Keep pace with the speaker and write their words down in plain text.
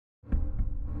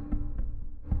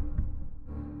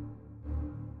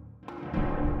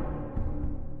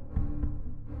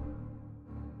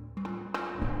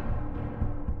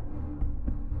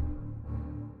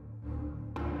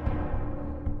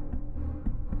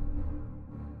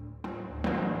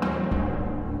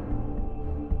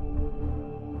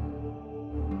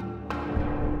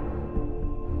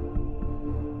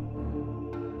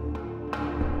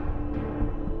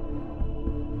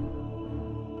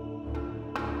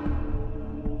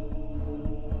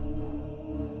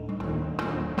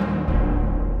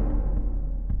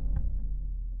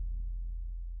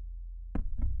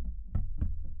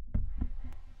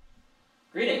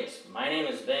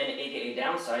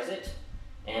Downsize It,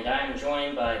 and I'm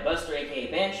joined by Buster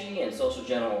aka Banshee and Social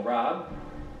General Rob,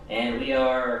 and we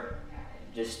are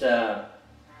just a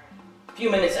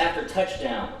few minutes after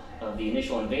touchdown of the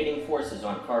initial invading forces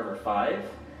on Carver 5,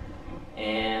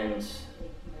 and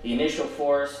the initial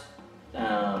force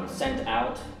sent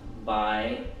out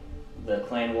by the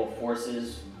Clan Wolf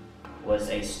forces was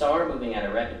a star moving at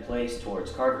a rapid pace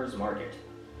towards Carver's Market.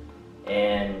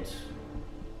 And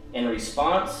in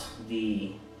response,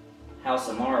 the House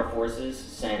Imarra forces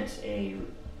sent an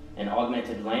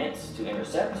augmented lance to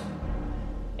intercept.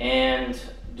 And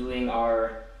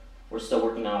we're still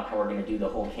working out how we're going to do the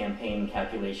whole campaign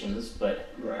calculations, but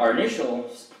our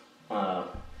initial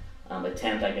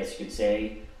attempt, I guess you could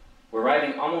say, we're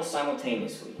arriving almost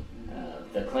simultaneously.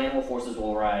 The Clan Wolf forces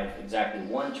will arrive exactly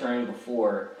one turn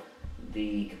before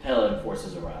the Capellan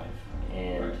forces arrive.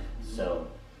 And so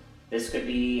this could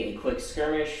be a quick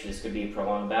skirmish, this could be a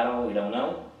prolonged battle, we don't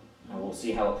know. We'll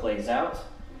see how it plays out.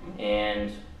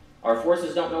 And our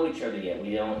forces don't know each other yet.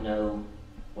 We don't know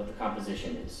what the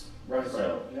composition is.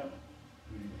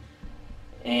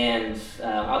 And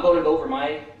I'll go over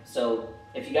so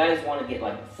if you guys want to get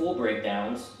like full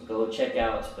breakdowns, go check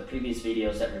out the previous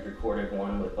videos that we've recorded,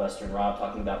 one with Buster and Rob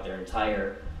talking about their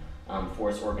entire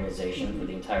force organization for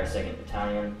the entire 2nd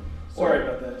Battalion. Sorry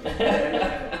about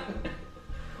that.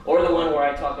 Or the one where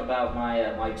I talk about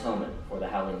my Toman for the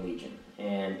Howling Legion.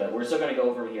 But we're still going to go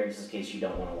over here just in case you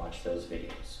don't want to watch those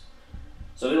videos.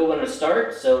 So we're going to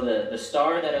start. So the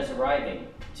star that is arriving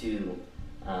to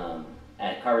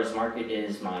at Carver's Market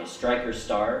is my Striker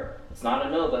Star. It's not a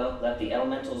Nova, left the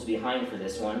elementals behind for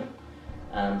this one.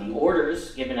 The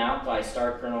orders given out by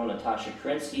Star Colonel Natasha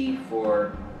Krinsky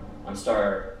for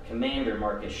Star Commander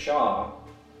Marcus Shaw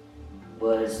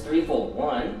was threefold.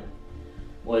 One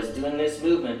was doing this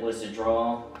movement was to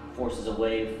draw forces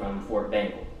away from Fort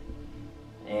Bengal.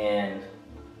 And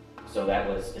so that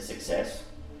was a success.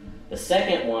 The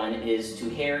second one is to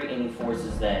harry any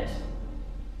forces that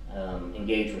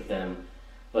engage with them,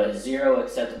 but 0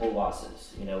 acceptable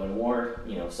losses. In war,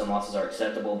 some losses are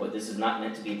acceptable, but this is not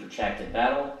meant to be a protracted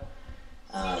battle.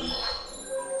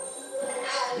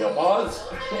 Pause.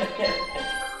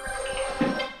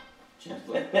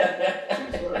 Chancellor.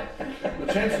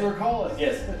 The Chancellor call us.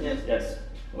 Yes.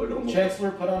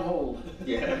 Chancellor put on hold.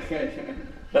 Yeah.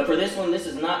 But for this one, this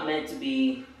is not meant to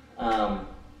be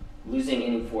losing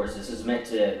any force. This is meant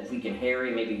to, if we can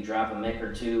harry, maybe drop a mech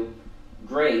or two,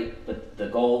 great, but the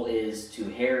goal is to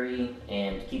harry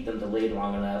and keep them delayed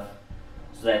long enough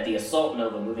so that the Assault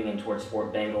Nova moving in towards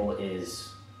Fort Bengal is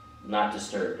not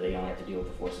disturbed. They don't have to deal with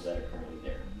the forces that are currently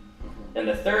there. And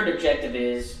the third objective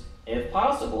is, if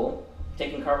possible,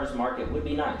 taking Carver's Market would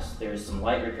be nice. There's some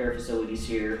light repair facilities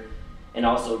here, and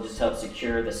also just help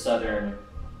secure the southern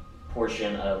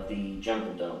portion of the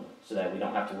Jungle Dome so that we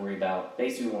don't have to worry about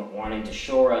basically wanting to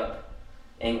shore up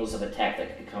angles of attack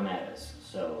that could come at us.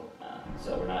 So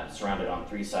we're not surrounded on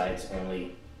 3 sides,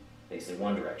 only basically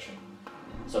one direction.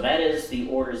 So that is the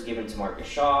orders given to Marcus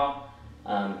Shaw.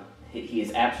 He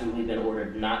has absolutely been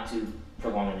ordered not to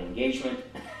prolong an engagement,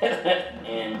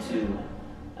 and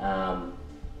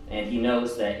he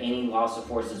knows that any loss of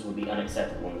forces would be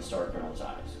unacceptable in the Star Colonel's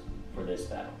eyes for this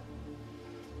battle.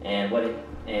 And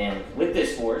with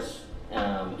this force,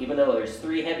 even though there's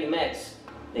 3 heavy mechs,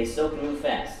 they still can move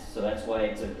fast. So that's why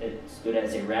it's good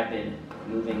as a rapid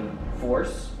moving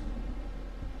force.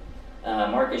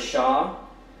 Marcus Shaw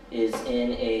is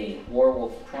in a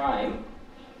Warwolf Prime,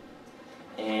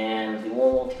 and the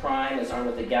Warwolf Prime is armed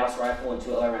with a Gauss rifle and 2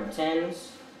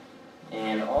 LRM-10s.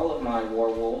 And all of my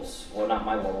Warwolves, well, not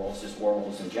my Warwolves, just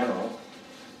Warwolves in general.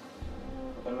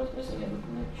 Hope I'm not missing a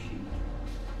mech sheet.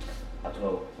 I have to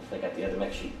go if I got the other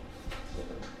mech sheet.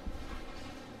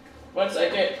 1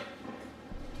 second.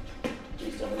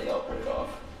 Please tell me they all print it off.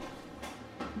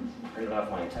 Printed off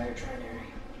my entire trinary.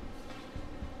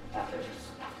 There it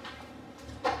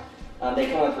is. They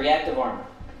come with reactive armor,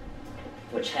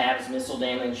 which halves missile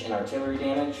damage and artillery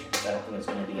damage. I don't think it's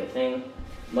going to be a thing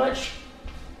much,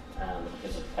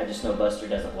 because I just know Buster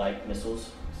doesn't like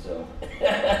missiles. So,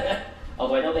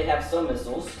 although I know they have some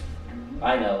missiles,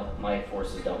 I know my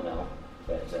forces don't know.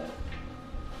 But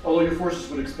although your forces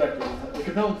would expect it. The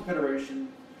Capellan Confederation,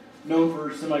 known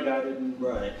for semi-guided and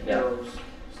arrows.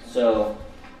 So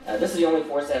this is the only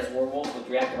force that has Warwolf with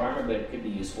reactive armor, but it could be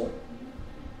useful.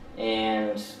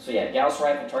 And so Gauss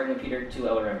rifle, target computer, 2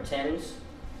 LRM-10s.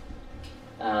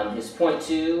 His point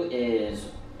 2 is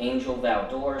Angel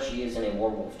Valdor. She is in a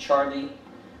Warwolf Charlie.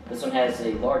 This one has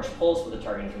a large pulse with a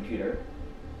targeting computer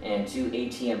and 2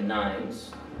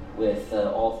 ATM-9s with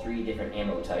all 3 different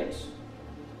ammo types.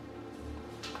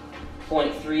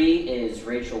 Point 3 is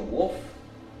Rachel Wolf.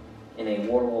 in a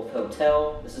Warwolf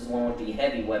Hotel. This is one with the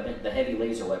heavy weapon, the heavy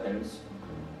laser weapons.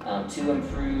 2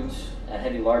 improved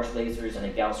heavy large lasers and a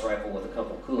Gauss rifle with a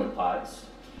couple coolant pods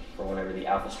for whenever the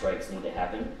alpha strikes need to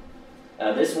happen.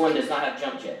 This one does not have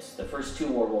jump jets. The first 2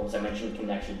 Warwolves I mentioned can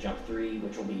actually jump 3,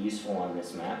 which will be useful on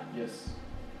this map. Yes.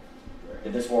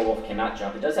 If this Warwolf cannot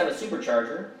jump, it does have a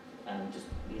supercharger. Just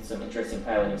need some interesting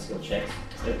piloting skill checks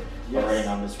while running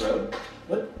on this road.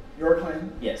 But you're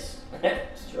playing. Yes.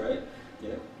 That's right.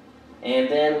 Yeah. And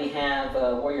then we have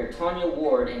Warrior Tanya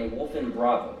Ward in a Wolfen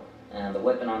Bravo. The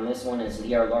weapon on this one is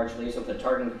an ER large laser with a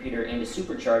targeting computer and a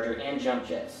supercharger and jump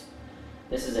jets.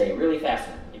 This is a really fast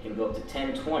one. It can go up to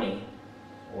 10, 20,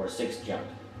 or 6 jump.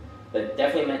 But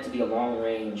definitely meant to be a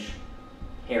long-range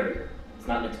Harrier. It's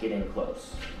not meant to get in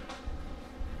close.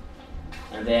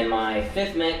 And then my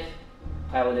 5th mech,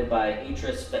 piloted by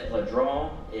Atris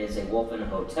Fetladron, is a Wolfen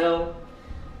Hotel.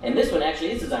 And this one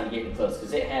actually is designed to get in close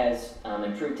because it has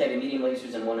improved heavy medium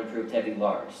lasers and 1 improved heavy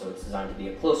large. So it's designed to be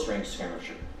a close-range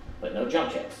skirmisher, but no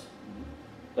jump jets.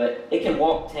 But it can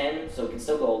walk 10, so it can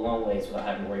still go a long ways without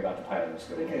having to worry about the piloting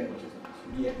skill. Okay.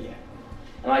 Yeah.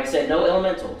 And like I said, no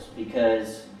elementals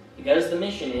because the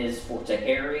mission is to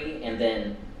harry, and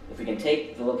then if we can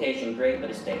take the location, great, but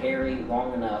it's to harry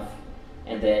long enough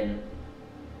and then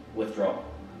withdraw.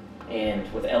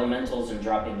 And with elementals and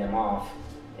dropping them off,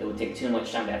 it would take too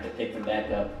much time to have to pick them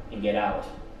back up and get out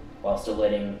while still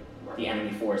letting the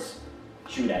enemy force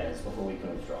shoot at us before we can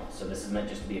withdraw. So this is meant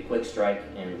just to be a quick strike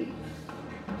and leave.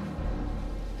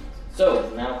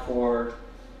 So now for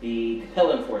the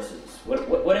Capellan forces.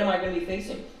 What am I going to be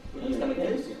facing? What's coming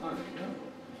in?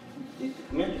 The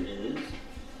commander is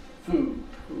Food.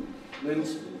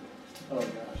 Lynn's. Oh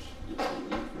gosh.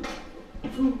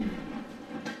 Food.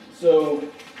 So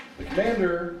the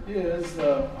commander is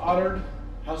honored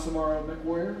House Imarra mech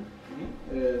warrior.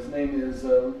 His name is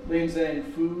Lin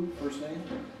Zhang Fu, first name.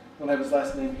 Don't have his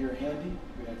last name here handy.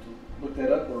 We have to look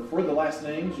that up. Or for the last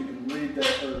names, you can read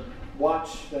that or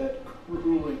watch that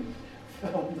grueling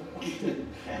film that we did.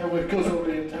 And it goes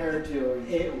over the entirety of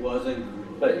it. It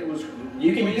wasn't, But it was.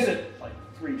 You can we use did it like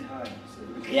 3 times.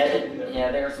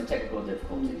 Yeah, there are some technical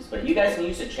difficulties, but you guys can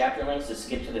use the chapter links to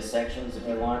skip to the sections if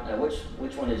you want.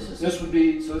 Which one is this? This would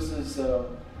be this is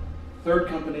 3rd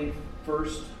Company,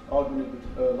 1st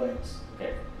Augmented Lance.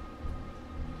 Okay.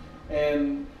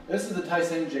 And this is the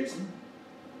Taisang Jason.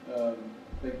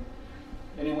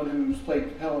 Anyone who's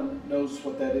played Capellan knows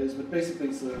what that is, but basically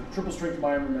it's a triple strength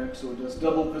miner mech, so it does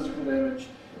double physical damage,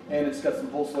 and it's got some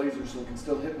pulse lasers, so it can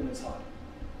still hit when it's hot.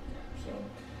 So,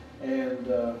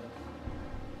 and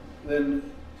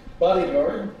then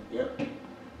bodyguard. Yep.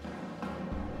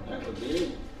 That would be.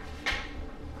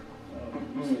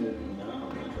 You see it.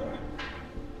 No, that's right.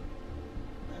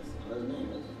 That's not his name,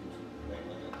 is it?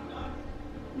 No.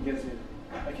 You can't see it.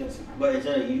 I can't see it. But it's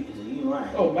a U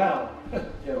line. Oh, Mao.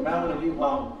 Yeah, Mao and a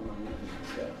U-Han.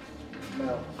 Yeah,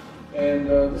 Mao. And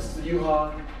this is the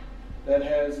U-Han that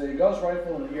has a Gauss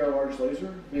rifle and an ER large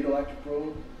laser, Beagle active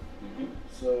probe. Mm-hmm.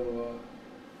 So,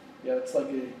 yeah, it's like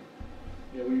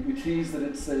we tease that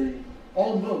it's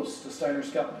almost a Steiner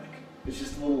Scout mech. It's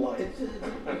just a little light.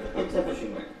 It's a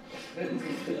fishing mech.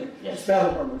 It's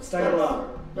battle armor. It's Steiner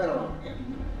armor. Battle armor, yeah.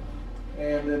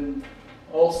 And then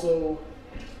also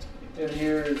in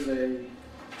here is a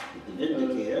The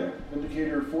Vindicator.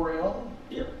 Vindicator 4L.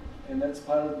 Yep. And that's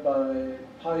piloted by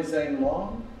Pai Zhang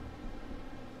Long.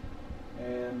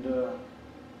 And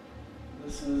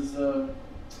this is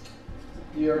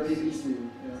DRPBC.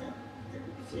 Yeah.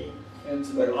 See. And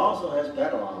some But it also has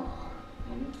battle armor.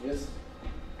 Yes.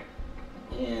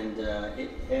 And it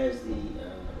has the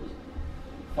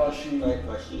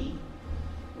Fashi.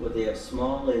 where they have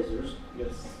small lasers,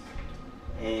 Yes.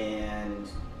 and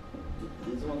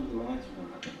these ones with the lines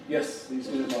are Yes, these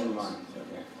are the lines. mines.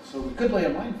 Okay. So we could lay a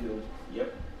minefield.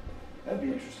 Yep. That'd be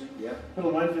interesting. Yep. Put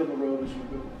a minefield in the road as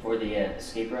we go. For the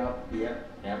escape route? Yep.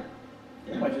 Yeah.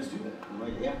 We might just do that.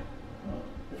 Yeah.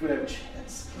 If we have a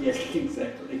chance. Yes,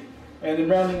 exactly. And then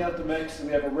rounding out the mechs,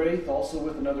 we have a Wraith, also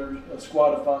with another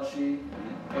squad of Fashi.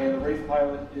 And the Wraith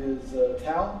pilot is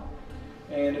Tao.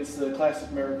 And it's the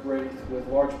classic Merrick Wraith with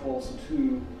large pulse and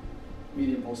 2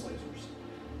 medium pulse lasers.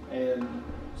 And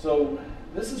so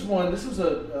this was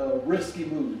a risky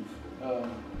move.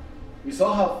 We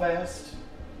saw how fast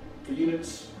the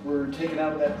units were taken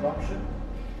out of that dropship.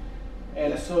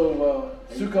 And so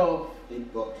Sukhov,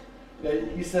 Big book.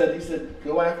 he said,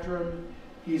 go after him.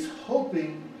 He's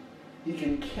hoping he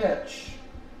can catch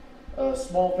a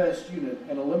small fast unit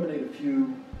and eliminate a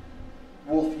few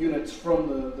Wolf units from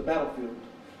the battlefield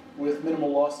with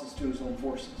minimal losses to his own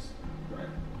forces. Right.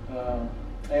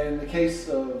 And in the case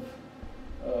of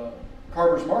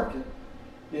Carver's Market,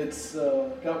 it's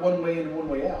got one way in and one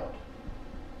way out.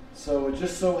 So it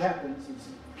just so happens, it's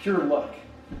pure luck,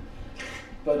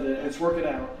 but it's working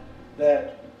out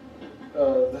that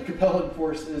the Capellan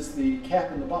force is the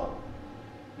cap in the bottle.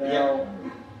 Now,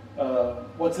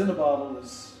 what's in the bottle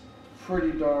is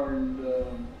pretty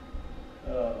darn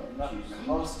not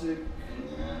caustic,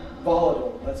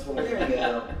 volatile. That's what I think.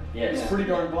 Yes. It's pretty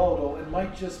darn volatile and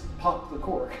might just pop the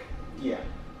cork. Yeah.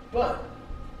 But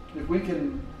if we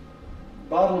can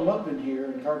bottle them up in here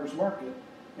in Carver's Market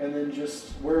and then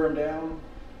just wear them down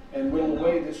and whittle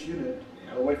away this unit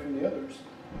away from the others,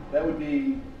 that would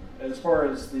be, as far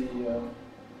as the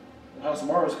House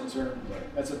Imarra is concerned,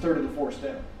 that's a third of the force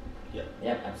down.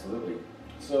 Yeah, absolutely.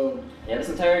 So yeah, this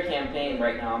entire campaign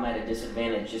right now I'm at a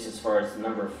disadvantage just as far as the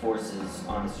number of forces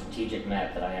on the strategic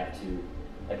map that I have to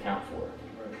account for.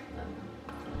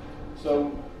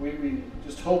 So we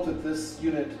just hope that this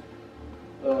unit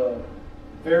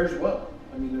fares well.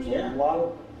 I mean, there's a lot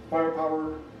of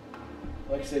firepower.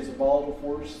 Like I say, it's a volatile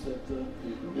force that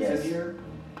is in here.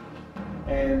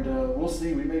 And we'll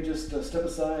see. We may just step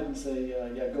aside and say,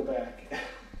 yeah, go back.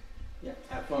 Yeah,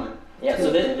 have fun. Yeah,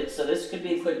 so this could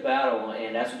be a quick battle,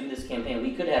 and as we do this campaign,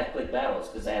 we could have quick battles,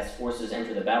 because as forces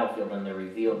enter the battlefield and they're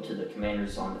revealed to the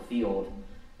commanders on the field,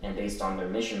 and based on their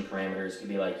mission parameters, could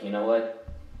be like, you know what,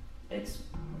 it's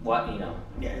what, you know,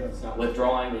 It's not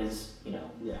withdrawing is, you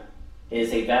know,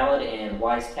 is a valid and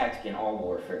wise tactic in all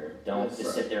warfare. Don't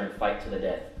just sit there and fight to the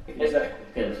death. Exactly.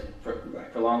 Because for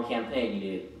prolonged campaign, you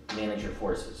need to manage your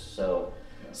forces. So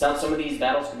some of these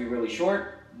battles could be really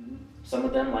short. Some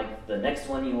of them, like the next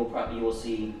one you will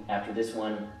see after this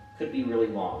one, could be really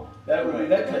long. That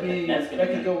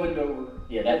could go into over.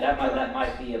 Yeah, that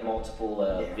might be a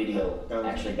multiple video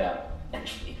battle,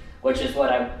 which is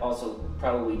what I'm also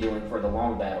probably doing for the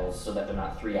long battles, so that they're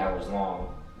not 3 hours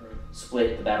long. Right.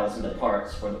 Split the battles into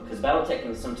parts because Battletech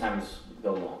can sometimes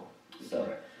go long.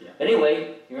 So, but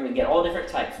anyway, you're going to get all different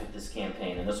types with this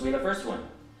campaign, and this will be the first one.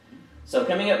 So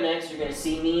coming up next, you're going to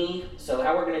see me. So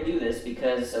how we're going to do this,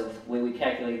 because of the way we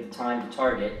calculate the time to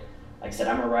target, like I said,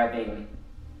 I'm arriving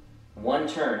one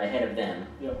turn ahead of them.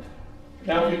 Yep.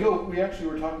 Now if we actually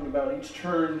were talking about each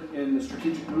turn in the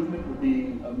strategic movement would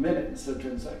be a minute instead of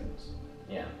 10 seconds.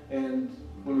 Yeah. And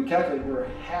when we calculate, we're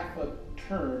half a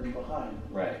turn behind.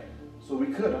 Right. So we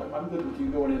could, I'm good with you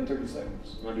going in 30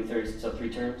 seconds. You want to do 30, so 3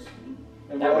 turns?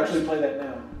 And we'll actually play that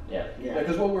now. Yeah.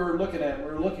 Because what we're looking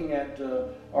at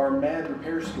our mad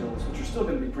repair skills, which are still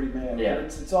going to be pretty mad. Yeah.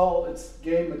 It's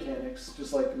game mechanics,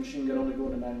 just like the machine gun only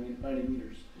going to 90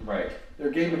 meters. Right.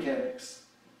 They're game mechanics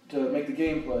to make the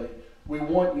game play. We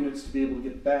want units to be able to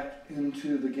get back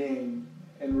into the game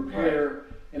and repair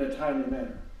in a timely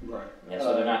manner. Right. Yeah,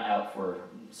 so they're not out for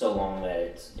so long that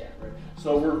it's Right.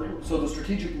 So the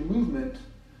strategic movement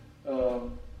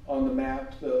on the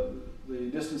map, the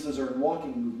distances are in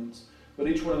walking movements, but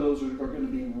each one of those are going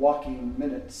to be walking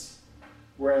minutes,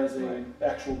 whereas an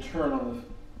actual turn on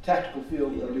the tactical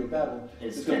field when we do a battle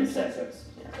is going 10 to be 10 seconds. seconds.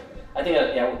 Yeah. I think,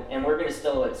 and we're going to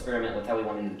still experiment with how we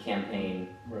want to do the campaign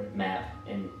map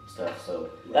and stuff. So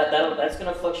that's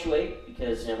going to fluctuate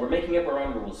because we're making up our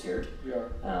own rules here. We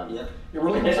are. Yeah.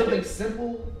 We're looking for something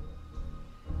simple,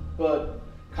 but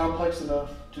complex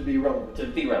enough to be relevant. To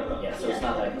be relevant, yeah. So it's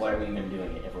not like, why are we even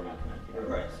doing it if we're not going to do it?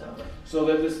 Right. So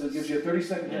that this gives you a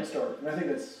 30-second head start, and I think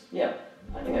that's. Yeah,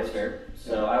 I think that's fair.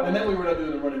 So and then we were not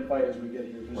doing the run and fight as we get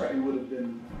here, because we would have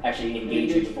been actually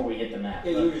engaging before we hit the map.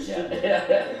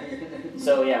 Yeah.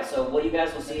 So what you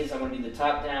guys will see is I'm going to do the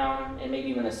top down and maybe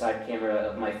even a side camera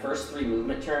of my first 3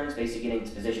 movement turns, basically getting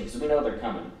into position because we know they're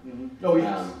coming. Mm-hmm. Oh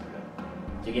yes.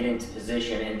 To get into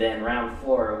position, and then round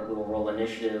 4 we'll roll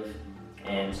initiative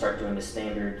and start doing the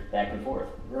standard back and forth.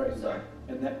 Right. So.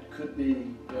 And that could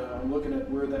be. I'm looking at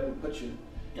where that would put you.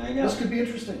 I know. This could be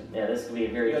interesting. Yeah, this could be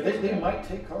a very. They might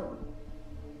take Carver.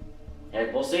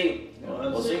 Yeah, we'll see.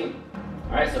 We'll see.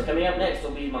 All right, so coming up next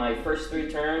will be my first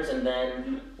 3 turns, and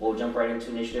then we'll jump right into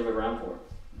initiative of round 4. All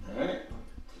right.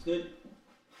 That's good.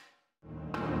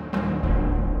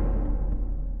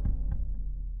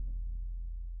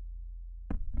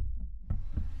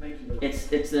 Thank you.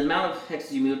 It's the amount of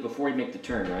hexes you move before you make the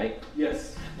turn, right?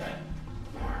 Yes.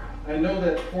 I know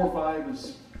that 4-5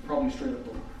 is probably straight up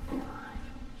over.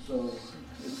 So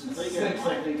it's 6,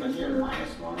 I think, is where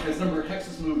it's number of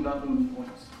hexes moved, not moving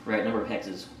points. Right, number of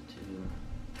hexes. 2.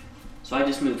 So I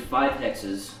just moved 5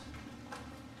 hexes.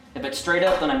 If it's straight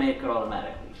up, then I make it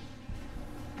automatically.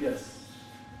 Yes.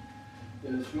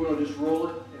 If you want to just roll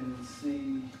it and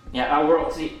see. Yeah, I'll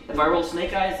roll. See, if I roll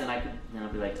snake eyes, then I'll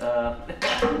be like, not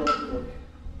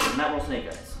roll snake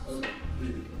eyes. Okay.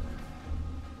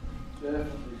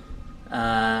 Definitely.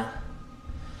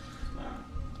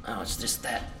 No, it's just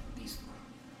that these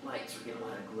lights are getting a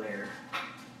lot of glare.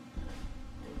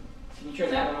 Can you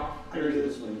turn that one off? There it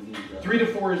is. When you use 3 to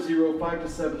 4 is 0, 5 to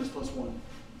 7 is +1.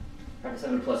 5 to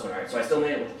 7 plus 1. Alright, so I still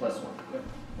made it with the plus 1.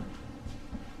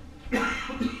 Yep.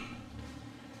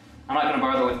 I'm not going to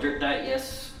bother with dirt dye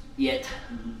yet.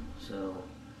 Mhm. So,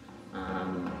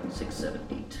 6, 7,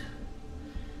 8.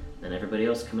 Then everybody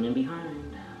else coming in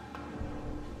behind.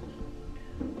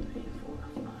 3, 4,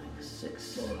 5,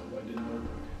 6. Oh, I didn't know.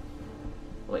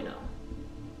 Wait, no.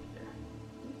 There.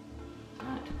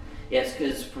 Not. Yes,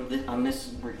 because from on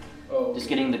this, we're Oh, just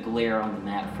getting the glare on the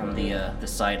map from the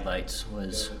side lights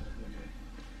was.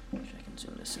 Okay. Wish I can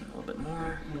zoom this in a little bit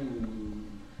more.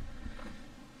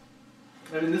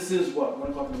 I mean, this is what,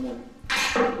 1 o'clock in the morning?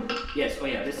 Yes. Oh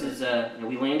yeah. This is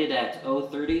we landed at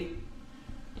 0:30,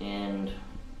 and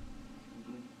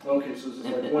Okay, so this is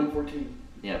like 1:14,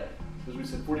 yep. because we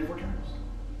said 44 times.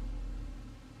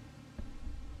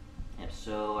 Yep.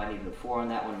 So I needed a 4 on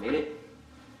that one. Made it.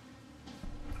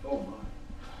 Oh my.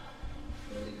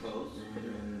 Really close.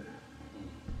 And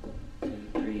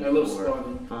 2, 3, I love 4,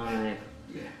 spawning. 5,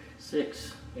 Yeah.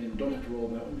 6. And don't have to roll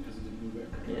on that one because it didn't move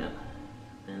back. Yeah.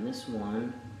 And this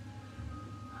one.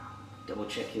 Double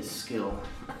check his skill.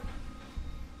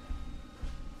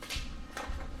 I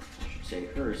should say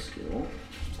her skill.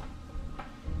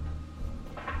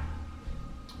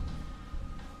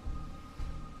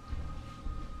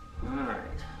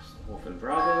 Alright, so Wolf and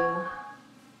Bravo.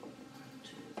 1,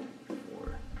 2, 3,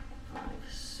 4, 5,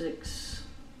 6.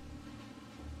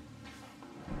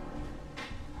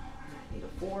 I need a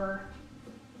 4.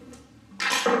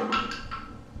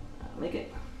 I'll make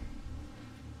it.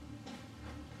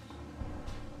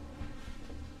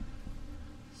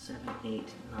 7,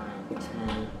 8, 9,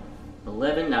 10,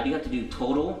 11. Now, do you have to do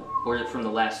total, or is it from the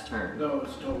last turn? No,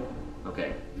 it's total.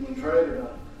 Okay. You want to try it or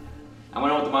not? I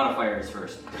want to know what the modifier is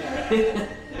first.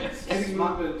 Hitting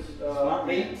movement,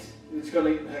 8. It's got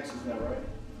 8 hexes now, right?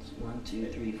 1,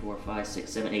 2, 3, 4, 5, 6,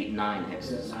 7, 8, 9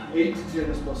 hexes. Yes. 8 to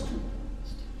 10 is +2.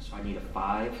 So I need a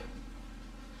 5.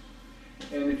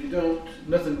 And if you don't,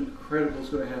 nothing critical is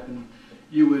going to happen.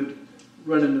 You would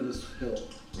run into this hill.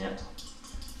 Yep.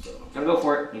 So. Gotta go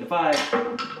for it. Need a 5.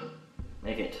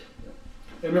 Make it.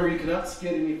 And remember, you cannot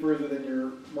skid any further than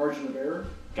your margin of error,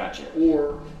 Gotcha.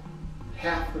 or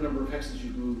half the number of hexes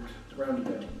you moved rounded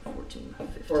down, 14,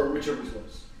 15. or whichever's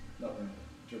close. Not rounded,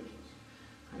 whichever's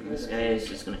close. And this guy is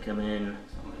just gonna come in.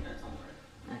 Something like that sounds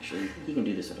right. Actually, he can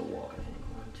do this at a walk, I think.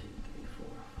 1, 2, 3, 4,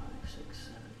 5, 6,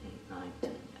 7, 8, 9,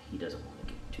 10. Yeah, he doesn't want to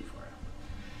get too far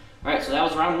out. Alright, so that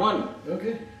was round 1.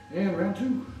 Okay, and round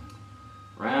 2.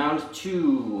 Round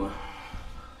 2.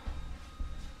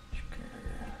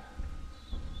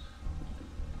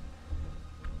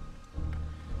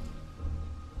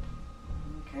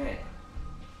 Okay.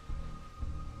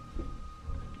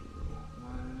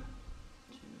 1,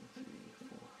 2, 3,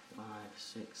 4, 5,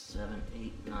 6, 7,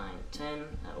 8, 9,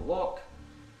 10. That'll walk.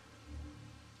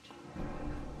 2, 3,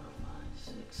 4, 5,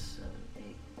 6, 7,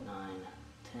 8, 9,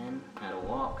 10. That'll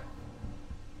walk.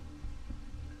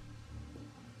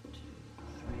 1, 2,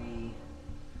 3,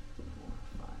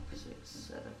 4, 5, 6,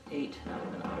 7, 8. That would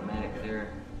have been automatic there.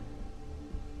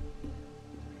 3,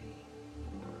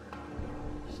 4,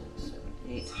 5, 6, 7,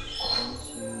 8. 1,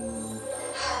 2.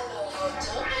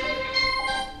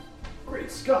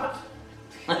 Great Scott!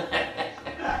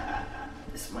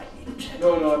 This might need a check.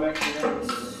 No, I'm actually having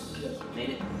this. Yes. Made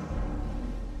it.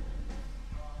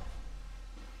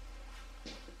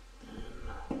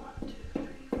 And 1, 2, 3,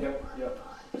 4, Yep, yep,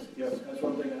 5, 6, yep, that's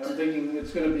one thing. I'm thinking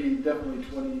it's going to be definitely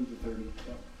 20 to 30.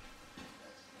 Yep.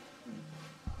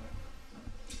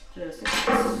 Just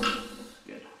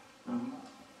good.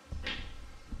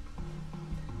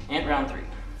 And round 3.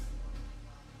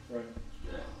 Right.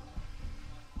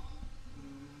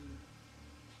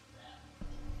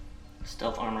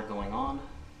 Stealth armor going on.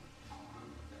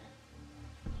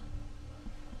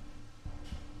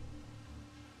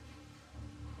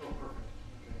 Oh, perfect.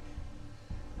 Okay.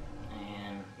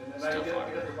 And And then stealth I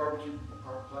armor. got the barbecue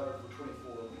platter for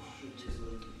 24, which should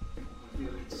easily be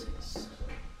able to 6,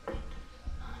 9,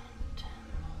 10,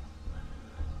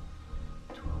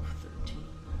 11, 12, 13.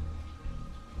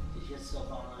 Did you get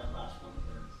stuff on that last one?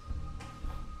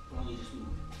 The one you just moved?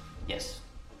 Yes.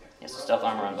 Yes, stealth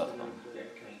armor on both of them.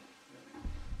 Okay.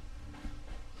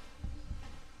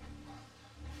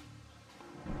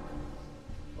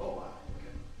 Oh, wow.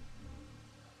 Okay.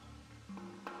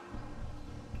 2,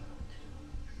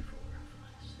 3, 4,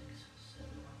 5, 6, 7,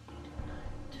 8, 9,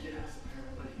 10. Yes,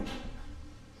 apparently.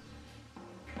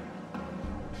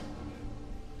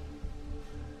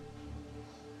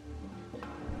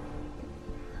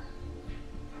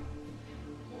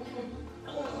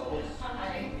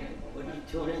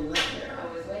 2 hands left there.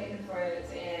 I was waiting for it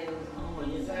to end. Oh,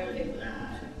 yeah. So if,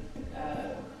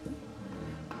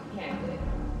 yeah,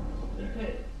 we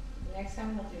put, next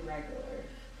time we'll do regular.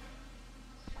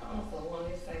 It's the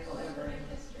longest cycle ever in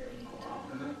history.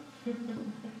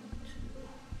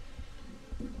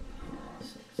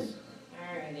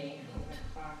 Alrighty, I'm gonna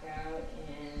clock out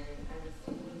and I'm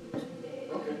seeing you today.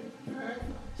 Okay. Alright.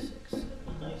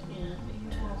 Nice,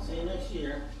 yeah. See you next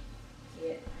year.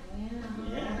 Yeah.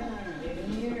 Yeah.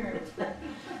 New year.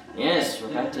 Yes, we're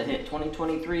about to hit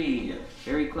 2023.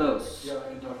 Very close. Yeah, I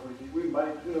can talk with you. We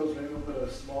might, who knows, maybe we'll put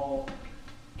a small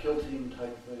kill team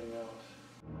type thing out.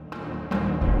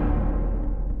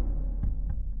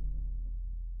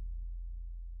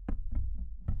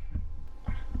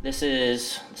 This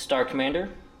is Star Commander,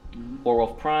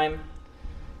 Warwolf Prime,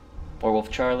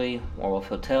 Warwolf Charlie, Warwolf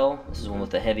Hotel. This is the one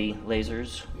with the heavy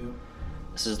lasers. Yeah.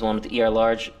 This is the one with the ER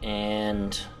large,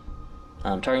 and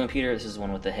targeting computer. This is the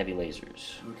one with the heavy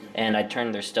lasers. Okay. And I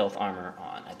turned their stealth armor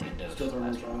on at the end of Stealth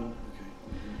armor's last round. on. Okay.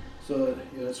 So,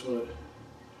 yeah, that's what.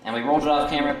 And we rolled it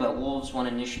off camera, but Wolves won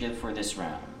initiative for this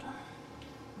round.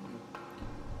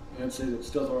 I'd say that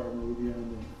stealth armor would be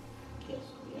on Yes,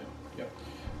 yeah. the.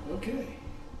 Yeah. Okay.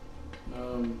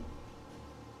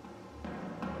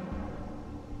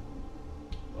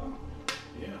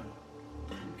 Yeah.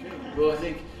 Okay. Well, I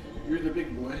think you're the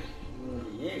big boy.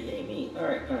 Yeah, me.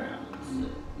 Alright.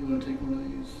 You want to take one of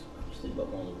these? I'm just thinking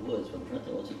about one of the woods, but I'm trying to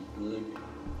think what's a good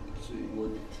Let's see.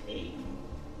 wood to take.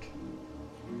 2,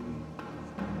 3.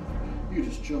 You can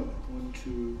just jump 1, 2.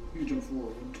 You can jump 4.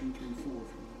 1, 2, 3, 4 if you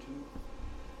want to.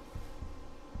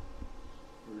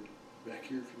 Or back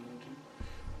here if you want to.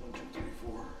 1, 2, 3,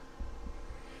 4.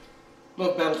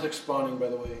 Love Battletech spawning, by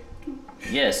the way.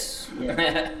 Yes.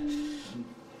 Yeah.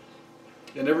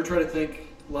 And never try to think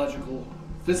logical.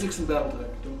 Physics and Battletech,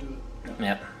 don't do it.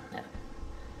 Yep.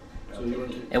 So you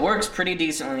want to take It works pretty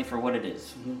decently for what it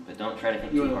is, Mhm. but don't try to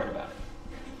think You too wanna- hard about it.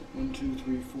 1, 2,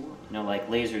 3, 4. You know, like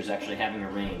lasers actually having a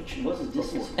range. What's the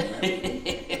distance from that?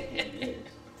 It is.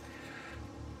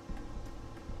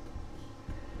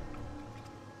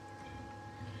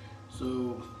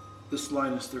 So this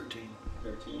line is 13.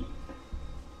 13.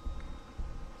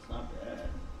 It's not bad.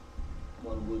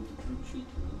 One wood to troop sheet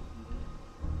through.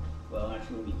 Well,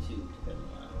 actually, maybe 2, depending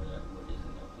on where that wood is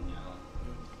and helping out.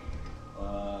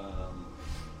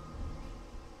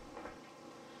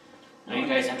 Are you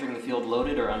guys entering the field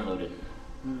loaded or unloaded?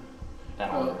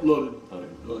 Battle armor. Loaded.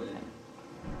 Loaded. Loaded. Okay.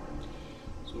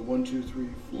 So 1, 2, 3,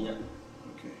 4. Yeah.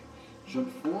 Okay. Jump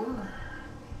 4.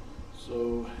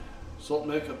 So Salt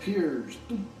Mech appears.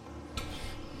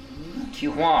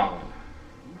 Q Huang.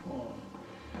 Oh.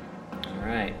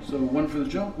 Alright. So 1 for the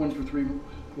jump, 1 for 3,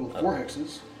 well, 4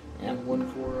 hexes, Yep. and 1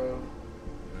 for.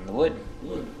 In the wood.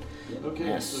 Wood. Yeah. Okay,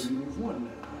 Yes. so you move 1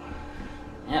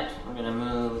 now. Yep. We're gonna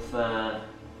move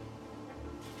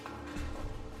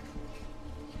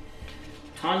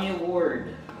Tanya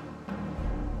Ward.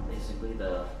 Basically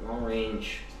the long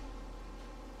range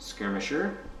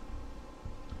skirmisher.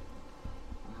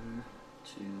 1,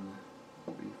 2,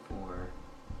 3, 4,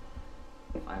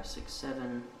 5, 6,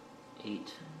 7,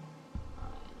 8,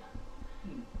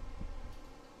 9.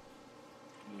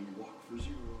 And you walk for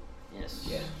 0. Yes.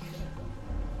 Yeah.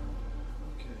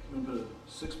 Okay. You want to put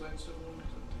a 6 by 7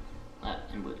 one?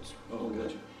 In woods. Oh,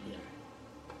 gotcha. Yeah.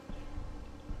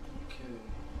 Okay.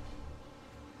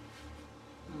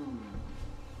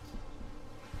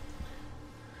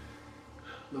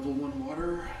 Level 1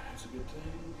 water, that's a good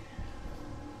thing.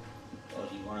 Oh,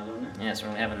 do you want to go in there? Yeah, so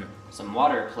we're having some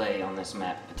water play on this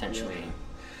map potentially.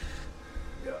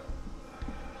 Yeah.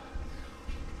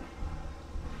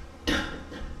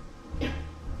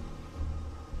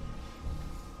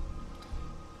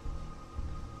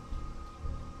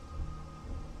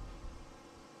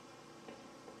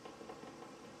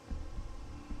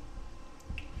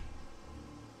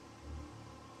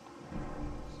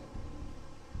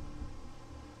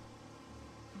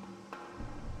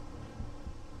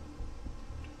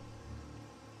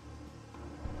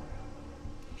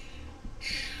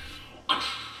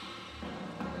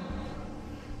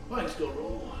 Mine still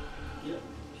roll. Yeah.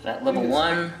 Is that level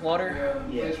 1 water?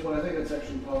 Yeah, Yeah. this one, I think that's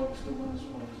actually probably still one as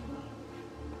well, isn't it?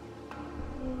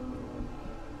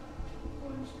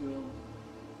 Flying skill.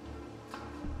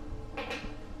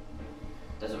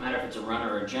 Does it matter if it's a run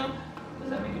or a jump? Does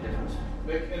that make a difference?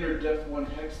 Make enter depth 1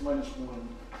 hex -1.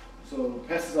 So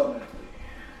passes automatically.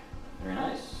 Very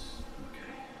nice.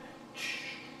 Okay.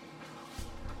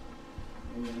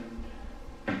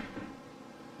 And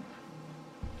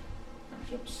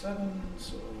jump 7,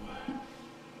 so.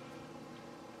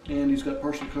 And he's got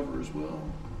partial cover as well.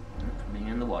 Coming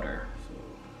in the water. So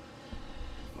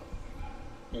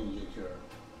Then you get your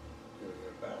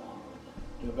battle armor.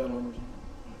 Yeah, battle armor's on.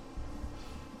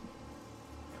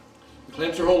 The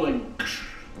clamps are holding.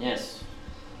 Yes.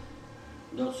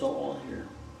 No salt water here.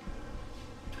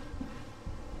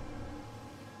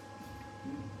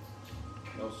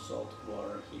 No salt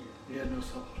water here. Yeah, no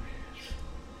salt water.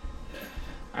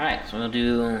 Alright, so we'll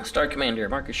do Star Commander,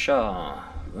 Marcus Shaw.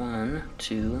 1,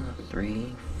 2,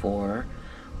 3, 4,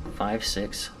 5,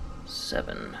 6,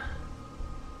 7.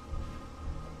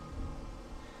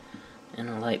 And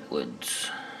Lightwoods.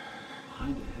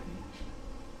 Behind a heavy.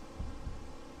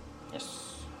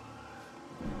 Yes.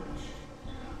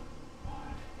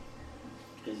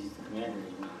 Because he's the commander,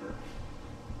 remember?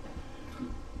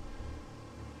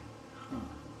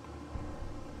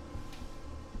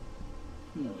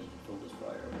 No, he can focus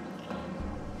fire.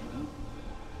 Well,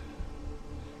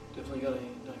 definitely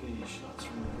not getting any shots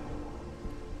from there.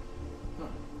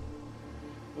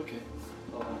 Huh. Okay.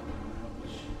 I'll help you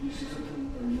out. Do you see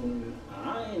something, or you want to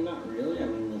do? Not really. I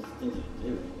mean, there's things to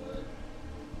do, but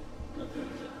nothing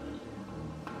exactly.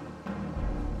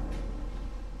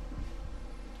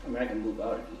 I mean, I can move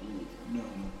out if you need me to. No.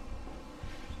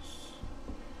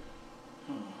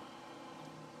 Huh.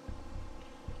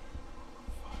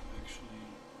 5 actually.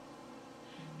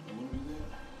 Do I want to do that?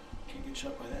 Can't get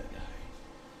shot by that guy.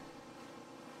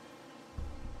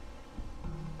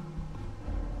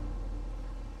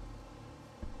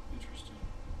 Interesting.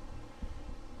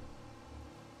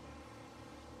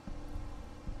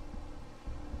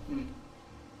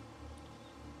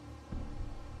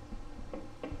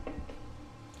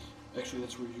 Actually,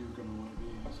 that's where you're going to want to be,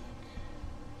 I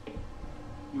think.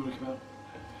 You want to come out?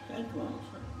 Okay, come on,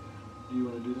 sir. Do you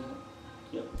want to do that?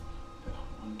 Yep. Yeah.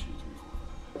 1, 2, 3,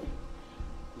 4, 5.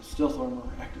 The stealth armor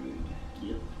activated.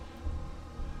 Yep.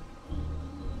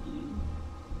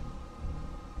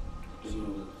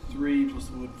 So 3 plus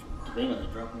the wood 4. They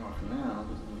might drop them off now.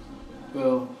 Doesn't mean it's not bad.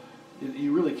 Well,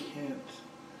 you really can't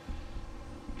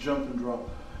jump and drop.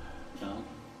 No.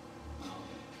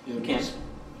 Yeah, You because- can.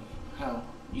 How?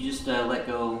 You just let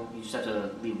go, you just have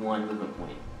to leave one movement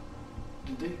point.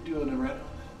 Did they do an errata on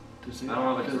that? To say I don't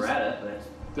know if it's because errata,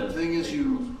 but that's... the thing is,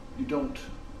 you don't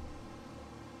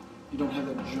have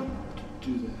that jump to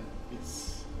do that.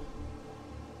 It's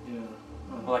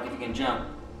Well, like if you can jump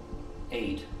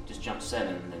 8, just jump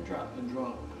 7 and then drop. and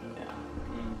drop. Yeah.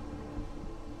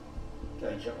 Can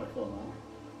I jump my full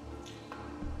now?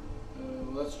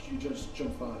 Well, that's you just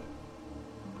jump 5.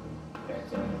 Okay,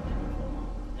 so I can jump my full now.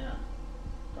 Yeah.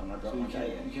 I'm not So dropping you my guy can't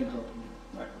yet. you can't drop them.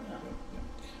 Right, yeah.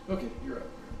 Yeah. Okay, you're up.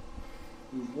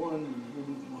 Move 1,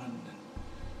 move 1.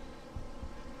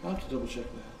 I'll have to double check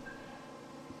that.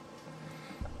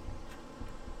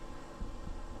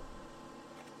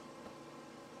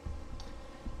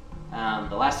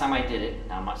 The last time I did it,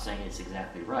 now I'm not saying it's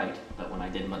exactly right, but when I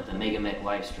did the Mega Mech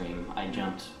live stream, I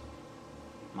jumped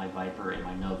my Viper and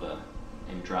my Nova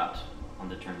and dropped on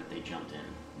the turn that they jumped in.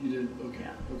 You did? Okay.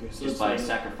 Yeah. Okay. So Just it's by like-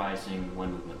 sacrificing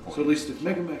one movement point. So at least if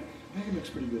Mega Mech's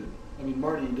pretty good. I mean,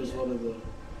 Marty does a lot of the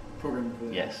programming for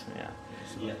that. Yes, yeah.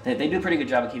 So- Yeah. They do a pretty good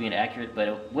job of keeping it accurate, but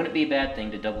it wouldn't be a bad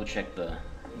thing to double check the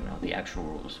actual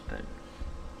rules. But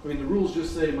I mean, the rules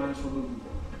just say -1 movement.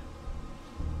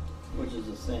 Which is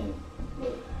the same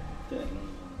thing.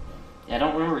 yeah, I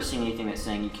don't remember seeing anything that's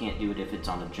saying you can't do it if it's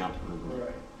on a jump movement.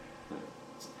 Right.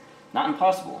 Not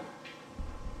impossible.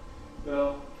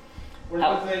 Well, one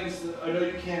of the things that I know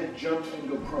you can't jump and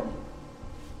go prone.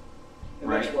 And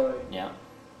that's Right. why. Yeah.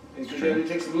 Because True. then it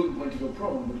takes a movement point to go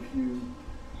prone, but if you.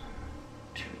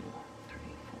 2,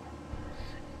 3, 4,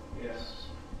 6. Yeah.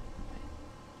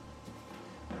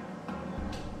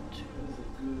 That is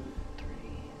a good.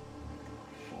 3,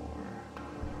 4,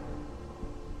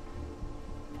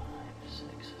 5,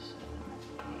 6, 7,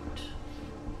 8.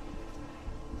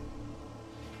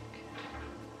 Okay.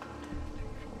 3,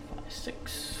 4, 5,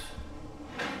 6.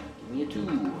 Give me a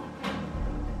 2.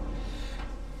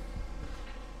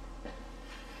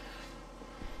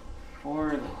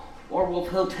 For the Warwolf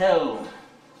Hotel.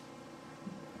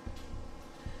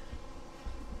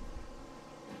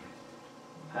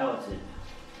 Piloted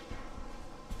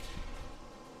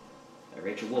by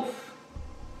Rachel Wolf.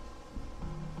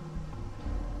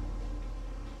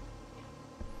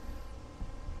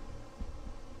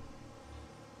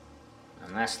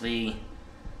 And lastly,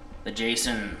 the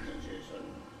Jason.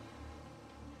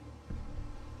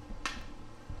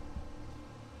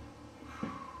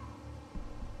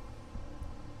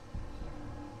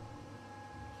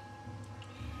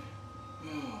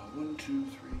 Oh, 1, 2,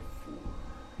 3, 4.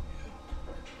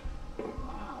 Yeah.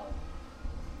 Wow.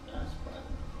 That's fun.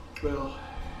 Well,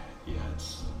 yeah,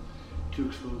 it's too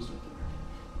exposed up there.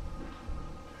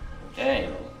 Okay.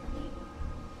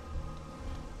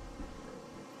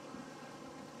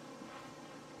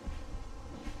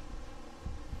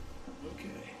 Okay.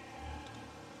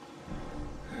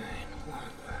 Alright, 1,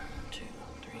 2,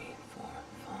 3, 4,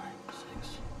 5, 6,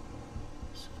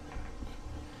 7,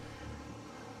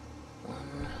 8.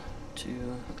 1,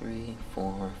 2, 3,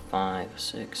 4, 5,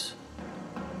 6,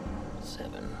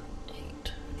 7,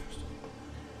 8.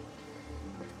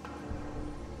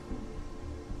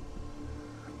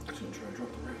 I'm just gonna try to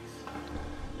drop the wraith.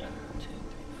 1, 2, 3,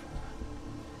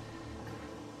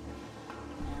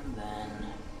 4. And then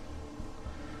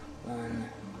 1,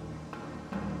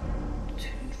 2,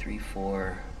 3,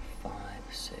 4, 5,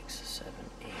 6, 7,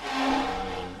 8,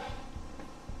 9,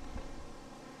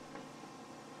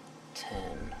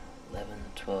 10, 11,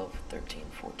 12, 13,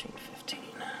 14, 15.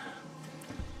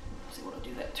 Let's see what I'll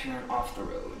do that turn off the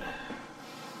road.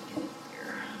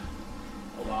 Here.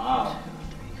 Oh, wow.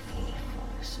 2, 3, 4,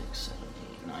 5, 6, 7,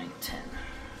 8, 9, 10.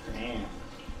 Damn.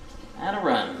 Had a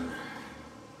run.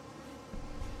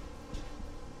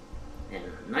 And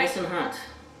nice and hot,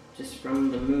 just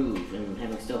from the move and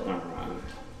having stealth armor on.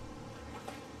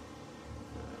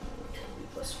 10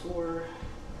 plus 4.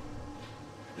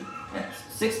 That's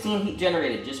 16 heat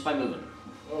generated just by moving.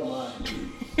 Oh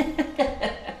my.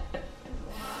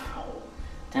 Wow.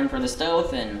 10 for the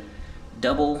stealth and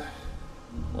double.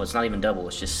 Well, it's not even double,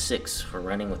 it's just 6 for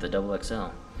running with the double XL.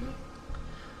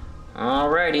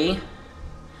 Alrighty.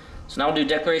 So now we'll do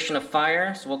declaration of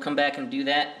fire. So we'll come back and do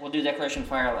that. We'll do declaration of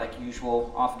fire like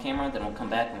usual off camera. Then we'll come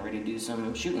back and we're ready to do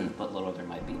some shooting, what little there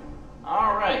might be.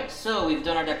 Alright, so we've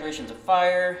done our declarations of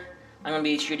fire. I'm going to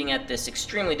be shooting at this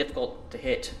extremely difficult to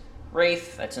hit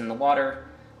wraith that's in the water.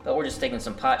 But we're just taking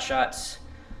some pot shots.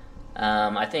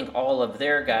 I think all of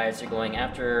their guys are going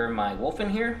after my wolf in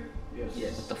here. Yes.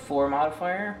 With the 4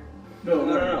 modifier.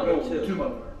 No, 2. 2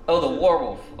 modifier. Oh, the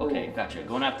warwolf. Okay, Werewolf. gotcha.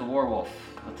 Going after the warwolf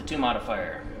with the 2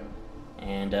 modifier. Yeah.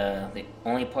 And he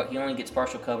only gets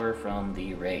partial cover from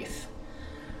the wraith.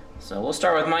 So we'll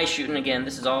start with my shooting again.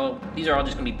 These are all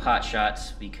just gonna be pot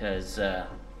shots because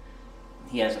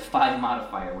he has a 5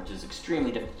 modifier, which is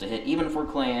extremely difficult to hit, even for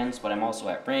clans. But I'm also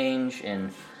at range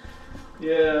and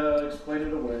Yeah, explain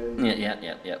it away.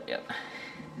 Yep.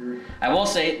 You're, I will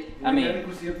say, I mean,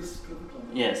 inadequacy of the clan.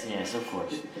 yes, of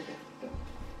course.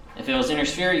 If it was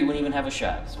intersphere, you wouldn't even have a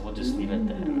shot. So we'll just leave it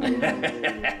at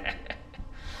that.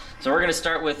 So we're going to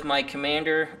start with my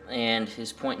commander and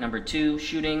his point number 2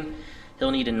 shooting.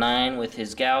 He'll need a 9 with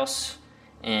his Gauss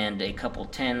and a couple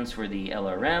 10s for the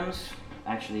LRMs.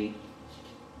 Actually,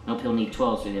 nope, he'll need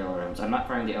 12s for the LRMs. I'm not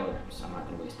firing the LRMs, so I'm not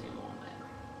going to waste any more on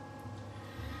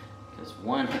that. Because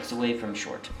 1 hex away from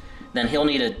short. Then he'll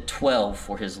need a 12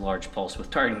 for his large pulse with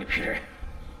targeting computer.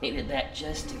 Needed that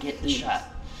just to get the shot.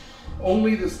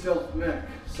 Only the stealth mech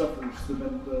suffers the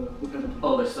penalty.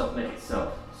 Oh, the stealth mech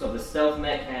itself. So the stealth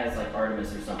mech has like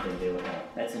Artemis or something they would have.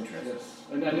 That's interesting. Yes.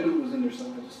 And I knew it was in there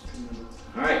somewhere, I just remember.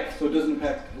 Alright, So it doesn't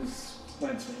impact his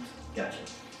lance phase. gotcha.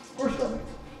 Or Starmate.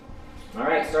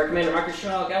 Alright, Star Commander Marcus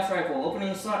Shaw, Gauss Rifle,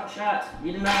 opening shot,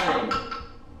 need a 9.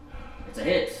 It's a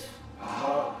hit.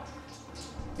 Ah.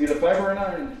 Need a 5 or a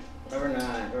 9. Or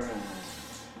 9.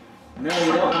 No,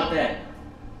 you don't want that.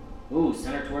 Ooh,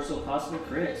 center torso possible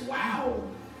crit. Wow.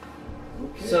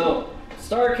 Okay. So,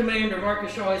 Star Commander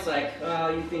Marcus Shaw is like, oh,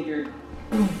 you think you're...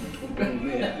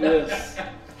 Yes.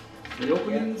 The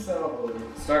opening salvo.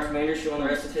 Star Commander showing the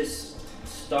rest of his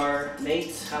star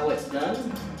mates how it's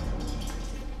done.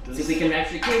 See if we can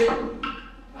actually crit it.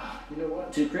 You know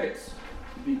what? 2 crits.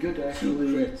 It'd be good to actually.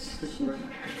 2 crits.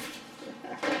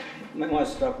 You might want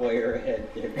to stop while you're ahead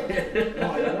there.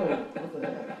 Oh, I know. What the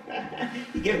heck?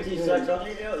 You give it to you, such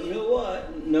you know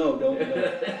what? No, don't.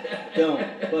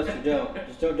 Buster, don't.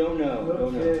 Just don't know.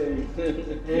 Don't know.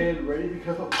 Okay. And ready to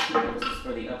go. This is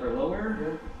for the upper lower.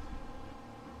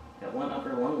 Yeah. Got 1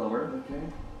 upper, 1 lower. Okay.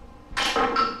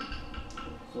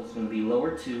 So it's going to be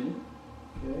lower 2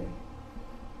 Okay.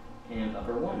 and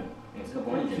upper 1. It's a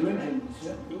couple engines, 2 right? engines.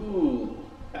 Yep. Ooh,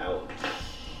 ouch.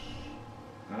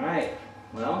 Alright,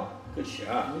 well, Good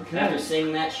shot. after Okay.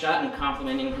 seeing that shot and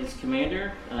complimenting his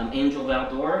commander, Angel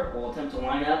Valdor will attempt to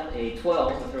line up a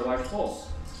 12 with her large pulse.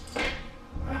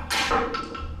 Wow.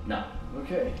 No.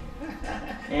 Okay.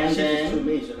 And She just threw then,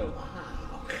 me, so no.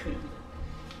 Wow.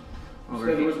 over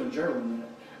There here, wasn't a journal in that.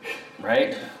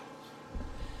 right?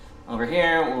 Over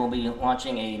here, we'll be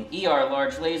launching an ER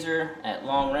large laser at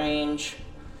long range.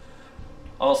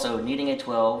 Also needing a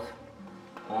 12,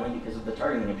 only because of the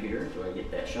targeting computer. Do I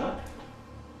get that shot?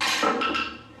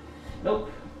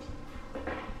 Nope.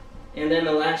 And then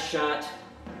the last shot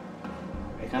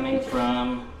coming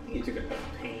from You took a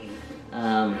pain.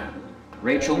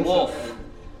 Rachel Wolf.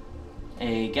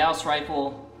 a Gauss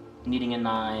rifle needing a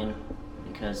 9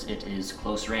 because it is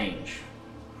close range.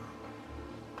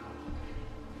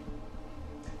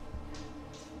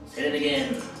 Let's hit it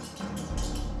again.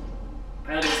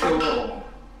 Pilot skill roll.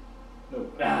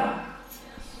 Nope. Ah.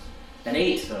 An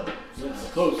 8 though.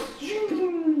 Close.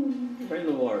 Right in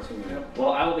the water somewhere.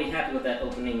 Well, I will be happy with that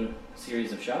opening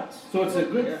series of shots. So it's a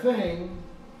good thing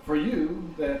for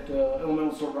you that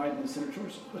elementals don't ride in the center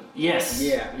choice. Yes.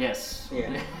 Yeah. Yes.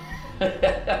 Yeah.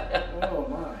 Oh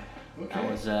my. Okay.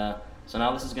 That was so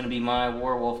now this is going to be my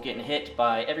werewolf getting hit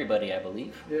by everybody, I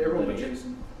believe. Yeah, everyone but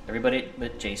Jason. Everybody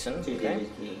but Jason. Okay.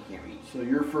 Can't reach. So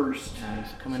you're first.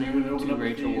 He's coming So you're gonna in open to up with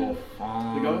Rachel the, Wolf.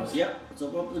 the gauze? Yep. Let's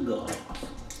open up the gauze.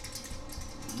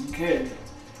 Okay.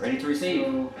 Ready to receive.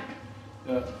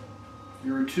 So,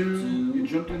 you're a 2, you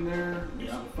jumped in there,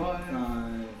 Yeah.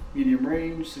 5, medium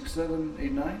range, 6, 7,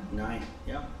 8, 9, 9.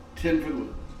 Yep. 10 for the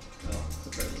wood. Oh, the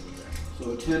president was there.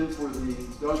 So a 10 for the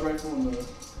gauze rifle and the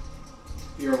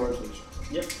ER large laser.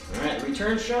 Yep. Alright,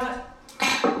 return shot.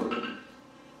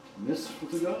 Miss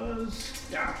with the gauze.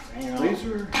 Yeah.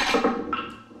 Laser.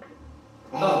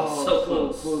 Oh, so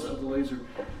close. Close with the laser.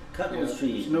 Cut Yeah, those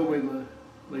trees. there's no way the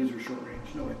laser's short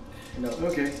range. No way. No.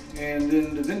 Okay, and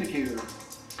then the Vindicator. I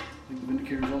think the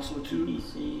Vindicator is also a 2.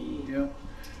 BC. Yeah.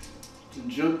 Then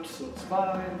jumped, so it's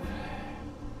 5.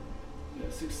 Yeah,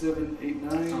 6, 7, 8,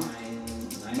 9.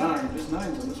 9. Just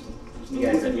 9s on this one. There's no You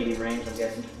guys wood. have medium range, I'm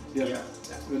guessing. Yeah. Yeah.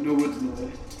 But no wood's in the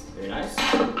way. Very nice.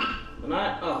 The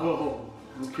not. Oh.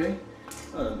 Oh, okay.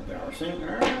 Embarrassing.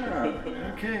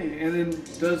 Okay, and then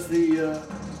does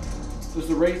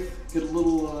the Wraith get a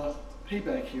little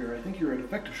payback here? I think you're at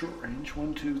effective short range.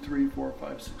 1, 2, 3, 4,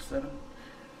 5, 6, 7.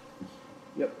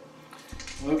 Yep.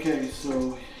 Okay,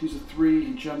 so he's a 3.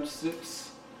 He jumped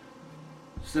 6,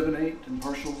 7, 8, and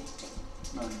partial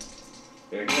 9.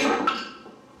 Very good.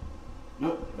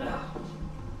 Nope.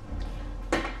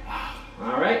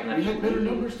 Alright. We had better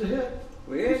numbers to hit.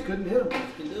 We just couldn't hit them.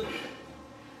 Can do it.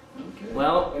 Okay.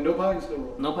 Well, and no piloting skill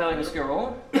roll. no piloting skill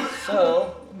roll.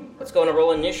 So, let's go on a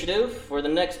roll initiative for the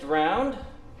next round.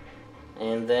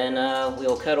 And then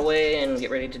we'll cut away and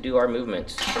get ready to do our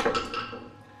movements.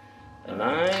 A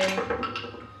 9.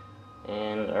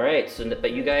 And alright, so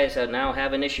but you guys now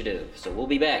have initiative. So we'll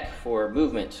be back for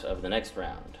movement of the next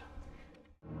round.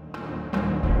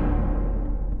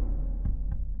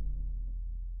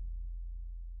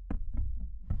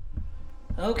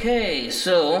 Okay,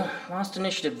 so lost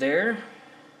initiative there.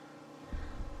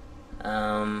 So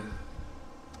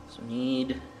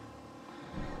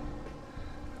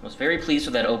I was very pleased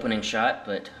with that opening shot,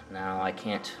 but now I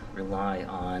can't rely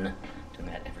on doing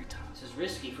that every time. This is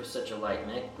risky for such a light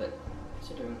mech, but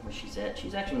considering where she's at,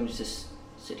 she's actually going to just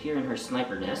sit here in her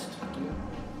sniper nest.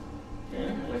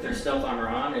 Yeah, with her stealth armor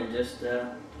on and just,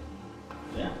 yeah.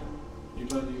 You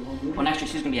plan to do home movement? Well, actually,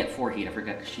 she's going to be at 4 heat. I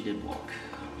forgot because she did walk.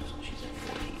 So she's at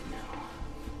 4 heat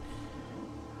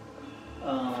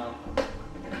now. I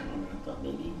thought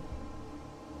maybe.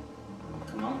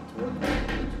 Come on, toward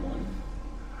which one?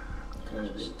 Kind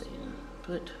of Just it.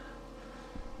 put.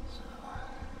 So.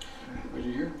 Right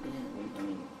here? Yeah, I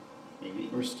mean, maybe.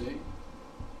 Or stay?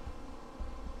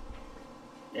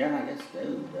 Yeah, I guess they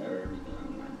would everything.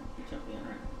 I'm not jumping in,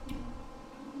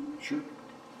 right? Sure.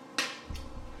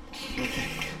 Okay.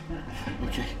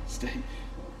 Okay, stay.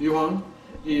 Johan,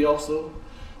 he also,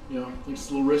 thinks it's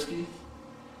a little risky.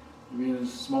 Being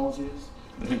as small as he is.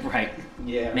 Right.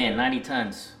 Yeah. Man, 90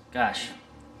 tons. Gosh.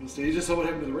 He just saw what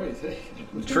happened to the Wraith, hey?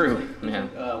 True. Yeah.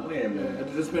 Wait a minute.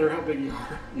 It doesn't matter how big you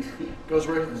are. Goes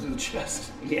right into the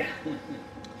chest. Yeah.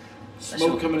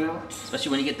 Smoke coming out. Especially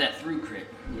when you get that through crit.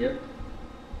 Yep.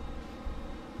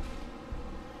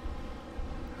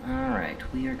 Alright,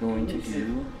 we are going to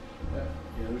do. Yeah,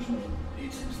 there's no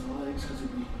heat sinks in the legs because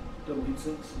it'd be double heat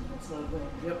sinks. That's not a thing.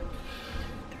 Yep.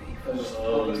 3, 4.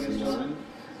 Oh, this is none?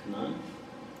 None?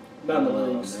 Not in the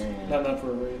Oh, legs. man. Not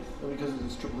for a Wraith. Because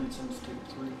it's triple heat sinks,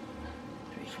 take 3.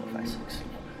 3, 4, 5, 6.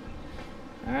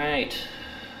 Alright.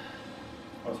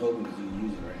 I was hoping because you could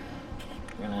use it right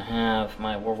now. I'm gonna have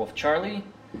my Werewolf Charlie.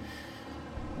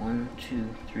 1, 2,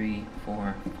 3,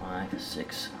 4, 5,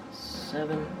 6,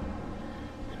 7.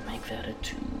 And make that a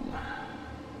 2.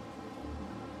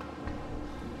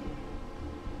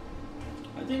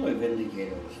 I think my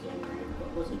Vindicator was still weird.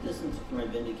 What was the distance from my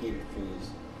Vindicator to his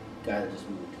guy that just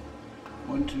moved?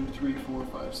 1, 2, 3, 4,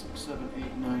 5, 6, 7,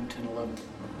 8, 9, 10, 11.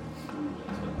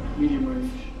 Medium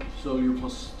range. So you're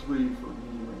plus 3 for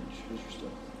medium range as your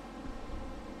stealth.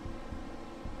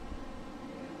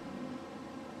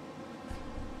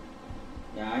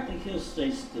 Yeah, I think he'll stay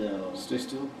still. Stay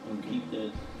still. And keep the,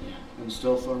 yeah. And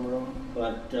stealth armor on.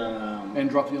 But, And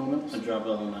drop the elementals? and drop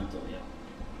elemental, yeah.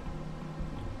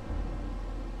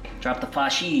 Drop the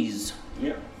Fashi's.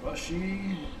 Yep.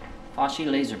 Bashi. Fashi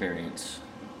laser variants.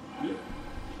 Yep.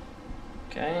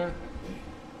 Okay.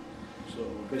 So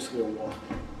basically a walk.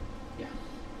 Yeah.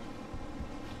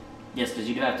 Yes, because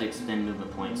you do have to expend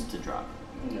movement points to drop.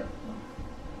 Yeah.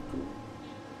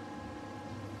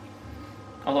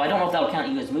 Although I don't know if that would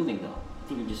count you as moving though. I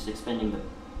think you're just expending the.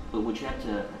 But would you have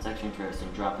to? That's actually interesting.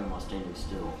 Dropping while standing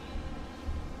still.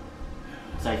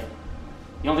 It's like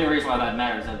the only reason why that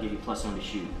matters is that'll give you +1 to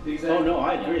shoot. Exactly. Oh, no,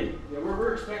 I agree. Yeah,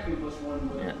 we're expecting +1,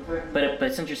 but Yeah. the fact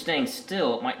But since you're staying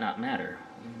still, it might not matter.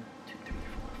 1, 2, 3,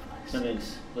 4, 5, That 6.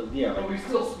 makes, but yeah, but like, we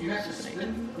still, you have to spend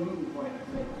a movement point,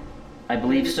 I think. I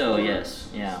believe so. Yes.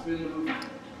 Yeah. Spend a movement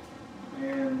point. 2,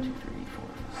 And 3, 4,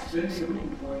 5, 6, spending a 7, 8,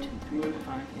 movement point 2, 3, would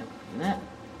 5. Yep. And that.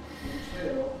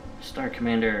 entail Star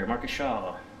Commander Marcus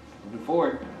Shaw. Moving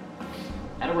forward.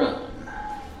 At a run.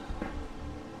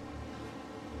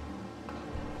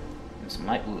 And some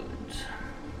light woods.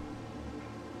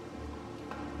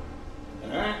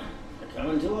 alright, they're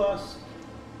coming to us.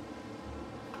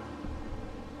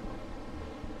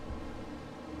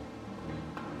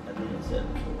 I think I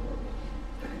said before.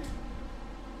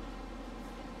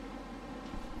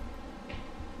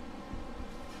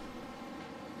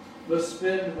 let's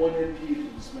spend 1 MP to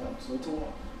dismount, so it's a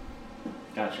walk.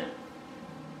 Gotcha.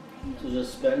 So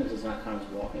just spend does not count as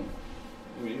walking.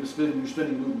 I mean, you're spending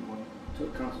movement point. So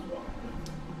it counts as walking.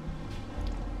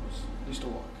 At least a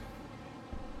walk.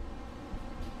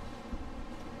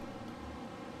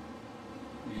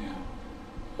 Yeah.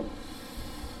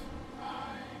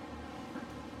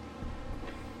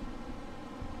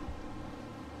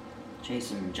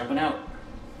 Jason jumping out.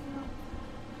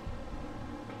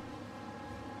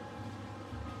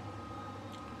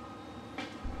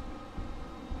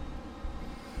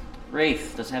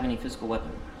 Wraith does it have any physical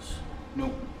weapons?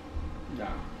 No. No.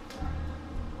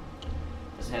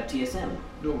 Does it have TSM?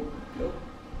 No. Nope.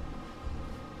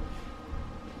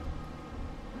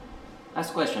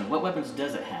 Last question. What weapons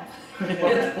does it have?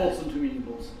 Large pulse and 2 medium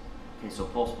pulse. Okay, so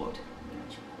pulse boat. Okay.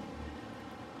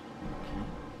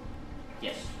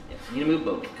 Yes. Yes. I need to move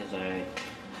boat because I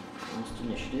lost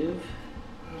initiative.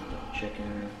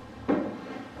 Checking.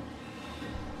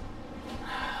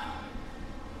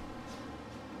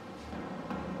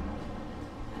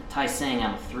 Tai Sang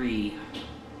on a 3.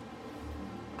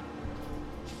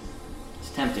 It's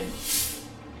tempting.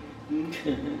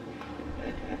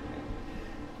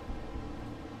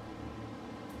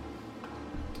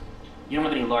 You don't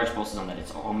have any large pulses on that.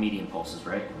 It's all medium pulses,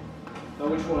 right?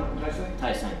 Which one? Did I say?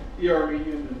 Tai Sang. ER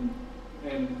medium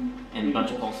and And a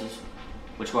bunch of pulses,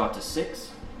 which go out to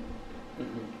 6.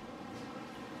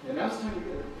 Yeah, now's the time to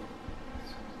get it.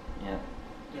 Yeah.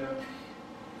 Yeah.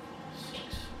 6.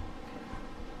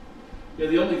 Yeah,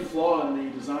 the only flaw in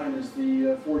the design is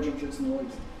the 4 jump jets in the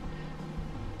legs.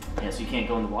 Yeah, so you can't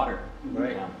go in the water.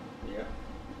 Right. Yeah. Yeah.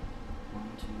 1,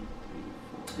 2,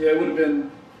 3, 4. Yeah, it would have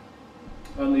been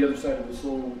on the other side of the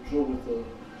shoulder with the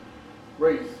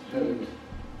Wraith. Yep.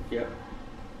 There's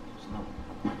no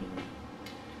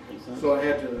Makes sense. So I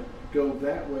had to go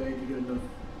that way to get enough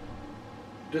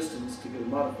distance to get a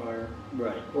modifier.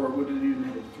 Right. Or it would have even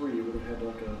had a 3. It would have had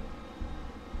like a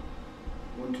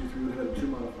 1, 2, 3. Would have had a 2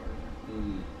 modifier.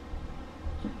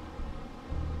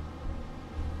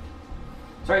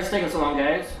 Sorry it's taking so long,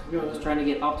 guys. No, Just trying to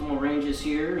get optimal ranges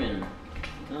here and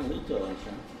No, we totally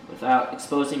can. without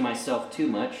exposing myself too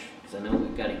much, because I know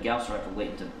we've got a Gauss rifle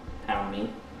waiting to pound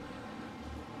me.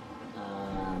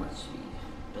 Let's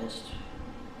see. Best.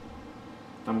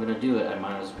 If I'm gonna do it, I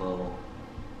might as well.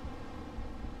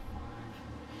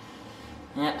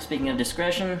 Yeah, speaking of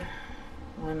discretion,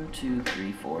 1, 2,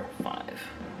 3, 4, 5.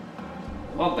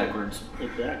 Walk backwards.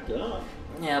 It backed up.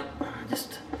 Yep,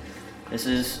 just, this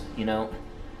is, you know,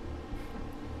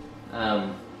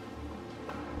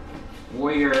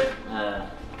 Warrior,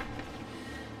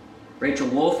 Rachel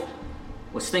Wolf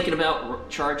was thinking about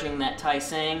charging that Tai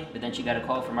Sang, but then she got a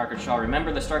call from Margaret Shaw.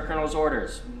 Remember the Star Colonel's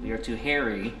orders. We are too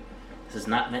hairy. This is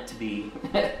not meant to be.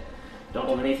 Don't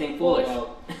do anything foolish.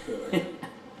 Well, sure. 1,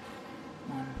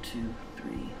 2,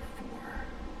 3,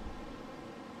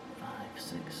 4, 5,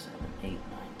 6, 7, 8, 9,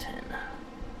 10.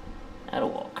 At a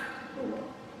walk. Oh, wow. 2,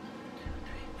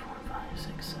 3, 4, 5,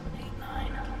 6, 7, 8,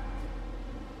 9.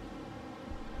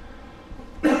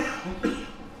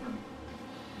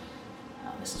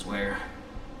 Now this is where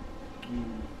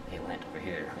they went over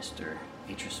here, Mr.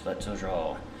 Beatrice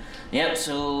Butzodrall. Yep,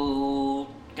 so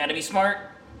gotta be smart.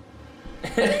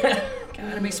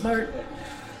 Gotta be smart.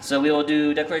 So we will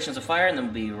do declarations of fire and then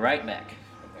we'll be right back.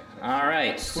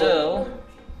 Alright, so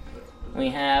we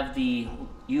have the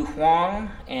Yu Huang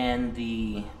and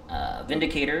the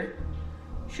Vindicator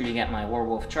shooting at my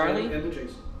Werewolf Charlie. And the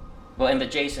Jason. Well, and the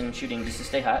Jason shooting just to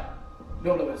stay hot.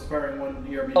 No, it's firing one ER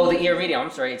medium. Oh, the ER medium,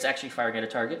 I'm sorry, it's actually firing at a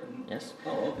target. Yes.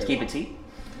 Oh, okay. To keep its heat.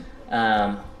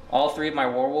 All three of my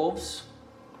Werewolves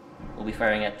will be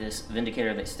firing at this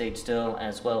Vindicator that stayed still,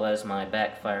 as well as my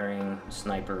backfiring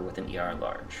sniper with an ER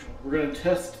large. We're going to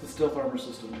test the stealth armor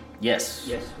system. Yes.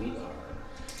 Yes, we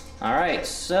are. Alright,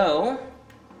 so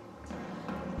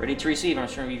ready to receive. I'm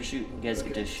sure you shoot. You guys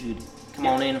get to shoot. Come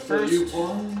on in So first. you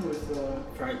one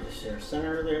with Try to share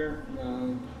center there.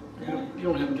 you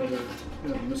don't have another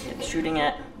missile. It's shooting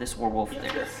at this werewolf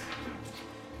there.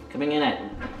 Coming in at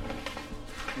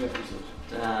Yeah, this is.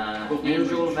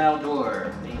 Angel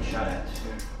Valdor being shot at.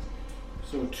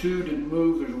 So 2 didn't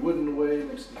move. There's a wood in the way.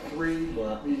 Next to 3,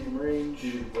 What? medium range.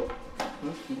 You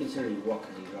consider you walk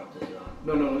because you dropped his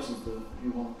No, this is the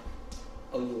U-Haul.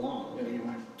 Oh, you long. Yeah, Okay.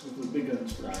 with the big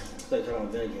guns. Sorry. I thought you were talking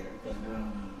about Vindicator.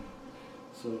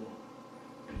 So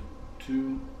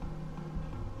 2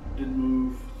 didn't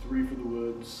move. 3 for the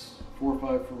woods. 4,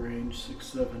 5 for range. 6,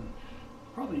 7.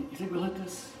 Probably. You think we'll hit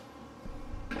this?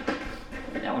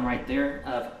 That one right there.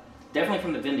 Definitely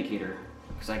from the Vindicator,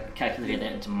 because I calculated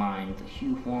that into mine. The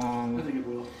Hu I Huang. think it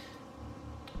will.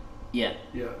 Yeah.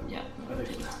 Yeah. Yeah. I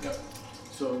think so. Yep.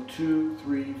 So 2,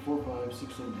 3, 4, 5,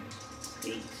 6, 7,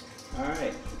 8. 8.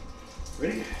 Alright.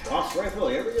 Ready? Lost rifle,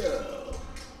 here we go.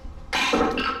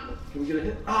 Can we get a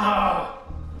hit? Ah!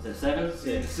 Is it 7?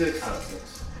 6. 6. Oh,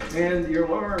 6. And you're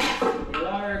large.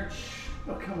 Large.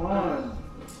 Oh, come on.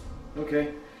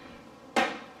 Okay.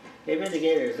 Hey,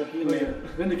 Vindicator, it's up to you, man.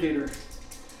 Vindicator.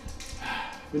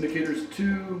 Vindicator's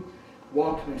 2.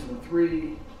 Walked makes him a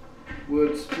 3.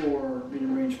 Woods 4.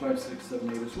 Medium range 5, 6, 7,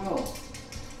 8 as well.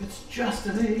 It's just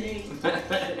an 8.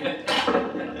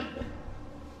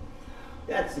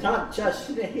 That's not just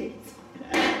an 8.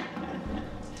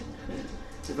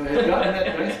 If I had gotten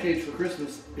that dice cage for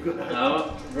Christmas, it could have.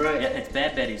 Oh, Right. yeah, it's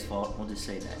Bad Betty's fault. We'll just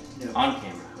say that. Yeah. On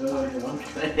camera.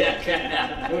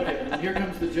 Yeah. Okay, and here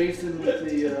comes the Jason with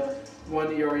the 1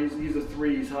 ER. He's a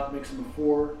 3. He's hot, makes him a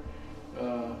 4.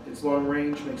 His long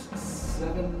range makes it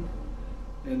 7.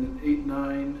 And then 8,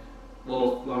 9.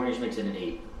 Well, long range makes it an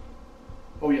 8.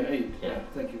 Oh, yeah, 8. Yeah.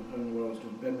 Thank you. I don't know what I was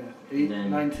doing. Bad math. 8, then-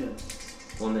 9, 10.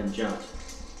 One then jumped.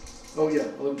 Oh, yeah,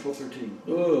 11, 12, 13.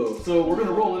 Ooh. So we're going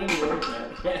to roll it anyway.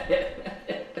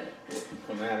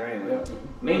 Don't matter anyway. Yeah.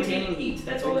 Maintaining heat.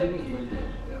 That's all that Maintaining means.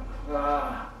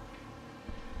 Yeah.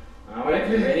 All right,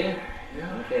 you ready?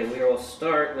 Yeah. Okay, we will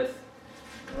start with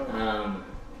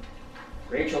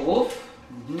Rachel Wolf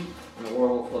Mm-hmm. on the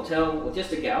Werewolf Hotel with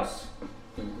just a Gauss.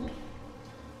 Mhm.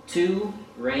 2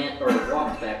 ran or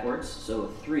walked backwards, so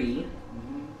 3.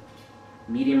 Mm-hmm.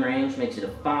 Medium range makes it a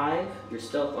 5. Your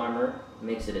stealth armor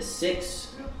makes it a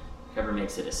 6. Yep. Cover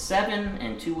makes it a 7,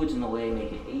 and 2 woods in the way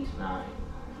make it 8, 9.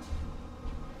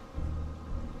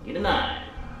 Get a 9.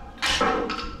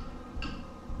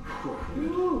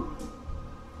 Whew.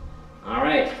 All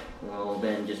right. We'll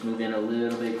then just move in a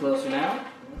little bit closer now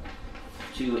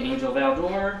to Angel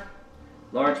Valdor.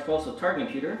 Large pulse of target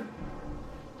computer,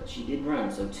 but she did run.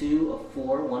 So 2 of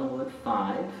 4, 1 wood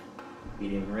 5.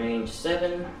 Medium range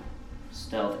 7.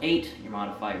 Stealth 8. Your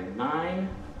modifier 9.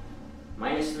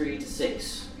 Minus 3 to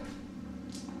 6.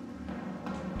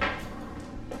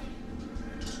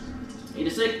 8 to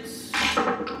 6.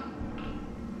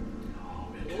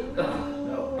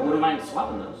 No. I wouldn't mind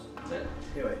swapping those. But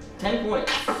Anyway. 10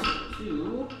 points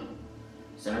to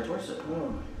center torso.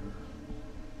 Oh.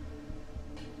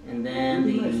 And then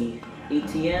the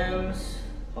ATMs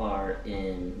are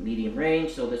in medium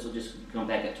range, so this will just come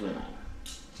back up to a 9.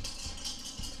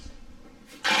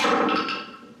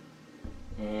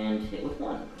 And hit with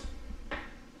 1.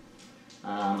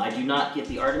 I do not get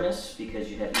the Artemis because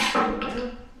you have each one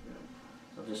there.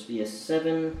 So it'll just be a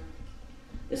 7.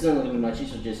 This isn't going to be much,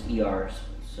 these are just ERs.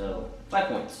 So 5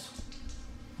 points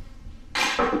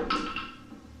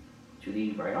to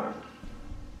the right arm.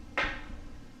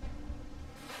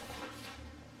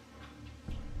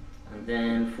 And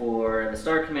then for the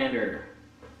Star Commander,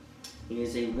 he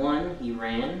is a 1, he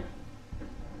ran,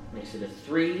 makes it a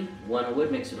 3, 1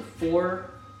 wood makes it a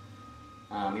 4,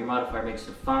 your modifier makes it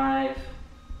a 5,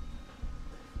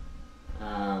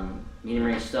 medium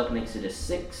range stealth makes it a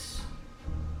 6,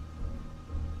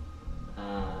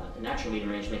 natural medium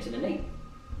range makes it an 8.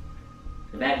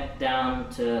 And back down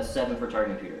to 7 for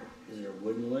target computer. Is there a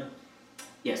wood in the way?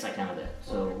 Yes, I counted that.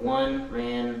 So 1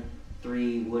 ran,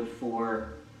 3 wood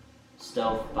 4,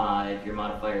 stealth 5, your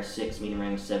modifier 6, medium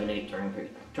range 7, 8,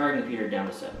 targeting Peter down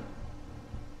to 7.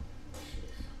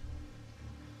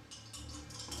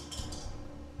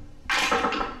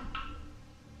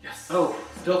 Yes. Oh,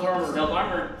 Stealth armor.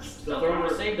 stealth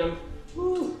armor saved him.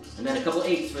 Woo. And then a couple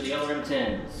 8s for the LRM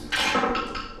 10s.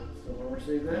 Stealth armor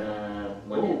saved that.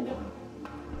 One hit.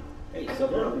 Hey,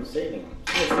 Silver, saving him.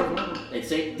 Yeah, stealth armor. It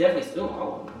saved, definitely still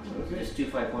all of them. Okay. Just 2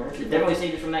 5-pointers. It definitely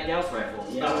saved you from that Gauss rifle.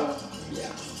 Yeah.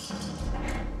 Yeah.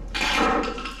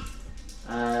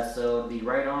 So the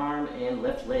right arm and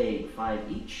left leg,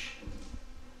 5 each.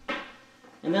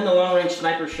 And then the long range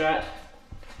sniper shot.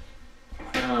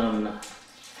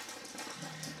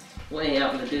 Way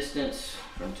out in the distance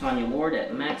from Tanya Ward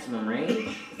at maximum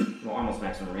range. Well, almost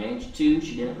maximum range. 2,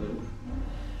 she didn't move.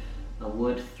 A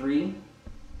wood 3.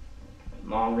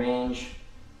 Long range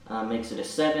makes it a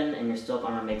 7, and your stealth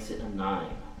armor makes it a 9.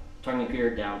 Targeting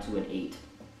period down to an 8.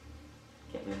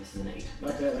 Can't believe this is an 8.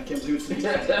 Not bad. I can't believe it's the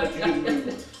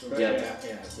Yeah.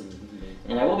 Yeah.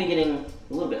 And I will be getting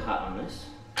a little bit hot on this.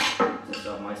 Just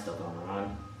off my stealth armor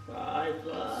on.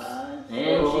 5+.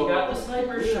 And she got the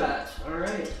sniper shot.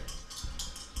 Alright.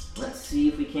 Let's see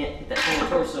if we can't hit that kind of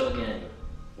torso again.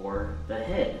 Or the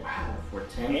head. Wow. For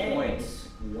 10 Head. points.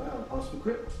 Wow, possible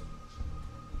crit.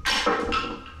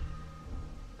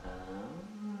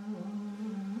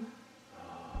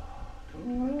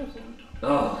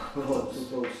 Oh, Close,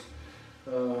 so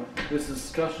close. This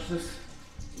is consciousness.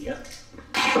 Yep.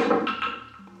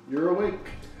 You're awake.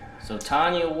 so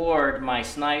Tanya Ward, my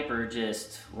sniper,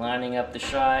 just lining up the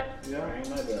shot. Yeah. Ring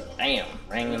my bell. Bam,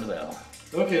 ringing the bell.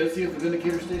 Okay, let's see if the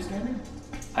Vindicator stays standing.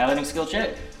 Piloting skill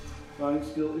check. Fighting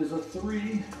skill is a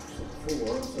 3. So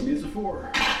 4. So it needs a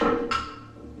 4.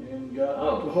 And got.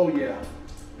 Oh yeah.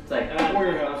 It's like,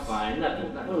 Warrior I'm house. fine,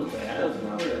 nothing. That was bad.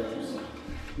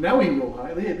 Now we roll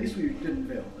high. At least we didn't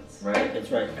fail. That's Right? That's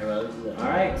right. I'd rather do that.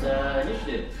 Alright,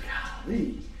 initiative.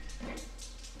 golly.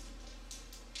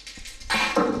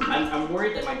 I'm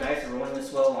worried that my dice are rolling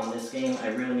this well on this game. I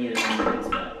really need it on the next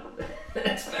battle.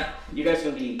 That's bad. You guys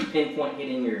are going to be pinpoint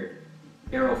hitting your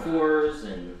arrow 4s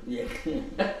and... Yeah.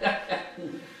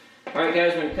 Alright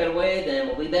guys, we're going to cut away, then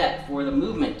we'll be back for the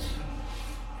movement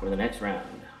for the next round.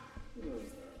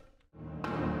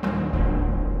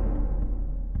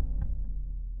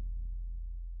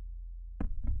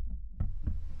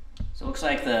 So it looks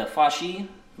like the Fashi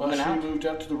moving She out. moved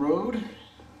out to the road.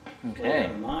 Okay.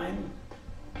 Mine.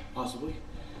 Possibly.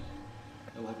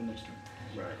 11 next turn.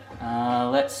 Right.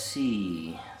 Let's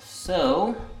see.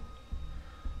 So,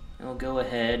 we'll go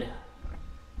ahead.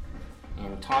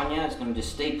 And Tanya is going to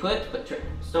just stay put, but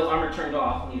stealth armor turned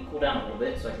off. I need to cool down a little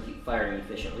bit so I can keep firing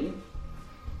efficiently.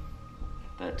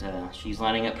 But she's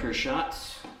lining up her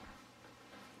shots.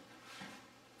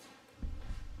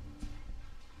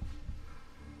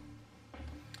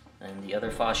 And the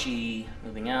other Fashi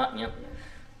moving out. Yep.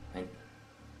 And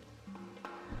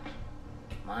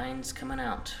mine's coming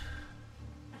out.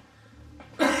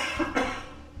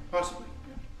 Possibly.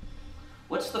 Yeah.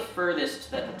 What's the furthest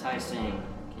that the Tai Sang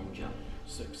can jump?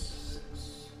 6.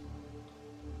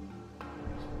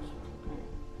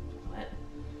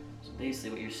 So basically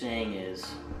what you're saying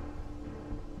is,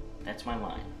 that's my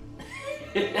line.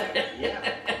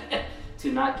 Yeah.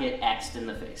 To not get axed in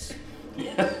the face.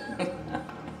 Yeah.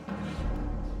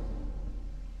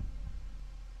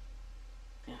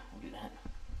 Yeah, we'll do that.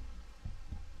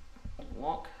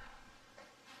 Walk.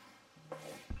 Okay.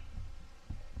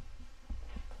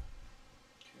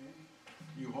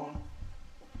 You on?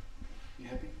 You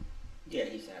happy? Yeah,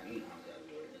 he's happy. You know, I'm glad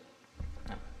we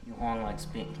were Yu Hong likes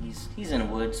being, he's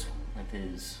in woods with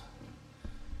his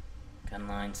gun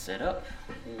line set up.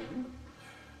 Mm-hmm.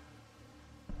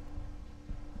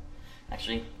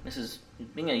 Actually, this is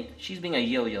she's being a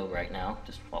yo-yo right now.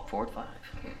 Just walk forward 5.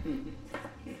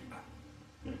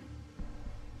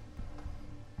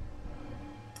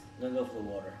 Then go for the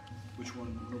water. Which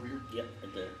one? One over here? Yep,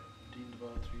 right there. Dean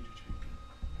Devon 3 to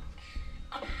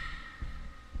check.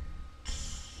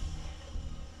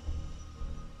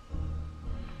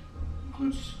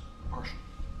 Includes partial.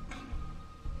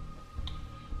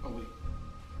 Oh wait.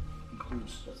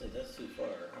 Includes. Let's say that's too far.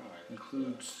 Alright.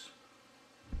 Includes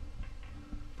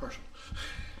partial.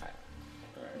 Alright,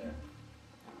 yeah.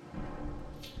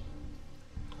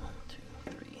 1, 2,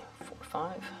 3, 4,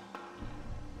 5.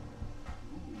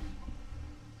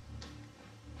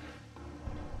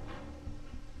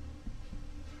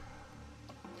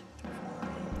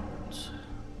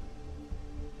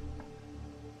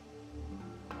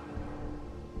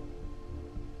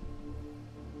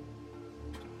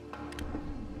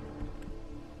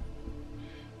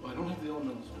 Well, I don't have the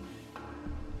elementals on me.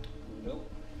 Nope.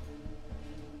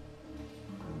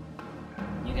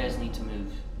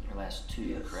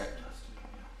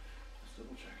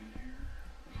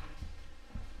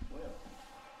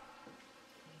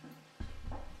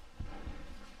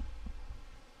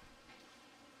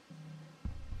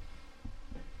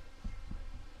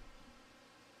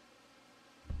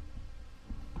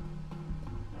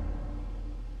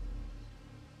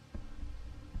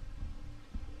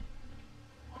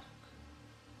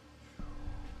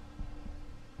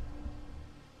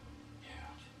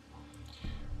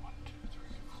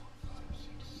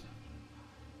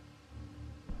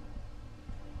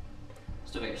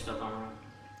 Still got your stealth armor on?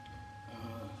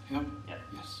 Him? Yep.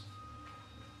 Yes.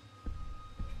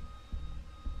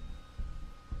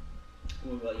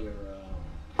 What about your,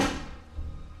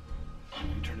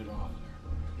 You turned it off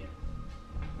there.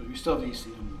 yeah. But we still have AC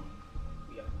on the one.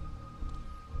 Yeah.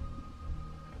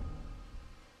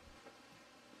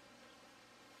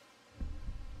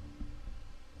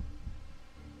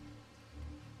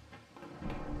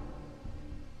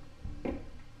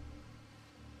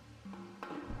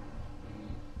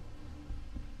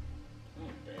 Not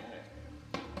bad.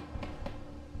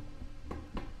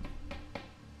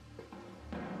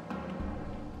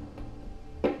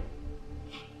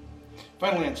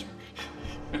 Final answer.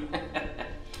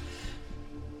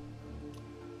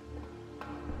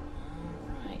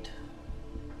 Alright.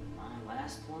 My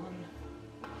last one.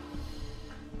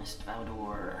 Mist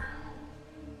Valdor.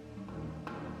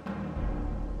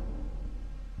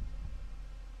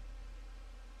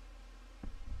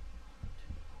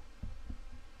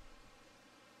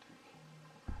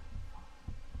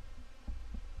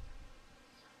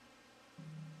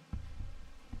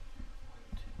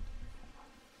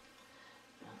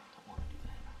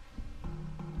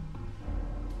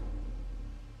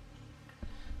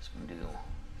 So I'm gonna do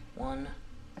 1,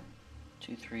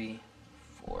 2, 3,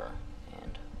 4,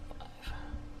 and 5.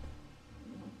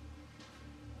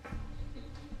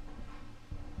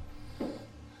 1, 2,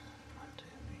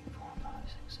 3, 4, 5,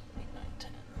 6, 7, 8, 9,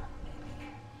 10.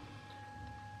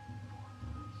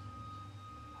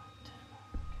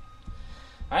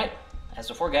 Alright, as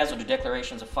before, guys, we'll do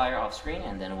declarations of fire off screen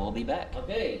and then we'll be back.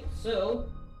 Okay, so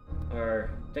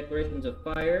our declarations of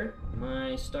fire,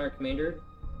 my star commander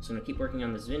is going to keep working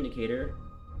on this Vindicator.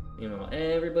 You know,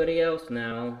 everybody else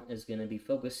now is going to be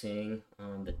focusing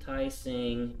on the Tai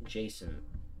Sing Jason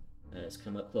that has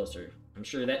come up closer. I'm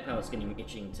sure that pal is getting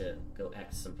itching to go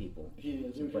ask some people. He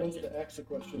is. He wants to ask a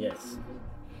question. Yes.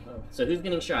 So who's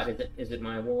getting shot? Is it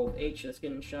my Werewolf H that's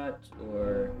getting shot,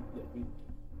 or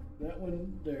That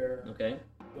one there, okay?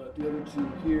 but the other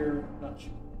two here, not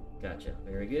sure. Gotcha.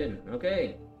 Very good.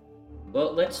 Okay.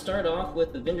 Well, let's start off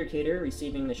with the Vindicator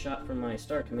receiving the shot from my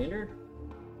Star Commander.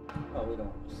 Oh, we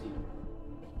don't see.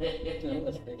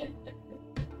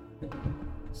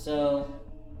 So,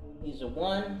 he's a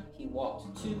 1, he walks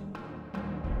 2.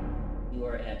 You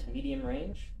are at medium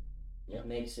range. That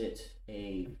makes it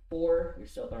a 4. Your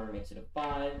stealth armor makes it a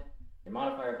 5. Your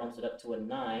modifier bumps it up to a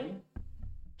 9.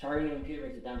 Targeting computer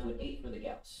makes it down to an 8 for the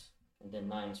Gauss. And then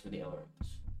 9s for the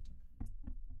Elrons.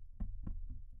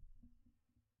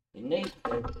 Innate.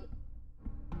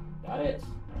 Got it.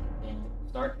 And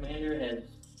Star Commander has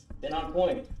been on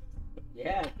point.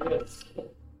 Yeah. Yes.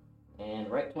 And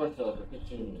right torso for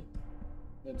 15.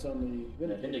 That's on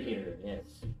the Vindicator, yes.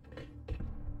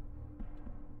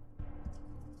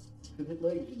 Could hit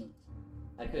legs, you know.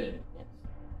 I could, yes.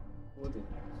 Would be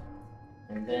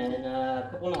And then a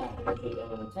couple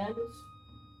of 10s.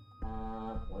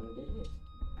 One digit.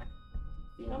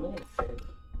 See how many?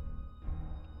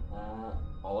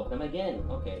 All of them again.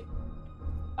 Okay.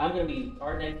 I'm gonna be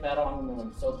our next battle.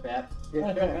 I'm so trapped.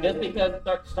 Just because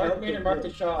Star Commander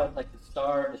Marcus Shaw is like the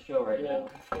star of the show right now,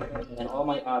 and all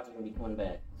my odds are gonna be coming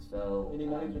back. So. Any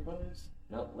 9s or 5s?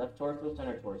 Nope. Left torso,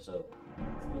 center torso.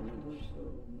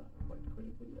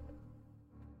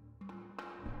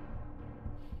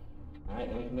 All right.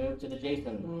 Then we can move to the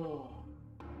Jason. Oh.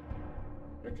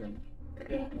 your turn.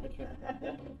 Yeah.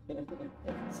 That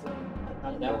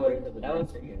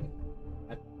was for you.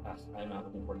 I'm not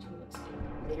looking forward to the next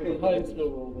game. The height still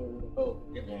roll there. Oh,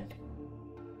 Yeah. Yeah.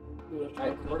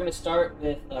 Alright, we're gonna start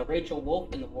with Rachel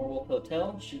Wolf in the Warwolf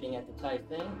Hotel, shooting at the Tai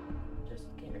Thing. Just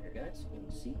the camera here, guys, so you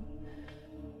can see.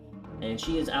 And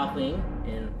she is alphaing,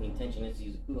 and the intention is to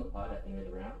use a coolant pod at the end of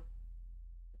the round.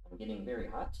 I'm getting very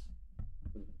hot.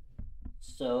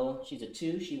 So she's a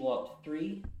 2, she walked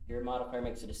 3. Your modifier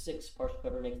makes it a 6, partial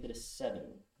cover makes it a 7.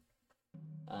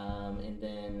 And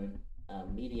then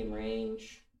medium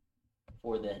range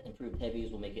for the improved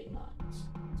heavies will make it 9s.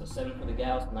 So 7 for the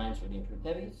Gauss, 9s for the improved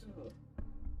heavies.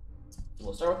 So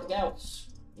we'll start with the Gauss.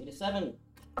 Need a 7.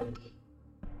 Show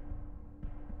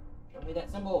me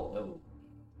that symbol. Oh,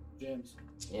 James.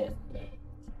 yes.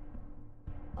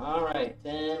 Alright,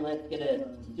 then let's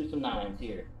do some 9s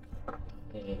here.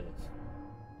 There it is.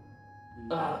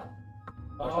 Partial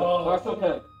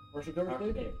cover. Partial cover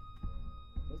Partial state? cover.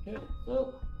 Okay.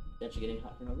 So, that you're getting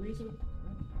hot for no reason.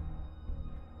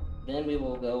 Then we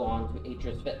will go on to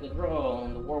Atris Vet Withdrawal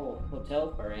in the Warwolf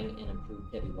Hotel, firing an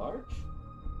improved heavy large.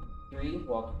 3,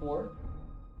 walk 4.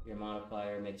 Your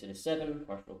modifier makes it a 7,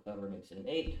 partial cover makes it an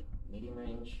 8, medium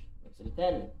range makes it a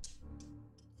 10.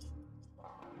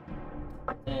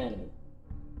 10.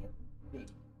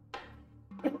 Good.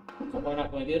 We're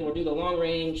not going good. We'll do the long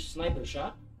range sniper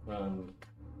shot from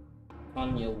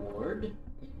Tanya Ward.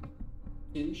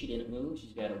 2, she didn't move.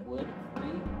 She's got a wood. 3,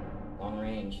 long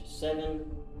range 7.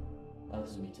 Oh,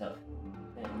 this is gonna be tough.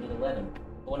 And need 11.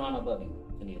 Going on above you.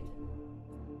 I need a 10.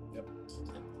 Yep.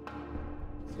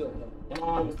 Let's go. Come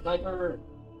on, sniper.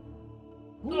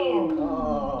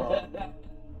 Oh.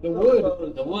 The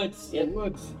wood. The woods. The Yep.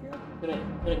 woods.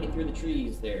 Couldn't get through the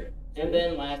trees there. And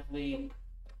then lastly,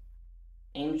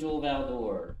 Angel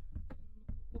Valdor.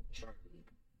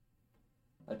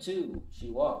 A 2, she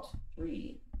walked.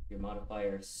 3, your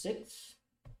modifier 6.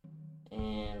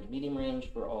 And medium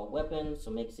range for all weapons,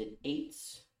 so makes it 8.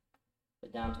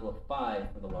 But down to a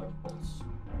 5 for the large pulse.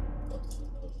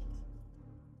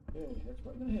 Okay, that's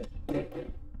right in the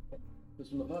head.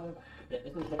 This one the 5. Yeah,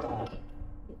 this is the 5.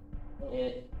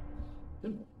 It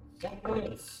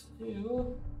points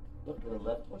to the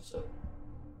left torso.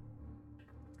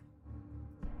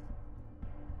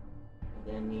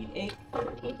 And then need 8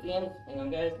 at the end. Hang on,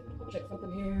 guys. Check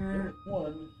something here.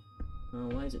 1. Oh,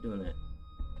 why is it doing that?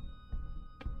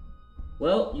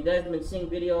 Well, you guys have been seeing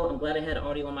video. I'm glad I had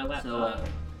audio on my laptop. So,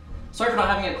 sorry for not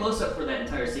having a close-up for that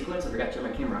entire sequence. I forgot to turn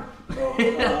my camera on.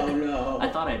 Oh no. I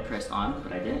thought I had pressed on,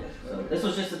 but I didn't. So this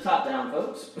was just the top-down,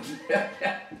 folks.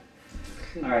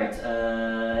 All right,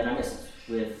 and I missed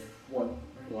with 1.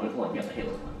 With 1. Yep, I hit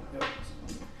with 1.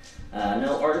 Yep.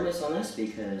 No Artemis on this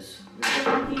because there's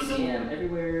ECM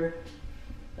everywhere.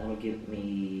 That would give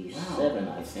me 7,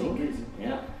 I think.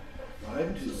 Yeah.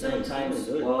 5, 2. 7 times.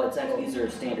 Well, it's actually these are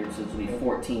standard, so it's will be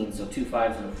 14. So 2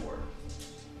 5s and a 4.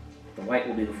 The white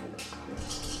will be the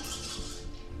 4.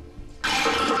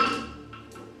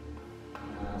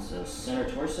 So center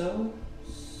torso.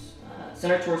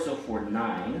 Center torso for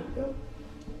 9. Yep.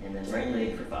 And then right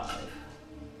leg for 5.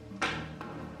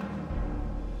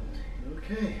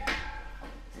 Okay.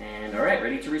 And all right,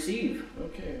 ready to receive.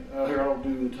 Okay. Here I'll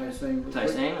do the Tai Sang. real Tai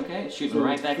quick. Sang, okay. Shooting So,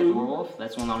 right back at the thru. werewolf.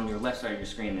 That's one on your left side of your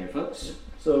screen there, folks.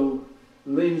 So,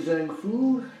 Lin Zhang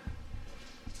Fu.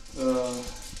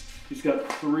 He's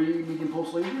got 3 medium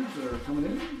pulse lasers that are coming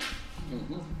in.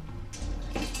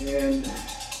 And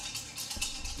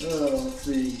let's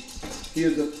see. He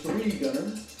is a 3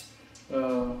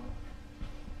 gunner.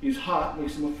 He's hot,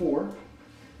 makes him a 4.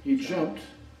 He jumped,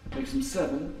 makes him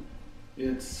 7.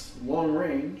 It's long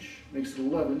range, makes it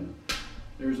 11.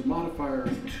 There's a modifier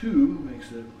of 2,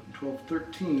 makes it 12,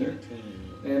 13.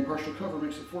 And partial cover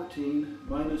makes it 14,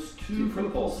 minus 2 for the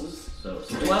pulses. So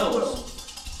 12.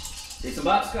 See some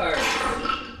boxcars.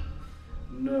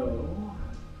 No.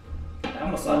 I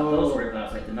almost thought those were, I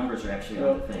was like, the numbers are actually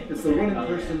on the thing. It's the running Oh,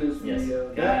 person is yes.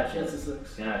 the Gotcha. that's a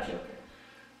 6. Gotcha, okay.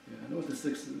 Yeah, I know what the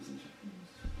 6 is.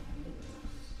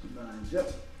 9s.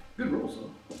 Yep. Good rolls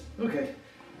though. Okay.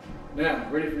 Now,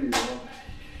 ready for you.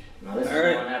 Now this is All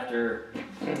right. one after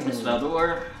Miss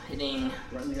Valdor hitting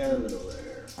Right down the middle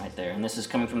there. right there. And this is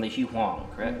coming from the Hugh Huang,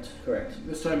 correct? Correct.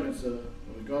 This time it's a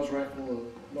gauze rifle,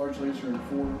 a large laser, and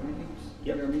 4 mediums.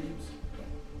 Yep. AR mediums.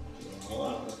 All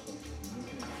out.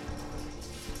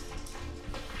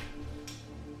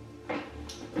 Okay.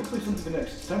 Let's play something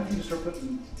next. It's time for you to start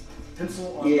putting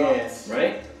pencil on Yes. dots.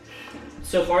 Right?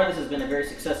 So far, this has been a very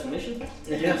successful mission.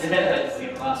 Yes.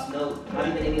 We've lost not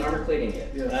even any armor plating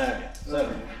yet. Yes.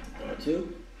 Alright. 7.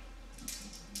 2.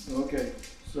 Okay.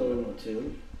 So,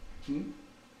 2. hmm?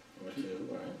 2.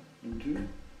 Right. Number 2.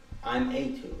 I'm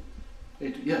A2.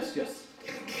 8. Yes, yes.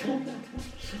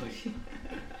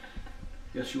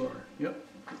 Yes, you are. Yep.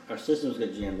 Our systems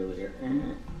got jammed over here.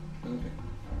 Okay.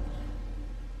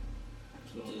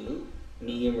 So, 2.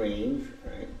 Medium range.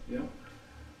 Right. yeah.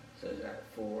 So is that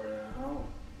 4 now?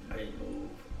 I move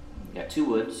We got 2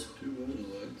 woods, 2 2 woods.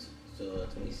 woods. So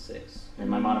that's only 6. and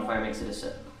my modifier makes it a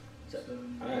 7.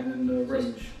 7. And then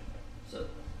range. So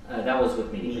that was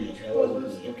with medium range. That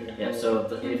was medium. Okay. Yeah, so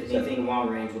if anything long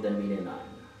range will then be a 9.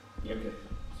 Yep. Okay.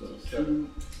 So So 2,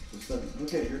 so 7.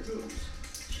 Okay, here it goes.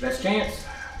 Best chance.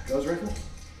 Gauze rifle.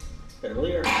 Better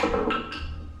clear.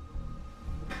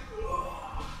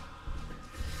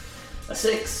 A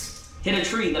 6. Hit a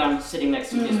tree that I'm sitting next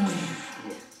to. Just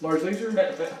Large laser.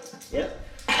 Yep.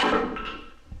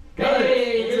 Got it.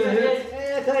 Hey, It's a hit.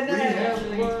 Yeah, We have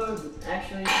Actually- blood.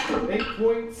 Actually, 8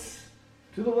 points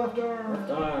to the left arm.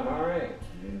 left arm, alright.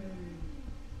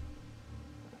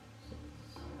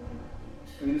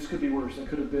 I mean, this could be worse. That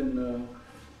could have been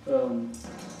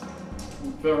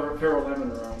feral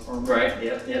lamina arm. Right,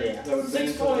 yep, Yeah. yep. That would have been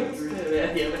 6 points. injury.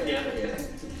 Yeah.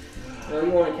 Well,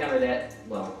 you won't encounter that,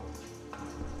 well,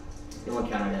 you'll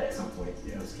encounter that at some point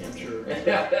in Yeah, this I'm campaign.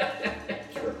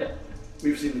 sure. Sure.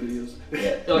 We've seen the videos.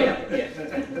 Yeah. Oh yeah.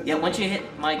 Yeah. Yeah. Once you hit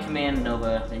my command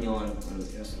Nova, then you'll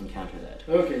encounter that.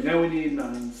 Okay, now we need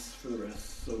 9s for the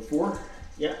rest. So 4.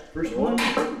 Yeah. First one.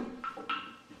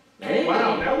 Hey.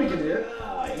 Wow, now we can hit.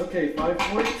 Nice. Okay, 5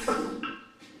 points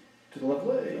to the left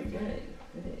leg. Okay.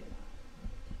 Good.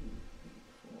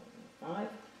 5.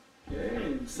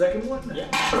 Okay, second one. Yeah.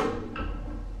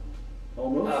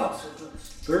 Almost. Oh.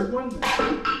 Third one.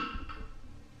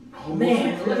 Almost.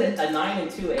 Man, look at a 9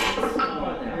 and 2 8s. Come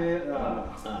on now.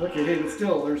 And, okay, hey, but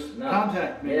still, there's No.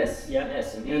 contact. Man. Yes. Yeah.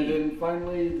 Yes, And indeed. then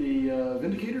finally the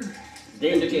Vindicator.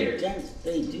 They Indicator. do dent.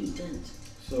 They do dent.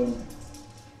 So,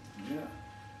 yeah.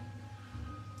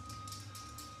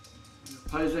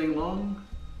 Paisang Long.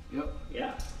 Yep.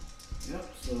 Yeah. Yep.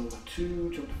 So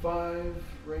 2, jump to 5,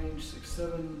 range 6,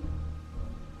 7,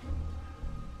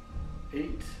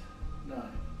 8, 9.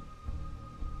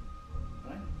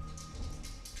 9.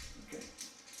 Okay.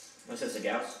 What's this, a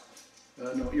Gauss?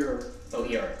 No, you're Oh,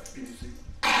 ER. PTC.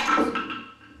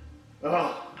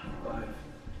 Ah, 5.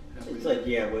 It's like,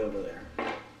 yeah, way over there.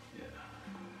 Yeah.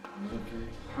 Okay.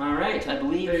 All right, I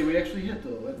believe. Hey, we actually hit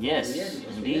though. That's Yes, yes, we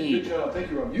did. indeed. Good job.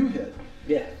 Thank you, Rob. You hit.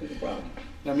 Yeah, no problem.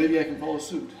 Now maybe I can follow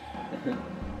suit.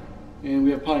 And we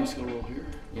have potting skill roll here.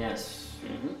 Yes.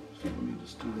 Mm-hmm. So let me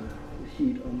just do the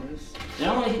heat on this. Did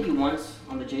I only hit you once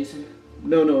on the Jason?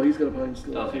 No, he's got a potting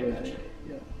skill. Okay, too, I gotcha. think.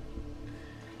 Yeah.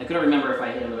 I couldn't remember if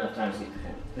I hit him enough times to get the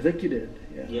point. I think you did.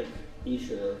 Yeah. Yep. You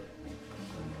should have.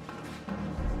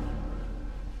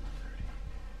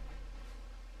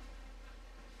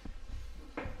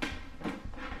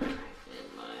 And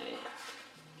my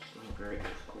sniper is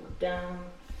cooled down.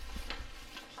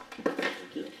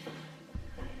 Thank you.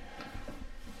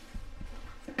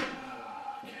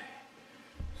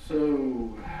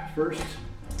 So first,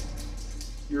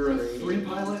 you're a 3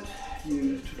 pilot.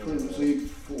 You so you need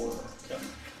 4.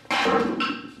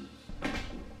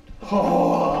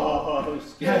 Oh,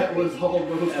 that was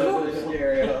almost. That was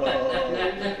scary.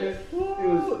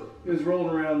 It was rolling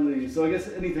around the. So I guess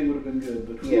anything would have been good,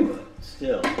 but Yeah, but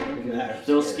still. doesn't matter.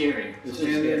 Still scary. It's And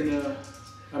just scary. then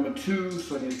I'm a 2,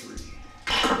 so I need 3.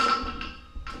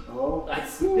 Oh,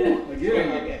 That's again.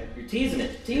 Okay. You're teasing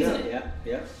it, teasing it. Yeah,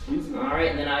 yeah. Easy. All right,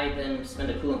 and then I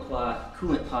spend a coolant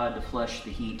pod to flush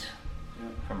the heat Yeah.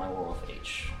 from my Werewolf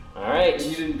H. All And right.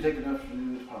 you didn't take enough to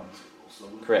do the potting school, so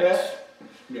with Correct. that,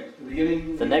 Yeah. the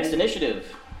beginning. The next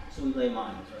initiative, So we lay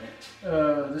mines,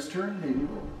 right? This turn, maybe.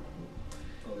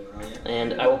 Oh, they were on yet?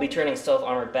 and I will be turning stealth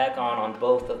armor back on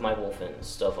both of my Wolfins.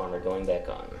 Stealth armor going back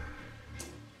on.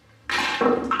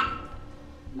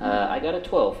 I got a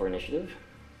 12 for initiative.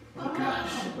 Oh gosh.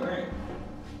 Alright.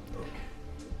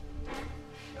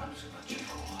 I'm just gonna let you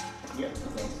roll. Yeah,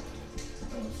 okay.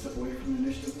 I'm gonna step away from the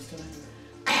initiative this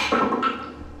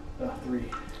time. 3.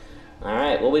 All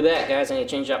right, we'll be back, guys. I need to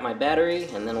change out my battery,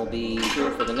 and then we'll be here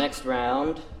for the next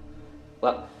round.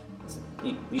 Well,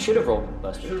 you should have rolled,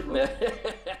 Buster. Should've rolled.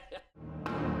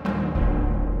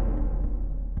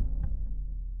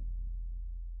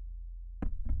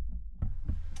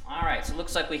 All right, so it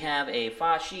looks like we have a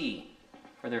Fashi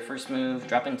for their first move,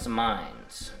 dropping some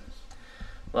mines.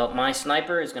 Well, my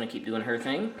sniper is going to keep doing her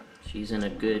thing. She's in a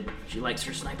good, she likes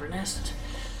her sniper nest.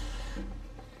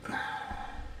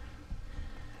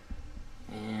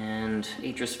 And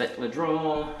Atris Fetla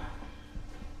draw.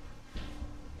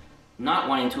 Not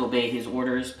wanting to obey his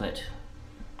orders, but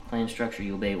clan structure,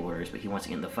 you obey orders, but he wants to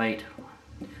get in the fight.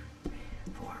 1, 2,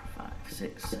 3, 4, 5,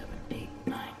 6, 7, 8,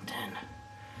 9, 10.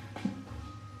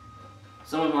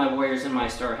 Some of my warriors in my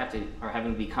star are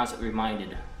having to be constantly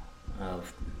reminded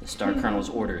of the Star Colonel's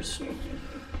orders.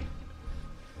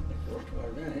 Forced to our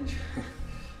advantage.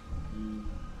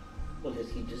 What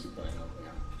is he just playing over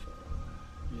now?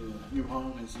 Yeah.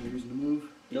 Yuhong has no reason to move.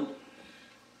 Nope.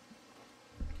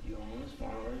 You own as far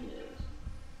as he is.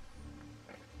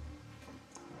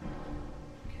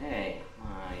 Okay,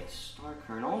 my Star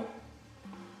Colonel.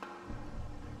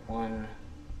 1,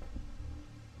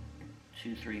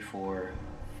 2, 3, 4,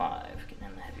 5. Getting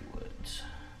in the heavy woods.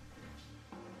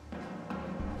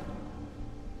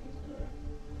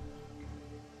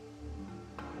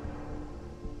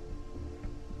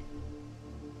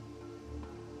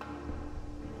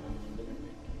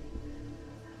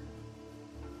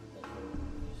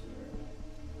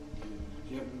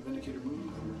 Do you have a Vindicator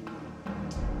move?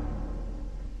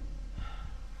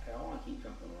 I don't want to keep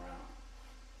jumping around.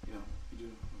 Yeah, you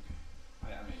do.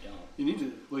 Okay. I mean, I don't. You need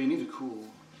to. Well, you need to cool.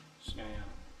 So Yeah,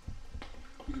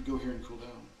 you could go here and cool down.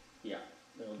 yeah.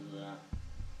 They'll do that.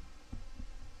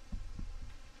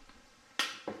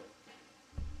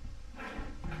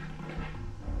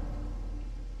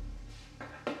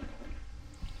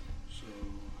 So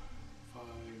 5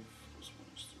 plus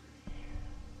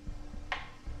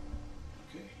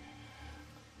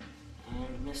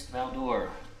Missed Valdor.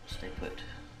 Stay put.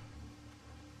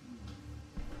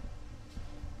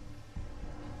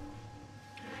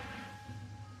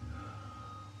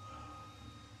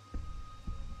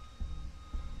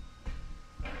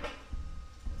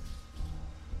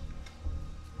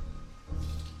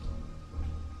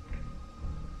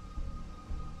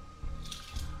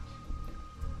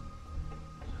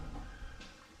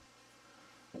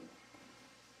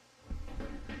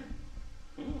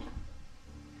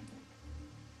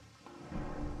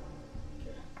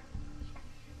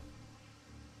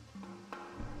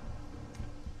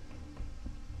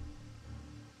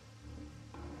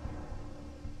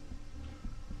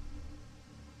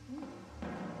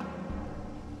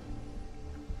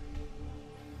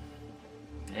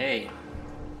 Hey,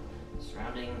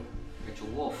 surrounding Rachel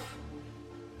Wolf.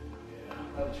 Yeah, I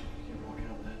bet you can walk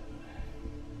out of that.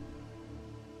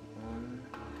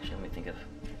 Actually, let me think of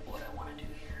what I want to do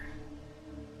here.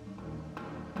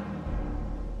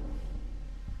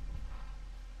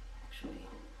 Actually,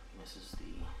 this is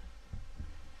the.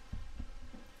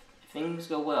 If things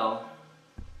go well,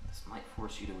 this might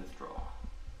force you to withdraw.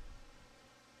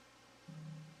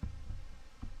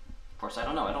 Of course, I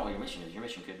don't know. I don't know what your mission is. Your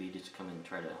mission could be just to come and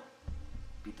try to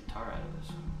beat the tar out of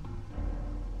us.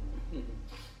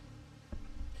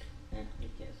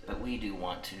 But we do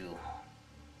want to.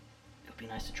 It would be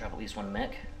nice to drop at least one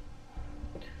mech.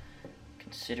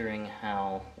 Considering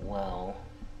how well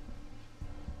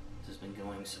this has been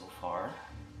going so far,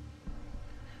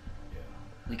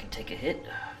 we can take a hit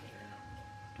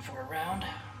for a round.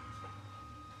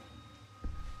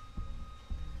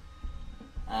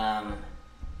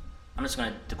 I'm just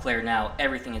going to declare now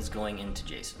everything is going into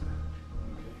Jason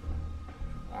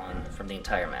from the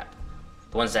entire map.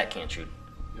 The ones that can't shoot.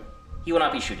 Yep. He will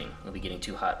not be shooting. He'll be getting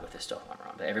too hot with his stealth armor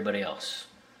on. But everybody else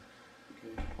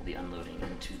will be unloading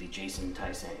into the Jason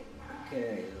Taisang.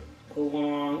 Okay,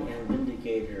 Oolong and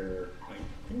Vindicator, I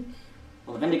think.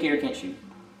 Well, the Vindicator can't shoot.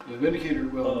 The Vindicator,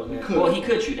 well, he could. Well, he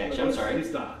could shoot, actually. I'm sorry.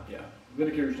 He's not, yeah.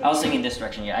 Vindicator's not. I was thinking this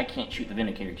direction. Yeah, I can't shoot the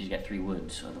Vindicator because he's got 3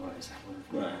 woods. So otherwise,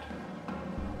 Right.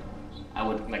 I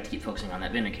would like to keep focusing on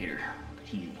that Vindicator. But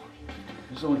he.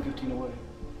 He's only 15 away.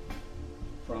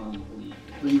 From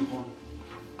The Yukon.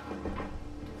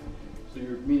 So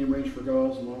you're medium range for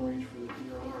gauze and long range for the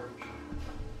your large.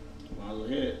 I'll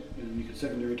hit. And you can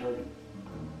secondary target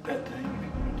that tank if you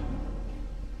wanted to.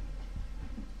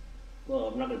 Well,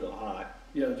 I'm not gonna go hot.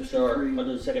 Yeah, just So for 3. I'll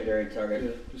do the secondary target,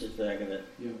 Yeah, just the heck of it.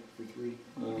 Yeah, for 3.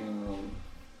 Um,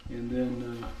 And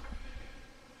then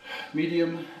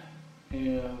medium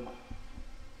and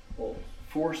oh,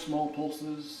 4 small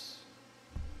pulses.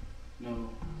 No,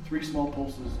 3 small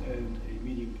pulses and a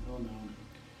medium. Oh no.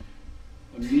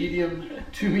 A medium,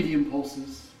 2 medium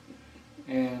pulses,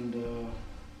 and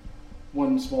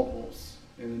 1 small pulse,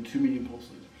 and then 2 medium pulse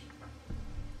lasers.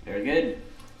 Very good.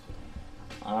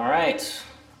 All right.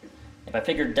 If I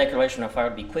figured Declaration of Fire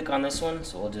would be quick on this one,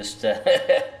 so we'll just.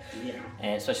 yeah.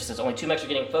 And especially since only 2 mechs are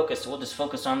getting focused, so we'll just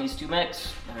focus on these 2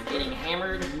 mechs that are getting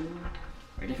hammered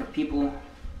by different people.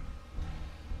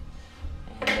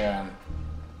 And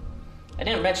I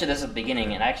didn't mention this at the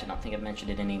beginning, and I actually don't think I've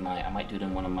mentioned it in any of my. I might do it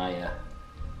in one of my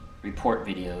report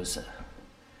videos.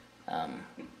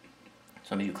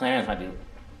 Some of you Clarence might be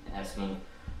asking,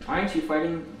 why aren't you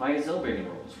fighting via Zellbraven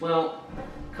rules? Well,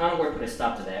 Conwar put a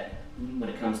stop to that when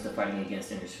it comes to fighting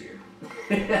against Intersphere.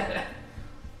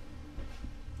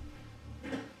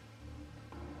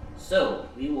 So,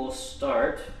 we will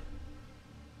start.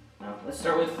 Now, let's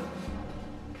start with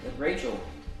Rachel.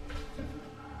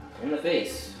 In the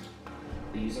face.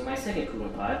 I'll be using my second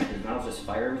coolant pod, because now I'll just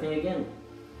fire everything again.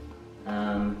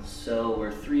 So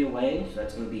we're 3 away, so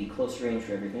that's going to be close range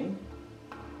for everything.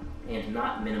 And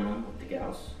not minimum with the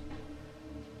Gauss.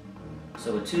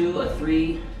 So a 2, a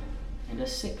 3, and a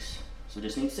 6. So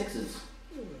just need 6s.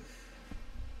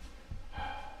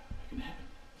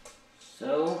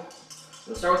 So,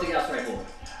 we'll start with the Gauss rifle.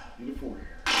 Need a 4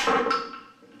 here.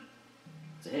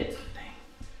 It's a hit.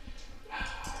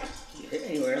 You hit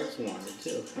anywhere else you wanted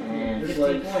to. And There's 15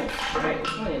 like- points. Alright,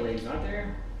 there's plenty of legs, aren't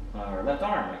there? Or left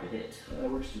arm I could hit. That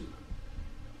works too.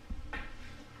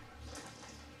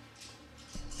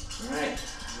 Alright.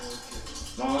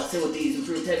 Come on, let's hit with these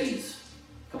improved heavies.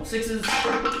 Couple 6s.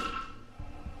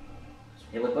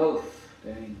 Hit with both.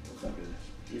 Dang, that's not good.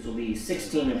 These will be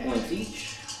 16 points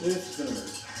each. This is gonna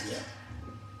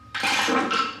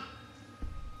hurt. Yeah.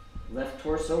 Left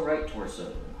torso, right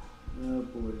torso. Oh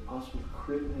boy, possible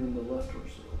crit in the left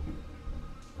torso.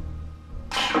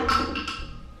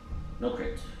 No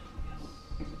crit.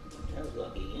 That was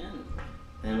lucky again.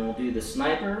 Then we'll do the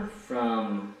sniper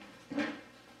from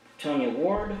Tonya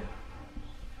Ward.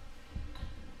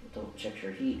 double check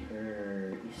her heat.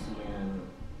 Her ECM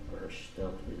or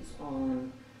stealth is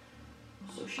on,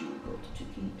 so she will go to 2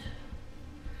 heat.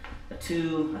 A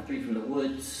 2, a 3 from the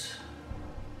woods,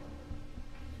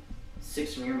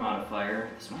 6 from your modifier.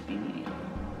 This might be medium. 1,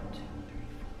 2, 3,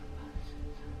 4, 5, 6,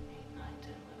 7, 8, 9,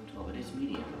 10, 11, 12. It is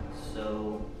medium,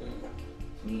 so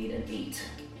need an 8.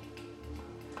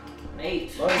 An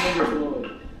 8. Large numbers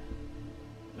loaded.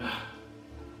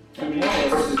 10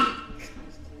 points.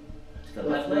 To the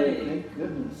left leg. Thank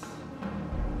goodness.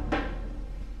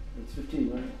 It's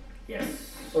 15, right? Yes.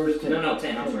 Or is it 10? No,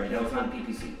 10. I'm sorry. That was not a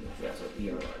PPC. Yeah, so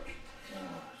ER large.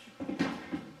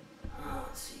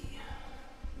 Let's see.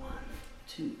 1,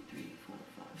 2, 3, 4,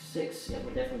 5, 6. Yeah,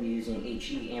 we're definitely using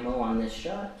HE ammo on this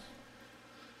shot.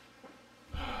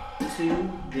 2.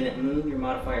 Didn't move. Your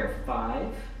modifier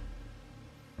 5.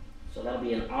 So that'll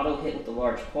be an auto hit with the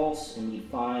large pulse, and need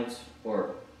 5s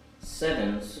or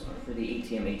 7s for the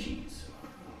ATM HEs.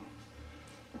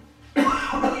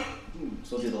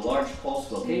 So we'll do the large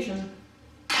pulse location.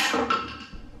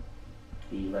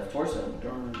 The left torso.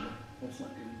 Darn, that's not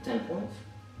good. 10 points.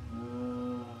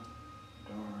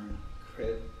 Darn.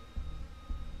 Crit.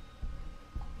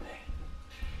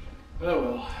 Oh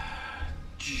well.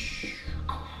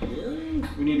 Really?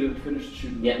 We need to finish the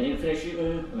shooting. Yeah, need to finish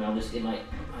shooting, and I'll just get my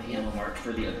ammo marked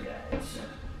for the other guys.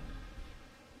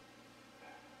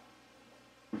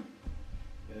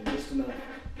 Yeah, just enough.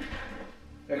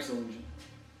 Excellent.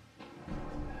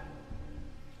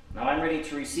 Now I'm ready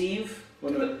to receive.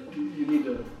 Well, no, you need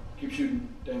to keep shooting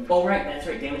damage. Oh, right, that's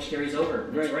right. Damage carries over.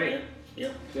 That's right.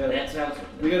 Yep. Yeah. That's how it's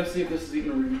We gotta see if this is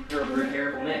even a repairable.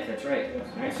 repairable neck. That's right. Yeah.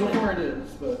 All right, So far it is,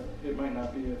 but it might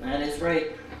not be. that is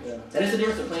right. Yeah. That is the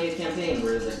difference of playing a campaign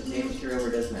where the damage carryover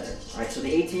does matter. Alright, so the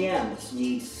ATMs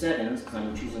need 7s, because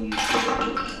I'm choosing you.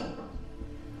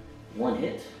 1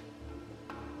 hit.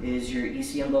 Is your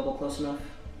ECM bubble close enough?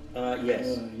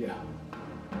 Yes. Yeah.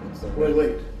 It's the Wait,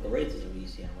 wait. The Wraith is a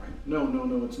VCM, right?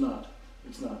 No, it's not.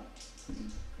 It's not.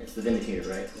 It's the Vindicator,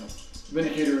 right? No.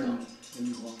 Vindicator and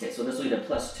Yukon. Okay, so this will be a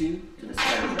 +2 to the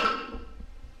scatter shot.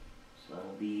 So that'll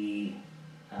be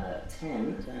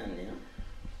 10, 10, yeah.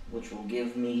 which will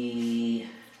give me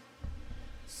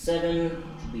 7, which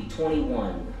will be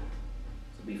 21. So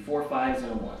it'll be 4 5s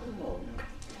and a 1. Oh,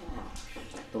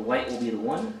 The white will be the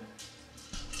 1.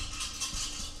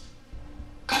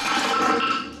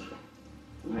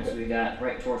 Alright, so we got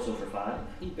right torso for 5.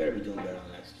 you better be doing better on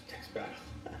the next battle.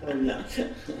 Oh, yeah.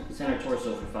 Center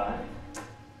torso for 5.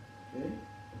 Okay.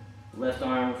 Left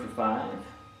arm for 5. Got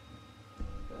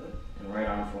it. And right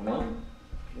arm for 1.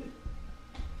 Okay.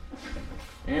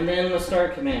 And then the Star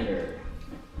Commander.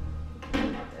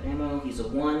 Mark that ammo. He's a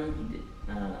 1.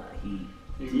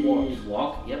 You can walk. He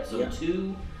walk. Yep. So Yep.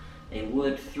 2. A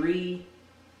wood 3.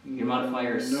 Your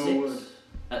modifier is No 6. wood.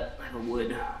 I have a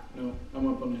wood. No, I'm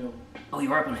up on the hill. Oh,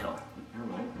 you are up on the hill. Never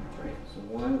mind. That's right. So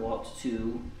 1 walked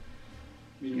 2.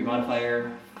 Medium Your range.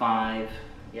 modifier 5.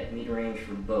 Yep. Meter range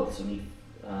for both. So need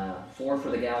 4 for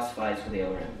the Gauss, 5 for the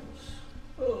other animals.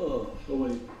 Oh. Oh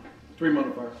wait, 3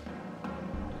 modifier.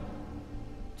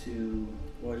 2,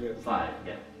 What are you? 5.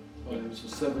 Yeah. Oh, so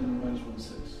 7 minus 1,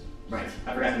 6. Right.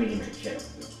 I forgot the medium range. Yep.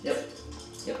 Yep.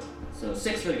 Yep. So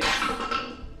 6 for the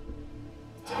Gauss.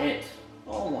 It's a hit.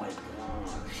 Oh my god.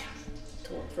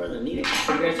 Don't throw the needle.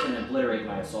 You guys can obliterate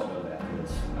my assault mode after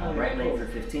this. Right leg for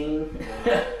 15.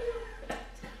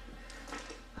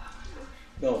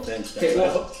 No offense. Okay,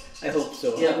 well- I hope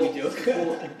so. Yeah, we well, do.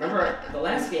 well, remember the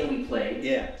last game we played?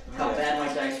 Yeah. How yeah. bad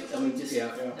my dice. I mean, just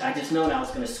Yeah. I just know now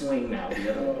it's going to swing now.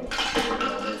 The other one.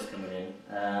 All this coming in.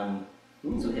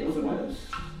 Ooh, So hit look with at 1. this.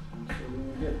 So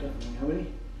we hit definitely. How many?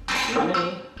 How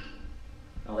many?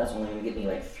 Oh, that's only going to get me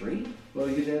like 3. Well,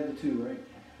 you get to add the 2,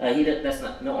 right? He did. That's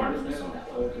not no armor miss on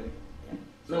that one. Okay.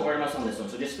 No armor miss on this one.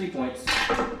 So just 3 points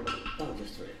Oh,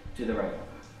 just 3. to the right one.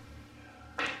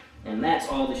 And that's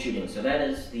all the shooting. So that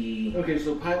is the. Okay,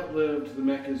 so pilot lived, the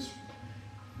mech is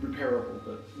repairable,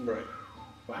 but Right.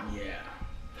 wow. Yeah.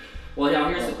 Well, now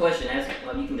here's the question.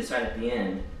 Well, you can decide at the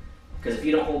end. Because if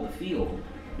you don't hold the field,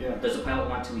 Yeah, does the pilot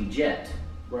want to eject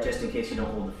right. just in case you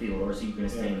don't hold the field, or is he going to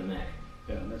stay in the mech?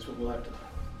 Yeah, and that's what we'll have to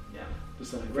Yeah.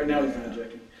 decide. Right now he's not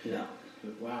ejecting. No.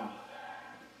 But wow.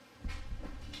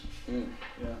 Mm.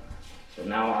 Yeah. So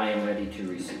now I am ready to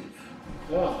receive.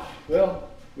 Oh, well,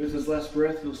 with his last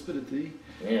breath, he'll spit at thee.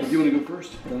 Yes. Do you want to go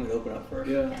first? You want me to open up first?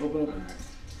 Yeah, open up.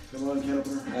 Come on, can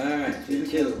opener. Alright, See the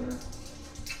two. can opener.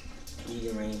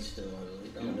 Medium range still, I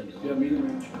believe. No, maybe Yeah, longer. medium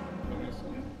range. Okay,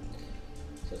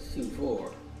 so it's 2,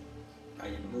 4. I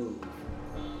didn't move.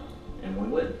 And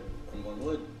 1 wood. And 1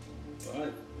 wood.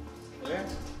 Alright. Yeah.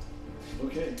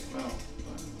 Okay, wow.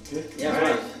 Okay. Yeah,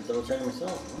 Alright, right. double check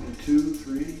myself. 2,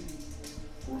 3,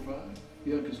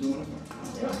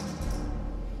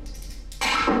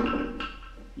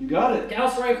 got it.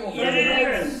 Gauss rifle.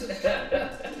 Yes!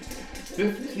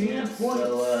 15 Yeah, points.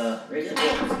 so Rachel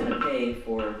Wolf is going to pay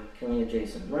for killing a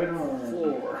Jason. Right arm.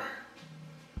 4.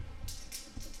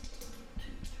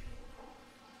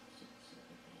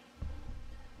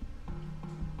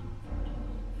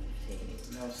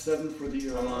 Now 7 for the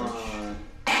Come arch. on.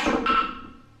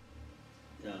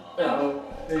 No. Oh,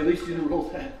 hey, at least you didn't roll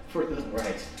that for the.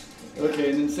 Right.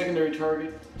 Okay, and then secondary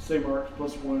target, same marks,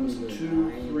 +1 is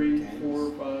 2, 3, 10.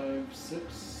 4, 5,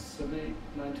 6, 7, 8,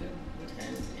 9, 10.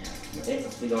 10, yeah. Okay,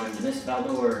 let's go into Miss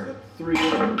Valdor. 3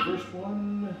 on the first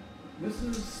one,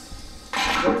 misses.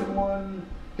 Second one,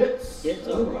 hits. It's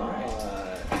alright.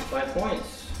 5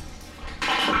 points.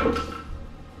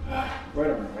 Right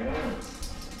arm. Right on.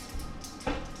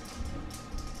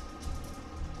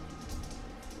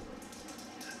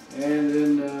 And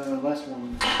then last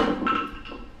one.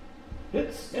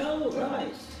 Hits. Oh,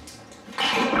 nice.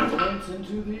 5 points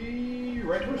into the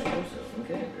right torso.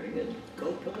 Okay, very good.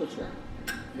 Go Pillager.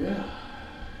 Yeah.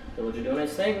 Villager doing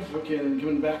his thing. Okay, and then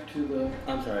coming back to the.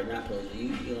 I'm sorry, not Pillager.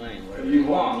 You Lang, whatever. You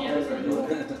Long, yeah, That's that's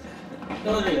right. right.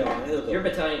 No, there you are. It'll go. Your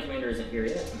battalion commander isn't here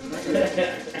yet.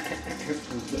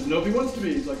 Doesn't know if he wants to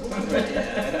be. He's like, oh,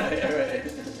 Yeah,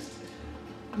 right.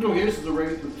 Okay, this is a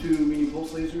wraith with 2 medium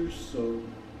pulse lasers, so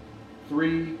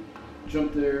 3,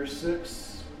 jump there,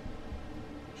 6,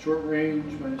 short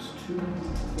range, -2,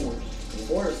 4s.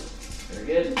 Fours. Very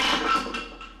good.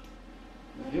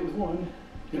 Hit with 1,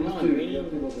 hit Come with on, 2, medium. a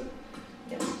little bit.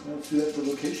 Yeah. Now let's do that for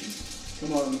location.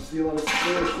 Come on, let's see a lot of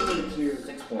swords here.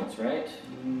 6 points, right?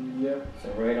 Yep, So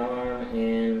right arm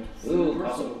and ooh, Torso.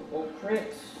 awesome. Oh,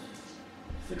 crit.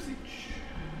 6 each.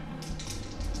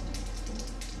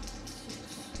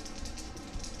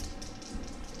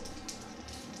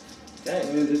 Okay.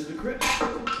 And this is a crit.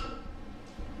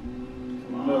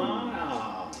 No.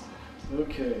 Wow.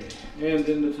 Okay, and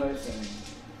then the Tyson.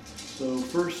 So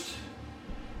first,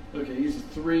 okay, he's a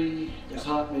 3, his Yep.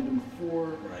 hot made him 4,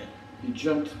 Right. he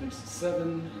jumped, makes it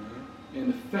 7, Mm-hmm.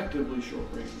 and effectively short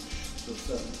range, so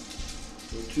 7.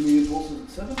 So 2 medium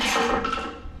pulses at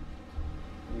 7.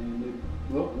 And they,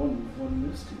 well, one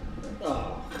missed here, right?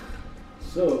 Oh.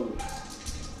 So,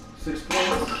 6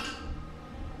 points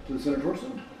to the center torso.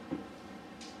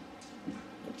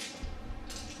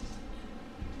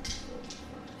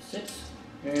 Six.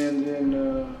 And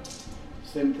then,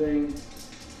 same thing. Let's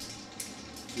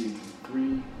see,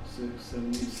 3, 6,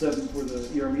 7, 7 for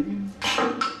the ER medium.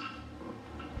 Come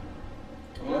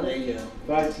on, there you go.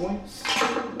 5 points.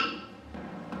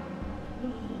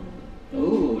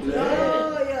 Ooh, good.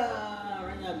 Oh, yeah.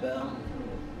 Ring that bell.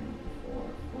 4,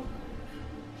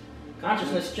 5.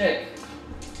 Consciousness check.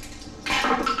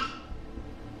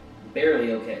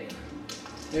 Barely okay.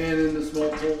 And then the small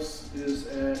pulse is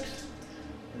at,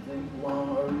 I think,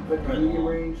 long, or Right medium long.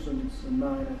 range, so it's a 9,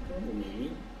 I think.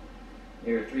 Medium.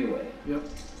 You're a 3-way. Yep.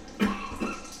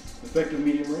 Effective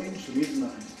medium range, so he's a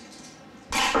 9.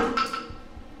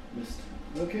 Missed.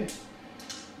 Okay.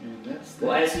 And that's that.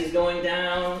 Well, as he's going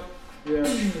down, Yeah.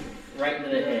 right into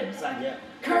the head. It's like, Yeah.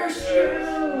 curse you!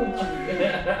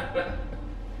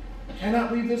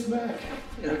 Cannot leave this back.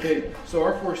 Okay, so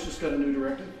our force just got a new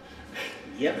directive.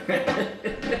 Yep.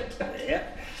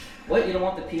 Yep. What, you don't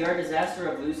want the PR disaster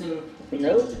of losing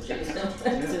Nope. Jason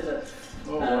to the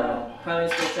Oh, wow.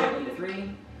 piloting skill check, need a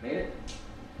 3. Made it.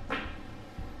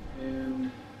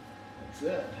 And that's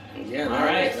it. Yeah.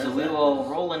 Alright, so we will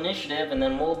roll initiative and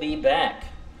then we'll be back.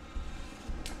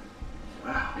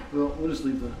 Wow. Well, we'll just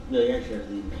leave the No, you actually have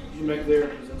to leave you me. make there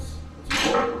because that's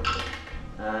important.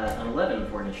 An 11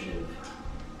 for initiative.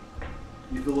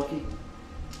 You feel lucky?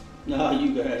 No,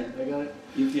 you go ahead. I got it.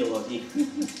 You feel lucky.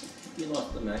 You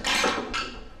lost the match.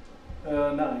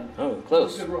 9. Oh,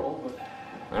 close. Good roll, but.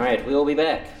 Alright, we will be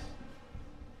back.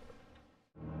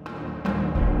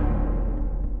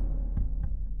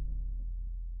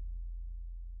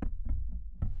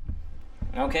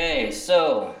 Okay,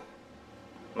 so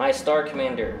my Star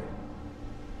Commander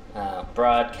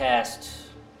broadcast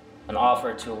an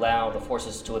offer to allow the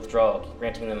forces to withdraw,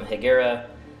 granting them Hegera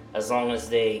as long as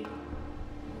the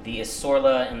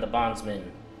Isorla and the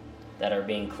bondsmen that are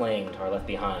being claimed are left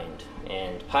behind.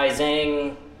 And Pai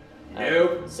Zhang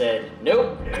Nope. said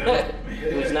nope.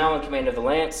 Who is now in command of the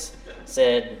Lance,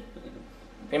 said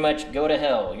pretty much go to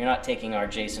hell. You're not taking our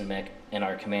Jason mech and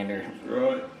our commander.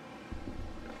 Right.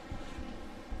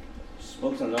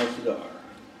 Smokes another cigar.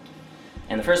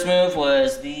 And the first move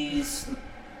was these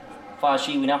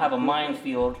Fashi. We now have a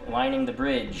minefield lining the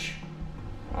bridge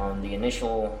on the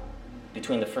initial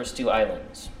between the first 2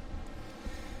 islands.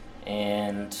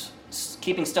 And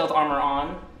keeping stealth armor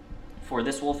on for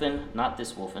this Wolfen, not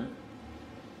this Wolfen.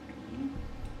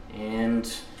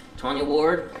 And Tanya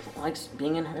Ward likes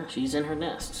being in her. She's in her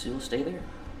nest. She'll stay there.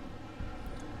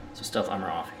 So stealth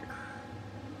armor off here.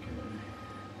 Okay.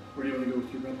 Where do you want to go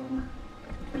with your battle armor?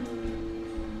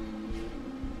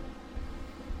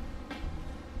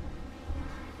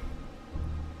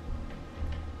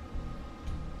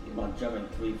 You want jumping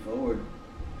 3 forward.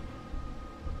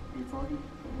 Are you foggy?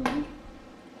 Mm-hmm.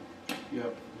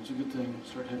 Yep, it's a good thing.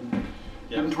 Start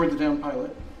heading toward the down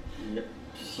pilot. Yep.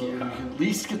 So we can at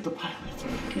least get the pilot.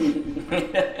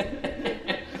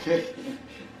 Okay.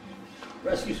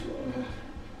 Rescue squad.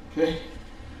 Okay.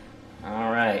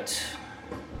 All right.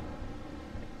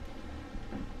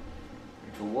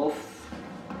 Rachel Wolf.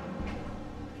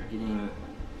 They're getting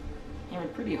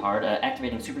hammered pretty hard.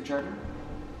 Activating supercharger.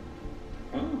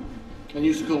 Oh. And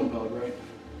use the coolant pod, right?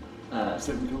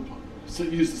 Second coolant pod. So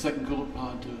use the second coolant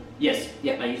pod to. Yes.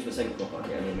 Yep. I used my second coolant pod.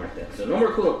 Yeah, I need to mark that. So no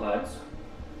more coolant pods.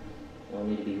 They'll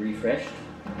need to be refreshed.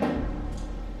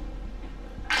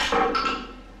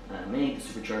 Make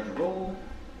the supercharger roll.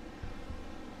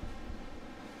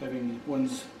 Having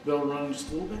one's bell run just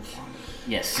a little bit.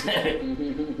 Yes. 1,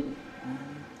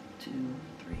 2,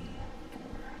 3, 4,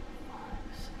 5,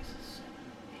 6, 7,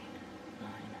 8, 9,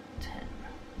 10.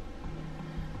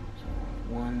 So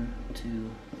 1, 2, 3,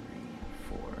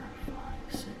 4, 5,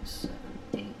 6, 7,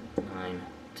 8, 9,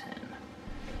 10.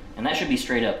 And that should be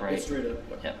straight up, right? It's straight up.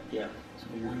 Yep. Yeah. So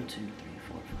 1, 2, 3,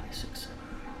 4, 5, 6, 7.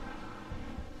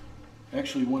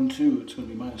 Actually, 1, 2, it's going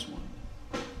to be -1.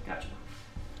 Gotcha.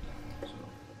 So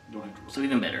don't have to. So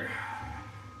even better.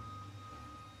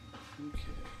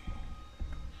 Okay.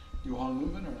 You all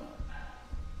moving or not?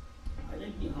 I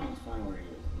think Yuhan's fine where he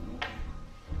is. You know?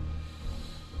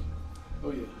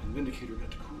 Oh yeah, and Vindicator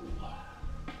got to cool.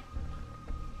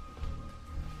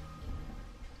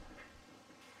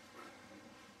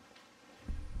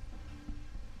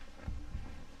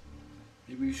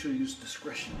 Maybe we should use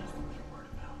discretion as the word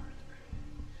of power.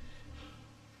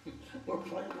 We're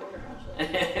playing warehouse.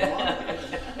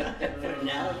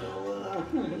 Fanatical,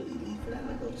 elite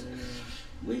fanaticals.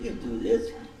 We can do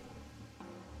this.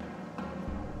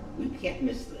 We can't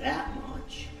miss that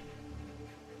much.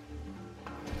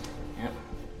 Yep.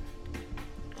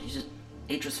 He's just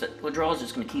Atris withdrawal is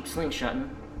just gonna keep slingshotting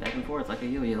back and forth like a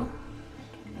yo-yo.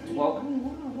 Well,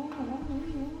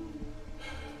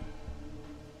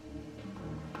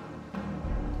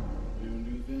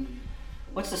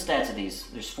 what's the stats of these?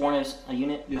 There's 4 in a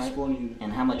unit, Yes, right? 4 in a unit.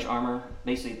 And how much armor,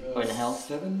 basically, going to health?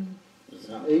 7, It's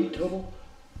not 8 total.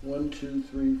 1, 2,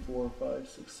 3, 4, 5,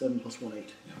 6, 7 plus 1,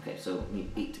 8. Okay, so we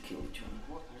need 8 to kill each one.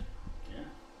 Yeah.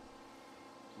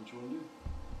 What you want to do?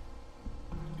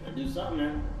 Gotta do something,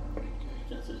 man. Okay.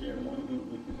 Chances here.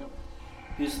 Yep.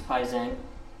 Who's the Paisang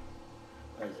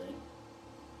I think.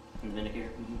 and the Vindicator?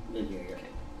 Live here, yeah. Okay.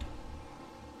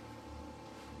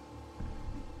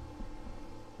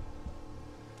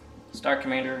 Star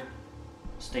Commander,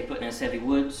 stay put in his heavy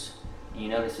woods. You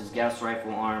notice his Gauss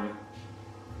rifle arm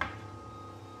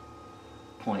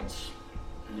points.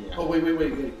 Yeah. Oh, wait. Leave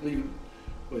it.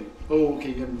 Wait. Oh, okay,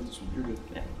 you haven't moved this one. You're good.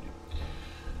 Yeah.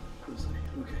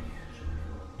 Okay.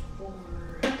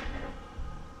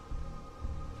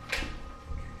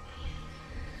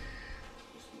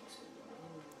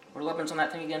 What are the weapons on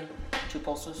that thing again? 2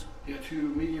 pulses? Yeah, 2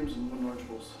 mediums and 1 large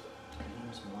pulse.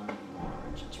 There's 1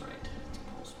 large, that's right. It's a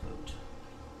pulse boat.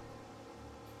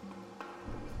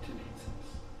 10 8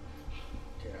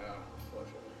 Yeah,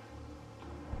 fortunately.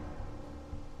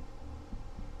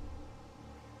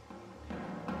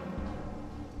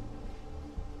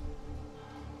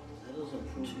 That doesn't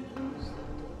improve things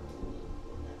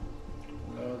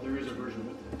There is a version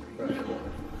with it. that. Right.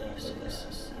 Yeah,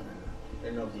 6, 7, I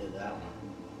didn't know if you had that one.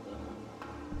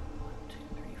 1, 2,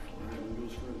 3, 4, That one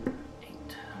goes further.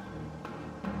 8.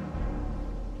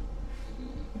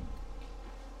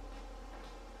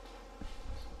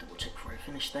 Double check before I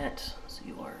finish that. So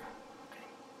you are okay.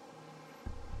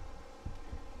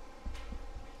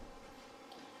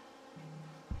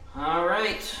 All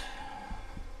right.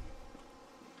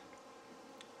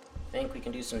 I think we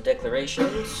can do some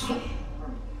declarations.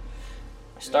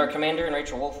 Star Commander and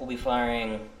Rachel Wolf will be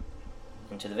firing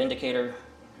into the Vindicator,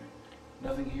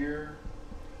 Nothing here.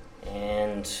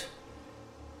 and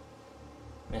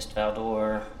Mist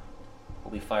Valdor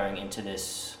will be firing into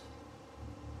this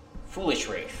Foolish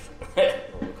Wraith,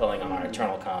 we're calling on our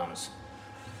internal comms.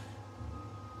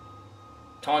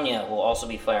 Tanya will also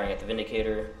be firing at the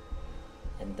Vindicator,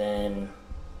 and then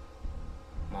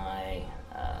my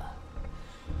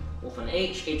Wolf and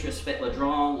Atris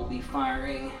Fetladron will be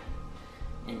firing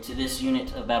into this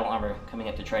unit of battle armor coming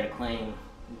up to try to claim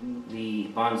the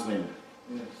bondsman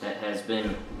Yes. that has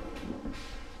been,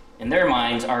 in their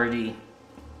minds, already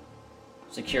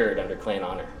secured under clan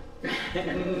honor.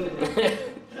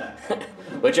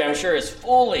 Which I'm sure is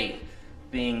fully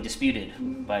being disputed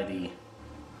by the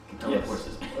Capellan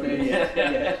forces. Oh,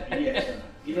 yeah.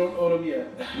 You don't own them yet.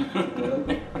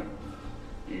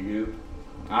 You.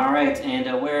 All right,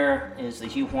 and where is the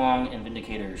Hugh Huang and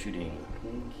Vindicator shooting?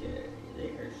 Okay, they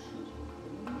are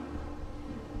shooting.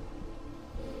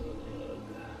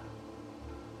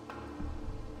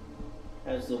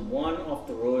 Has the one off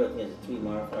the road that has a 3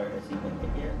 modifier, has he been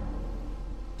hit yet?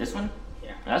 This one?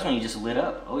 Yeah. That's when you just lit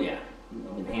up. Oh yeah,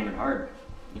 been hammered hard.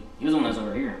 He was the one that was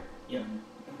over here. Yep.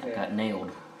 Okay. Got nailed.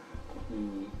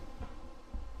 Hmm.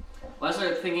 Well, as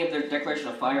I thinking of the declaration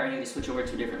of fire, I need to switch over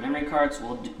to different memory cards.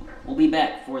 We'll be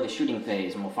back for the shooting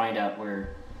phase, and we'll find out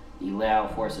where the Lao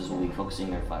forces will be focusing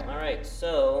their fire. All right,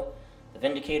 so the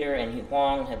Vindicator and Hugh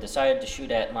Huang have decided to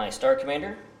shoot at my Star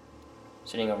Commander,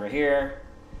 sitting over here.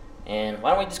 And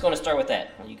why don't we just go and start with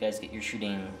that? While you guys get your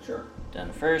shooting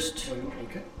done first.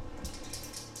 Okay.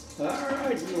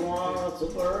 Alright, you want to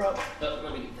flare up? Oh,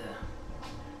 let me get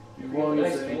the Yuang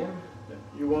dice is a form.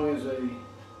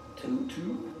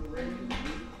 2,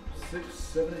 6,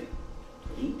 7,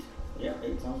 8. 8? Yeah,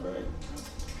 8 sounds right.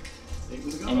 8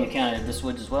 with a And you gun. counted this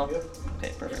woods as well? Yep.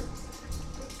 Okay, perfect.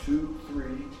 2, 3,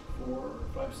 4,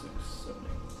 5, 6, 7,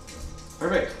 8.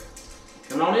 Perfect.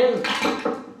 Come on in.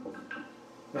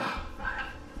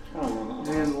 Oh.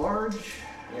 And large.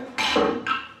 Yeah.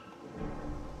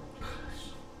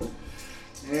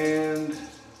 And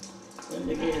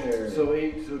Vindicator. so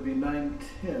 8, so it would be 9,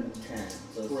 10 10.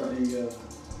 So for it's the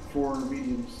 4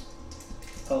 mediums.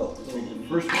 Oh, So so medium.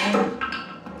 first one.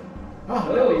 Oh,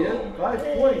 hell yeah. 5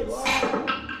 Hey, points.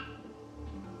 wow.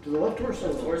 To the left torso.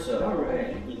 Left torso, All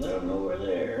alright. You let them know we're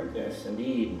there. Okay. Yes,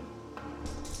 indeed.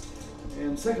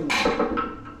 And second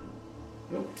one.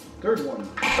 Nope. Third one.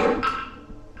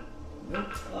 Nope.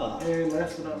 Ah, And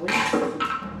last but not least.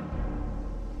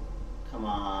 come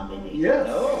on, baby. Yes.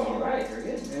 Oh, all right, very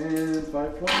good. And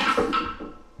 5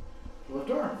 points.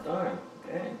 Left arm. Darn.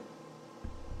 Okay.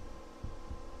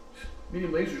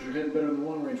 Medium lasers are hitting better than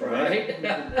long range. Right.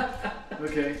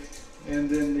 Okay. And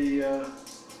then the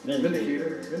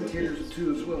Vindicator. Vindicator's a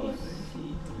 2 as well, I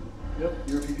think. Yep.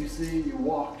 You're a PPC. You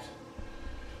walked.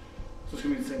 So it's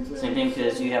gonna be the same thing. Same thing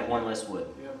because you have one less wood.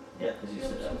 Yep. Yeah. Because you Yep.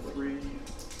 said So that. 3,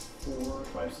 4,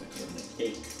 5, 6, 7, 8.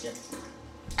 8. Yep.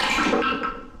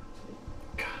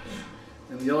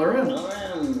 And the LRM.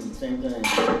 LRM, same thing.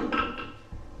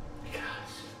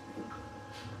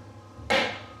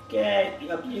 Okay,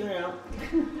 up to you now.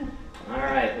 All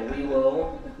right. Well, we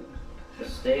will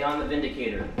stay on the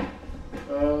Vindicator.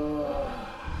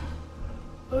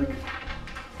 Like,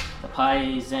 The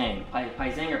Pai Zhang. Pai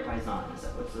Zhang or Pai Zhan? Is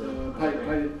that what's the?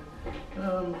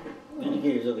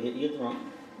 Vindicator's over here. You get the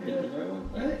wrong. You get the right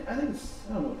one? I think it's,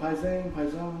 I don't know, Paisang,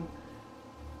 Paisang.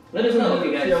 Let us know if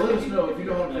you guys. Yeah, let us know if you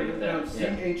know how to know pronounce that.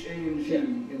 Yeah. C-H-A-N-G Yeah.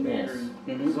 in Yes. Mandarin.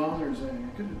 Mhm. Zong or Zhang. I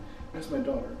couldn't, that's my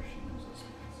daughter, she knows this.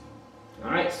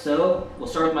 All right. So we'll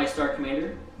start with my Star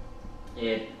Commander.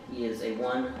 He is a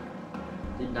 1.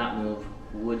 Did not move.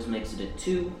 Woods makes it a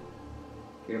 2.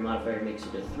 Your modifier makes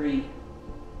it a 3.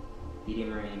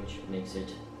 Medium range makes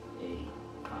it a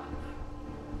 5.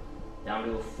 Down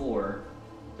to a 4.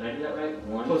 Did I do that right?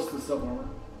 1. Plus the sub-armor.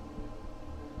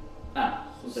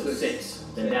 So So 6.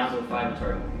 Then down to a 5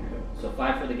 target. So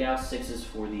 5 for the Gauss, 6 is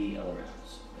for the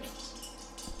LRMs.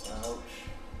 Ouch.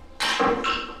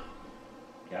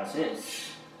 Gauss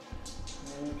hits.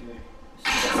 Okay.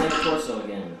 Center torso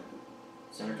again.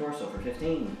 Center torso for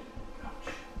 15.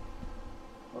 Ouch.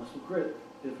 Possible crit,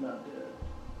 if not dead.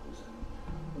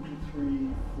 1, 2, 3,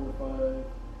 4, 5,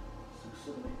 6,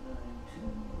 7, 8, 9, 10,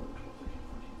 11, 12, 13,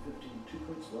 14, 15. 2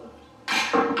 points left.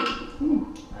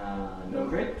 Whew. No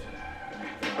crit.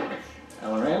 Gosh.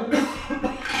 LRM.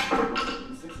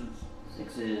 And 6s.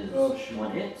 6 Oh, is shoot.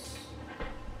 1 hits.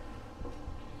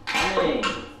 Dang.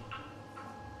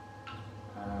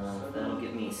 That'll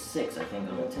give me 6, I think,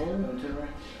 on the 10. On 10, right?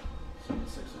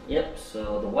 6. Yep,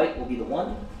 so the white will be the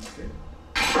 1. Okay.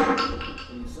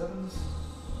 Any 7s?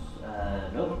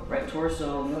 Nope, right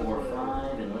torso for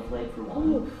 5 and left leg for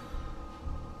 1.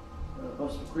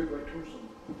 Possible crit right torso.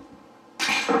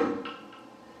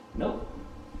 Nope.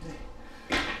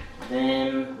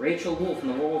 Then Rachel Wolf from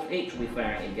the Wolf H will be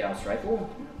firing a Gauss rifle.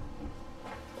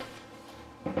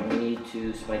 We need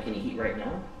to spike any heat right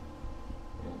now.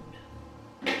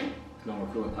 And no more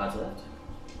coolant pods left.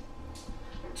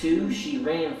 2, she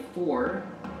ran 4.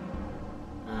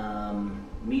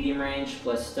 Medium range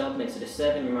plus stealth makes it a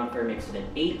 7. Your modifier makes it an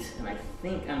 8. And I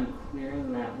think I'm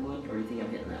clearing that wood, or do you think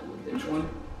I'm hitting that wood? Which one?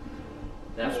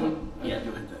 That This one? I Yeah. think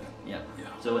you'll hit that. Yep. Yeah.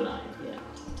 So a 9. Yeah.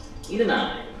 Need a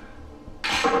 9.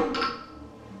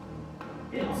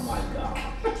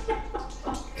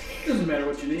 matter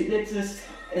what you need. It's just,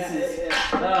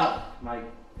 oh, my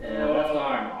left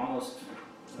arm almost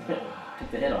took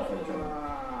the head off of the drum.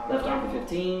 Left arm for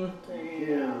 15.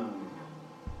 Yeah.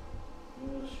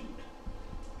 Shoot.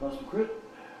 Possible crit?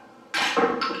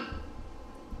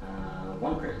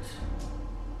 1 crit.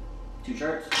 2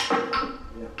 charts.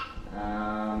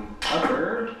 Yeah.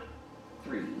 Upper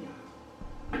 3.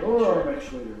 Or arm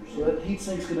actuators. So that heat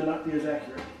sink's gonna not be as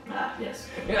accurate. Ah, yes.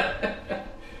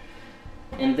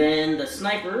 And then the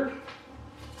sniper,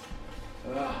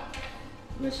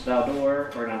 Miss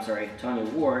Valdor, or I'm sorry, Tanya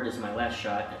Ward is my last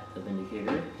shot at the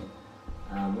Vindicator.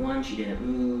 1, she didn't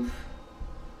move.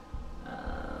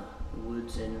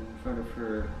 Woods in front of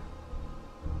her.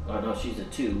 Oh no, she's a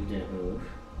 2, didn't move.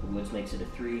 Woods makes it a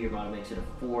 3, Armada makes it a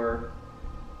 4.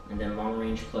 And then long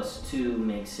range plus 2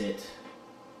 makes it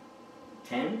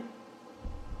 10.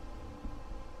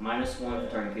 Minus 1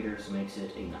 for target Peter, so makes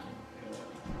it a 9.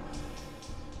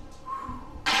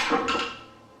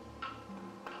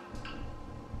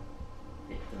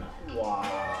 Hit the 9.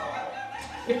 Wow.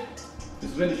 It's a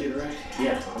Vindicator, right?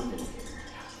 Yeah, I'm Vindicator.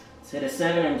 Let's hit a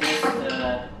 7 and just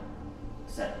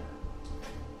 7.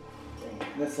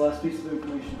 That's the last piece of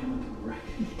information coming to the right.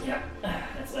 Yeah,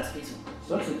 that's the last piece of.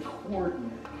 So that's a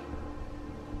coordinate.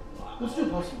 Let's do a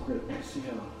possible crit. Let's see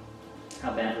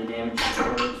How badly damaged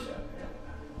it was.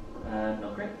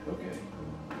 No crit. Okay.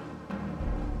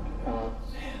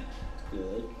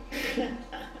 Good.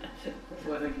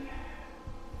 So I think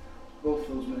both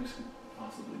those mechs could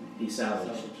possibly Be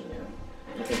salvaged.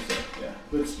 Yeah. I think so. Yeah.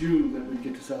 But it's you that we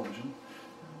get to salvage them.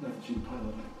 Not that you can pilot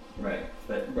them. Right,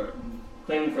 but Right.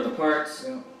 claiming for the parts,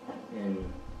 Yeah.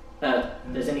 and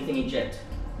does anything eject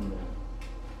from the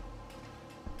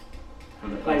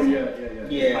Oh, Python? yeah.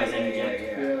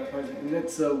 Yeah. Poison. And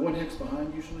that's 1 hex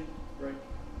behind usually, right?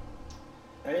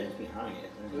 That is behind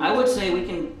it. I would say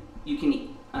you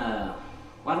can, well,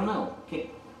 I don't know.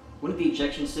 Wouldn't the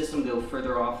ejection system go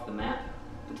further off the map,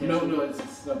 No, potentially?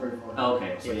 it's not very far. Oh,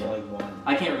 okay, so It's yeah. like 1.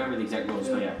 I can't remember the exact rules,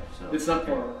 but yeah, so. It's not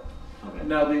far. Okay.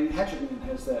 Now the hatchetman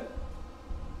has that.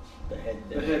 The head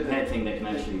The there. head. Head thing that can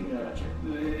actually, Yeah. gotcha,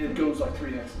 It goes like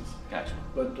 3 hexes. gotcha.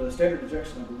 But standard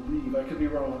ejection, I believe, I could be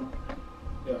wrong.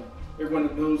 Yeah. Everyone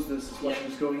that knows this is watching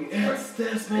this going, it's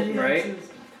this many Right. hexes.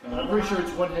 I'm pretty sure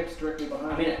it's 1 hex directly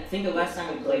behind. I mean, I think the last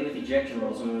time we played with ejection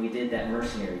rules was when we did that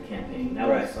mercenary campaign. That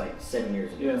was like 7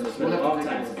 years ago. Yeah, so it's we'll been a have to long take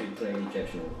time a since we played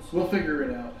ejection rules. We'll figure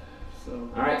it out. So.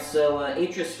 Alright, so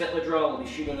Atris Svetladraw will be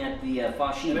shooting at the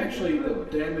Fashi. And actually, the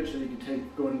road. damage that you can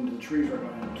take going into the trees right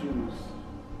behind him too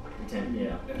is.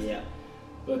 Yeah. nasty. Yeah.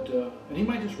 But and he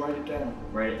might just write it down.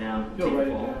 Write it down. He'll take a write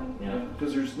it fall. down. Yeah.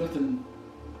 Because there's nothing.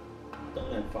 Don't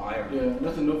let fire. Yeah,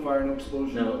 nothing. No fire, no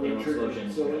explosion. No trigger.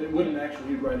 explosion. So it wouldn't actually.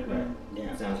 He'd write it down.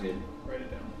 Yeah. Sounds good. Write it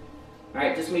down.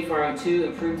 Alright, just me firing 2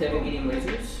 improved heavy medium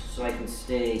lasers so I can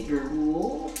stay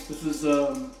cool. This is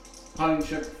piling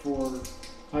check for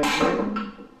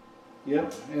pilot.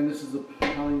 Yep, and this is the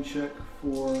piling check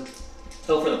for.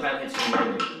 Oh, for the pilot hits from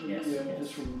memory. Yes. Yeah, yes.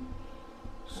 just from.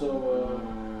 So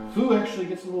Fu actually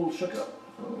gets a little shook up.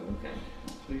 Oh, okay.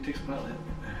 So he takes a pilot hit.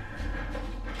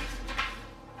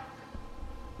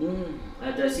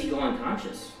 Does he go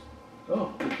unconscious?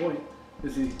 Oh, good point.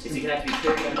 Is he? Does he have to be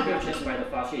tripped unconscious by the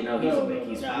Fashi? No, he's No, awake. no,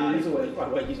 He's Nah, He's awake.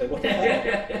 He's like, what the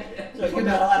hell? He's like, what In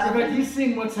the hell fact, happened? he's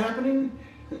seeing what's happening,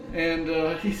 and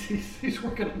he's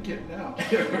working on getting out.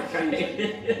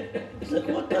 He's like,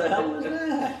 what the hell was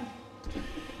that?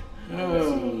 Let's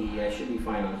see, I should be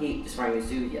fine on heat. Just firing these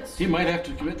 2, yes. He might have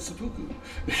to commit seppuku.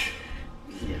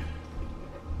 Yeah.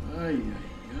 Ay, ay,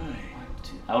 ay.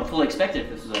 I would fully expect it if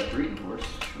this was a breeding horse.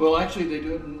 Well, actually, they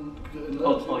do it in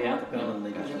Oh, yeah? Capellan,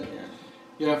 they just, yeah.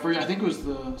 Yeah, I think it was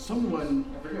someone,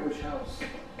 I forget which house,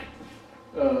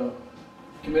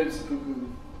 committed seppuku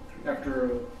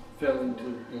after failing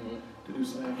to do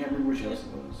something. I can't remember which house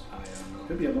it was. I don't know.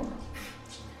 Could be Imarra.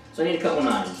 So I need a couple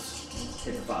 9s.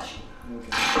 Hit the Fashi.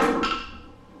 Okay.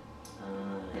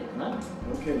 Hit 9.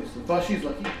 Okay, so Fashi's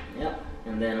lucky. Yep.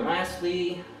 And then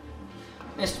lastly,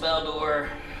 Mr. Valdor.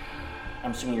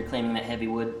 I'm assuming you're claiming that heavy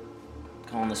wood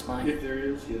calling the spine. If there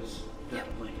is, yes.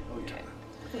 Definitely. Oh, yeah. Okay.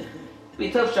 It'll be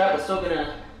a tough shot, but still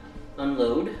gonna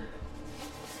unload.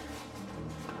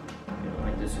 I don't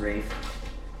like this Wraith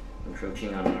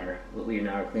encroaching on what we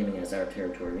now are claiming as our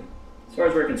territory. As far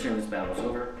as we're concerned, this battle's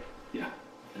over. Yeah.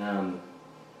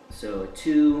 So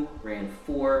 2 ran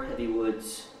 4 heavy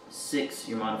woods, 6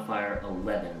 your modifier,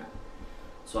 11.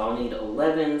 So I'll need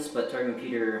 11s, but targeting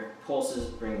Peter pulses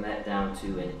bring that down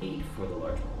to an 8 for the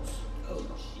large pulse. Oh,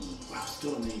 jeez. Wow,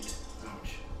 still an 8.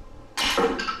 Ouch.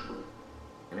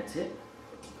 And that's it.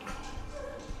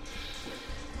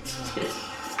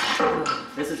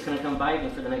 This is it's gonna come bite me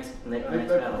for the next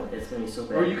battle. It's gonna be so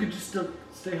bad. Or you could just still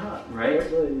stay hot. Right.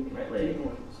 Right leg.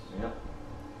 Yep.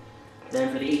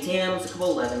 Then for the ATMs, a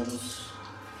couple 11s.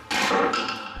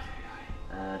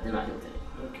 Did not hit with any.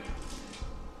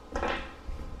 Okay.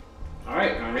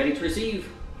 Alright, I'm ready to receive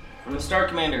from the Star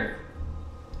Commander.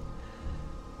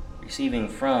 Receiving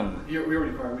from... We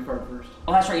already fired. We fired first.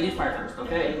 Oh, that's right, you did fire first.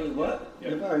 Okay. Wait, what? Yeah.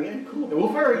 You fire again? Cool. Yeah,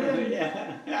 we'll fire again.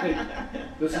 Yeah. Hey,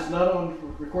 this is not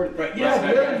on recorded. Right.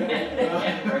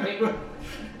 Right.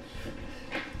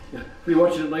 Yeah. Be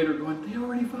watching it later going, they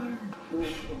already fired.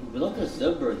 We look at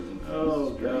subverting.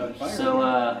 Oh, gosh. So,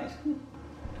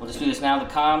 we'll just do this now. The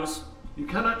comms You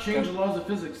cannot change the laws of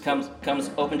physics. comes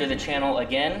open to the channel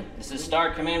again. This is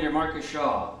Star Commander Marcus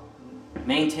Shaw.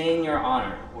 Maintain your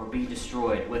honor or be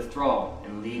destroyed. Withdraw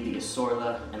and leave the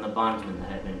Asorla and the bondsmen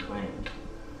that have been claimed.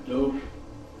 Nope.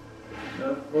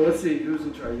 No. Well, let's see. Who's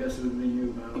in charge? I guess it would be you,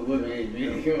 It man. would be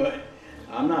me.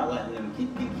 I'm not letting them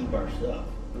keep our stuff.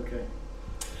 Okay.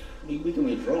 We can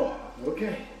withdraw,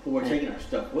 Okay. but we're taking our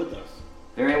stuff with us.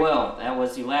 Very well. That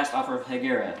was the last offer of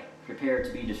Garrett. Prepare to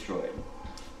be destroyed.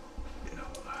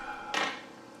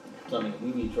 So I mean,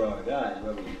 we withdraw our guys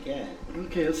wherever we can.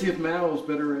 Okay, let's see if Mal is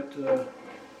better at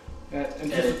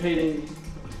anticipating.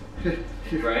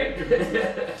 Right?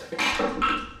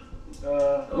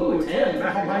 Ooh, 10.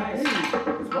 Mal might Nice. be.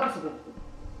 It's possible.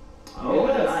 Oh,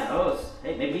 Yes. nice. Oh,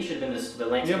 hey, maybe he should have been the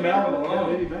Lance Yeah, Commander Mal. all Yeah,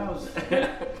 along. maybe Mal's.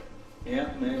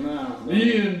 Yeah, maybe not.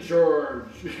 Be in charge.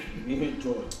 Me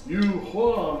enjoy. You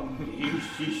Huang.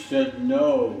 He said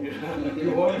no. You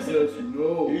Huang says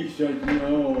no. He said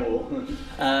no.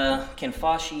 Can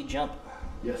Fashi jump?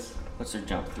 Yes. What's their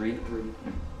jump? 3? 3.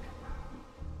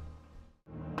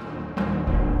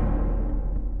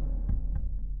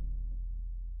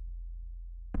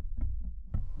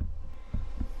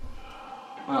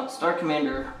 Well, Star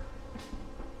Commander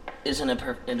is in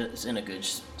a good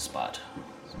spot.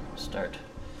 Start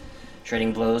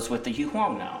trading blows with the Yu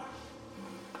Huang now.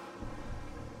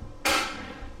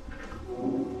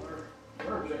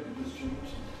 Our objective just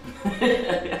changed.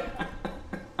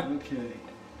 Okay.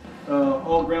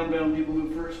 All ground-bound people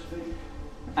move first, I think?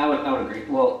 I would agree.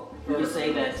 Well, we just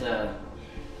say that,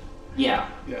 yeah,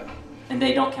 Yeah. and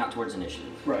they don't count towards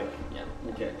initiative. Right. Yeah.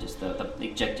 Okay. Just the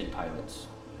ejected pilots.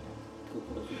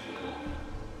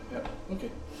 Yeah. Okay.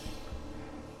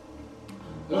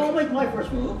 Well, I'll make my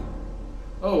first move.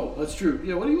 Oh, that's true.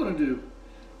 Yeah, what do you want to do?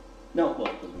 No, well,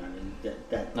 it doesn't matter.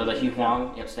 That. No, the Yu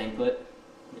Huang, yep, staying put.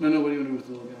 No, what do you want to do with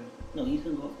the little guy? No, he's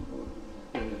gonna go off the board.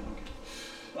 Yeah, okay.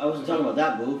 I wasn't talking about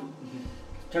that move.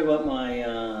 Talk about my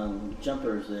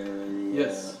jumpers there, the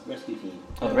Yes. rescue team.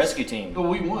 Oh, the rescue team. Oh,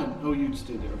 we won. Oh, you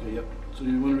stayed there. Okay, yep. So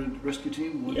you wanted a rescue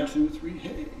team? 1, Yep. 2, 3.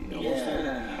 Hey, almost there.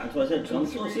 Yeah, that's what I said. Come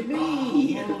close to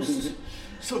me. Almost.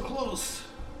 So close.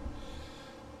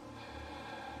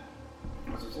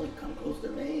 I was just like, come close to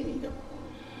me.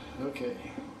 Okay.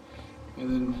 And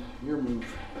then your move.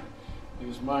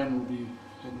 Because mine will be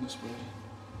heading this way.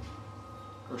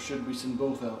 Or should we send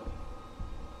both out?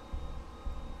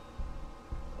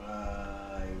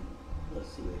 Let's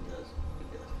see what it does.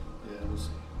 Yeah, we'll see.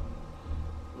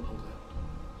 We'll hold that.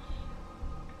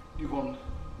 You want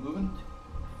moving?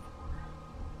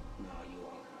 No, you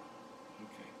won't.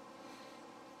 Okay.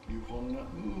 You want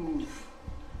not move.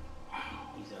 Wow.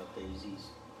 He's out there. He's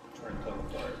trying to cover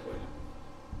fire for you.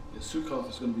 Yeah, Sukhov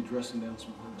is going to be dressing down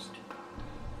some folks.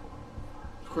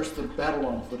 Of course, the battle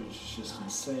on footage is just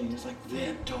insane. It's like,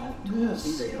 they don't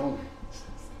miss. They don't.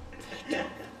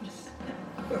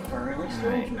 They're firing like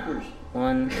stormtroopers.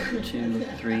 1, 2,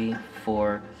 3,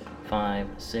 4, 5,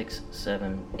 6,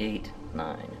 7, 8,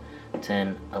 9,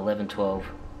 10, 11, 12,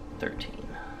 13.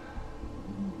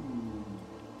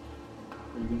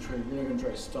 Are you gonna try? You're not gonna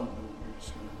try to stomp him. You're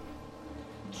just gonna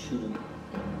Shoot him.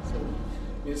 So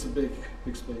it's a big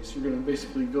space. You're gonna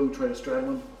basically go try to straddle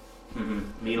him.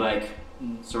 Mm-hmm. Be like,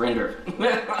 surrender.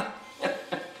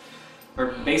 Or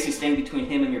basically stand between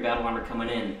him and your battle armor coming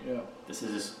in. Yeah. This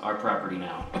is our property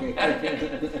now.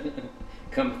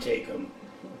 Come take him.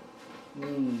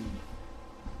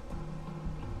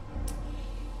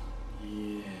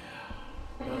 Yeah.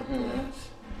 Got that.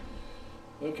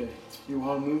 Okay. You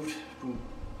want moved? Boom.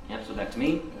 Yep, so back to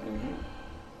me.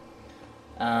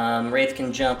 Yeah. Wraith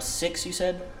can jump 6, you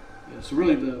said? Yeah. So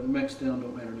really, the mechs down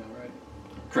don't matter now, right?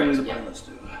 Correct, Only the yeah. pilots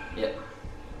do. Yep.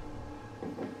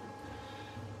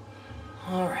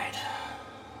 Alright.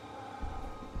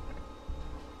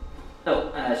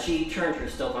 Oh, she turned her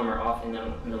stealth armor off in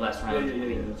the last round.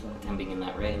 Yeah, that's fine. Him being in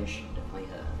that range, definitely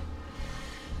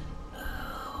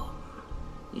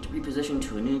need to reposition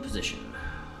to a new position.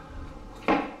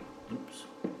 Oops.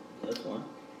 That's one.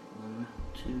 1,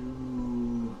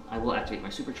 2, I will activate my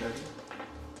supercharger.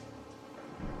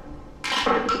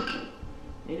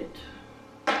 Made it.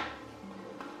 3,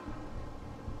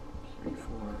 4,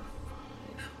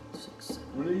 5, 6, 7.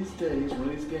 One of these days, one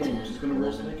of these games, 10, it's gonna roll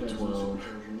 11, snake eyes on 12.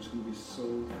 supercharger. It's gonna be so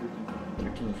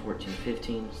freaking 13, 14,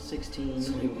 15, 16, There's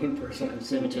only one person who's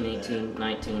gonna 17, do that. 18,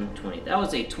 19, 20. That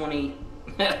was a 20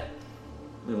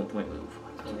 movement point move.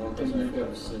 And one person I've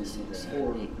ever seen do that.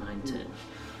 7, 8, 9, 10.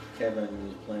 Kevin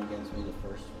was playing against me the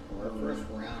first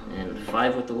round. And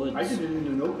 5 with the woods. I did it in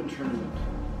an open tournament.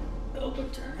 Open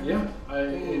turn. Yeah, I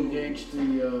engaged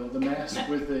the mask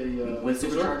with a With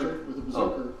berserker, with a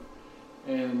berserker,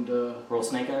 and Roll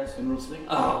snake eyes? and rolled snake.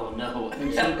 Oh no.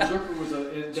 And so the berserker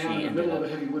was down in the middle of a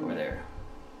heavy wood. Over there.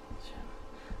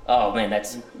 Oh man,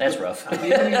 that's rough.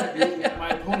 My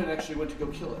opponent actually went to go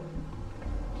kill it,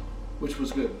 which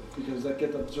was good because that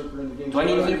get the berserker in the game. Do I So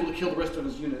need was to- able to kill the rest of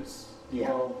his units. Yeah.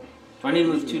 While, Do I need to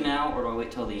move 2 now, or do I wait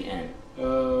till the end?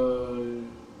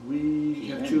 we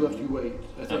have 2 left. You wait.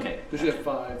 I think. Okay. Because you have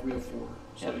 5, we have 4.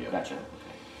 So Yep, yeah. gotcha. Okay.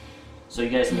 So you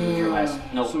guys need to move your last.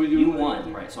 No, So we do you one-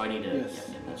 won, right? So I need to. Yes.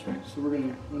 Yeah, that's right. So we're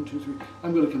gonna 1, 2, 3.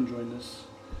 I'm gonna come join this.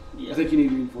 Yeah. I think you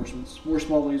need reinforcements. More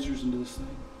small lasers into this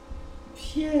thing.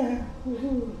 Yeah.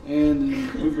 And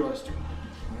then move your last 2.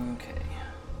 Okay.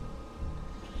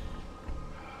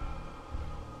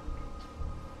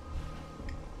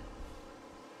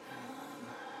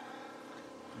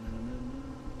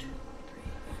 Two,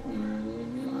 3, 4,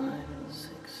 5,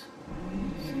 6,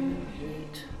 7,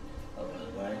 8. Oh, by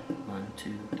the way, 1,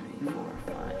 2, 3, 4,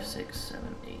 5, 6,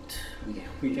 7, 8.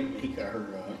 we didn't make our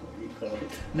what do you call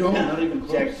it? No, not even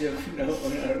close. Objective. No,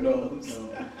 not No, close.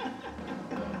 no.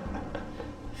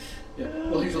 Yeah.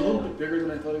 Well, he's a little bit bigger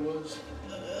than I thought he was.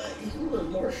 He's a little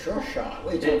more sure shot.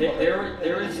 Wait,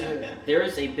 There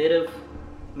is a bit of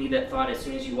me that thought as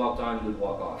soon as you walked on, you would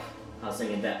walk off. I was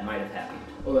thinking that might have happened.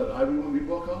 Oh, that I would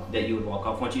walk off? That you would walk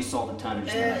off once you saw the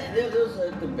tonnage. There was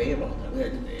a debate about that. We had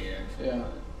a debate actually. Yeah.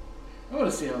 I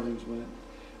want to see how things went.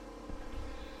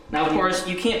 Now, of course,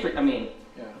 you can't. I mean,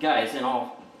 Yeah. guys, in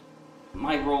all,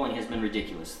 my rolling has been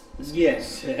ridiculous.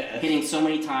 Yes. Hitting so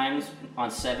many times on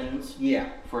 7s Yeah.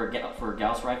 for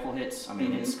Gauss rifle hits. I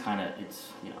mean, Mhm. it's kind of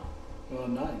you know,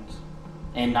 9s.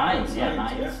 and 9s, yeah,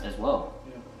 Nines, 9s as well.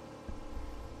 Yeah.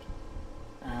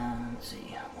 Let's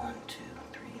see, 1, 2,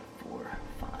 3, 4,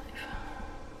 5.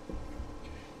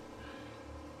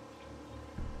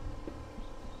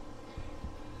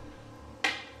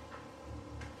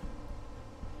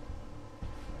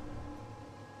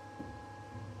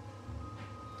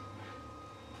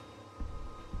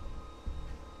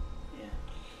 Yeah.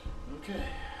 Okay.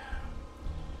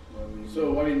 What we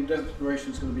So, I mean,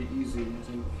 declaration's going to be easy. I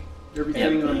think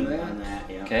everything on that.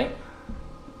 Yeah. Okay.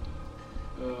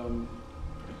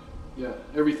 Yeah,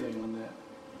 everything on that.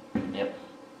 Yep.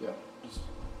 Yeah. Just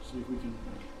see if we can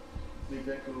make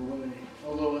that go away.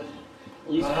 Although, At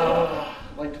least I'd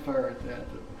like to fire at that.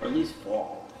 or at least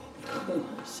fall. 5,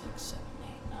 6, 7, 8,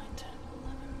 9, 10,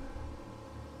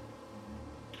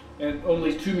 11. And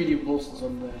only 2 medium pulses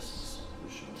on this.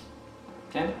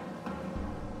 Okay.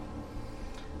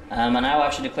 And I will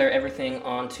actually declare everything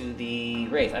onto the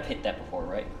Wraith. I've hit that before,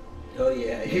 right? Oh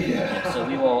yeah. Yeah. So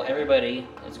we will, everybody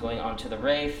is going onto the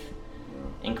Wraith,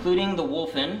 including the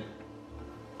Wolfen.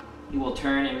 He will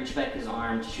turn and reach back his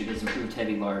arm to shoot his improved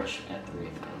heavy large at the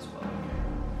Wraith as well.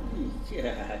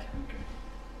 Yeah.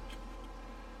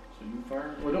 So you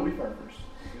fire? Well, no, we fire first.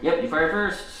 Yep, you fire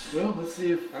first. Well, let's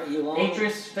see if. Are you long?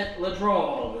 Atris Fet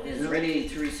Ladrol is Yep. ready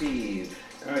to receive.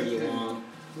 Are you long?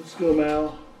 Let's go,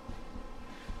 Mal.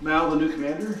 Mal, the new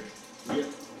commander. Yep.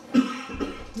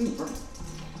 Perfect.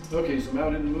 Okay, so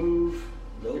Mal didn't move.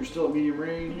 Nope. You're still at medium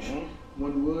range. Mhm.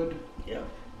 1 wood. Yep.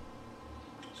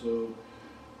 So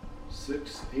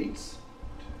 6 8s.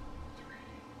 2,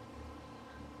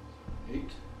 3,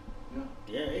 8. Yeah.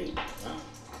 Yeah. 8. Wow.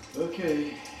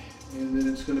 Okay. And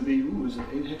then it's going to be, ooh, is it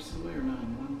 8 hexes away or 9?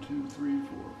 1, 2, 3,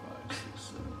 4, 5, 6,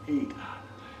 7, 8.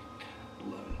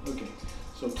 11. Okay.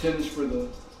 So 10s for the.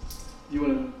 You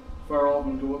want to fire all of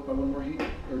them and go up by 1 more heat?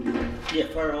 Or do you want to. Yeah.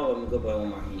 Fire all of them and go by 1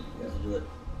 more heat. Let's do it.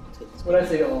 When I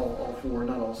say all 4,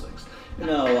 not all 6.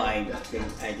 No, I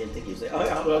didn't think you said. Oh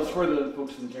yeah. Well, it's for the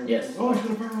folks in the camera. Yes. Oh, he's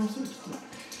going to fire all 6.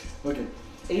 Okay.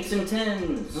 8s and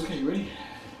 10s. Okay, you ready?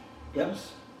 Yep.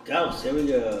 Gauss, here we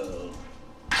go.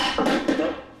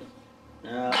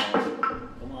 Oh.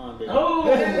 Come on, baby. Oh!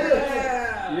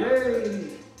 Yeah! Yay!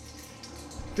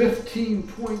 15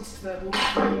 points to that little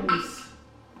friend's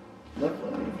left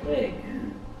leg. Leg.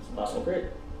 It's a possible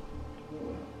crit.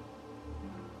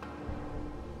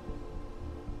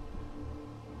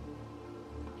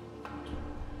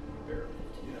 Barely.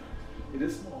 Yeah. It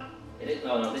is small. It is.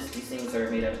 Oh no, these things are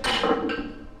made out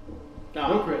of.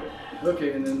 No crit.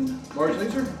 Okay, and then large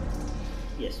laser.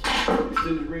 Yes.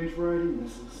 Extended range variety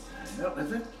misses. No,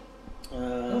 that's it.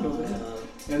 That's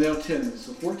it. And now 10,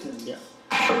 so 4 10s. Yeah.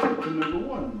 Pin number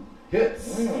 1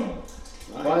 hits. Nice.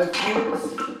 5 points.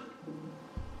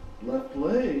 Left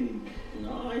leg.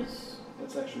 Nice.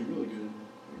 That's actually really good.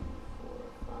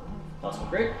 Possible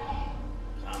crit.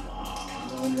 Come on.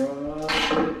 Come on, Rob.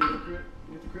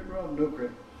 Get the crit, Rob. No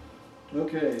crit.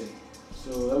 Okay,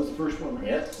 so that was the first one, right?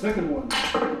 Yep. Second one.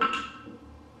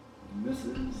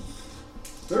 Misses.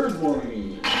 Third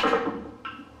one.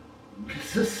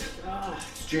 Misses.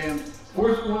 It's jammed.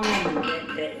 Fourth one.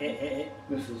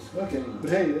 Misses. Okay, but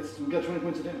hey, we got 20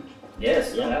 points of damage.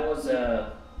 Yes, Yeah. that was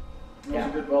That was a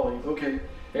good volley. Okay.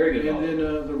 very good. And Ball.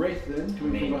 then the Wraith then,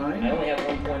 coming from behind. I only have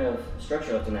 1 point of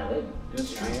structure left in that leg.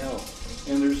 That's I true. know.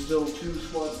 And there's still 2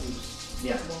 slots of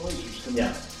Yeah. small lasers coming Yeah.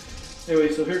 out.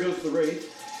 Anyway, so here goes the Wraith.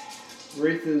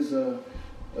 Wraith is a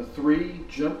 3,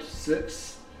 jumped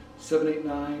 6, 7, 8,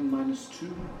 9, minus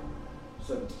 2,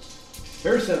 7.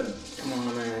 Pair 7. Come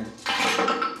on, man.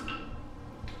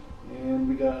 And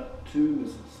we got 2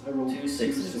 misses. I rolled 2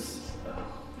 sixes.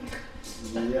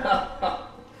 Yeah.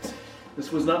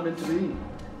 This was not meant to be.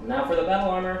 Now for the battle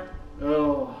armor.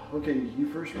 Oh, okay. You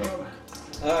first, Rob.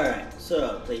 Alright,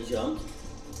 so they jumped.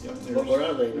 Yep. What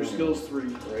are they? Their skill's 3.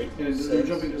 3. And their 6.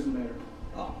 jumping doesn't matter.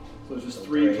 Oh. So it's just So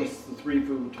 3 great. plus the 3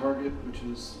 for the target, which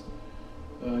is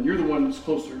you're the one that's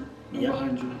closer. I'm Yep.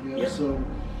 behind you. Yeah. Yep. So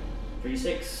 3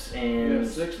 6 and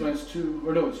 6 minus 2,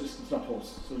 or no, it's not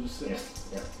pulse. So just 6.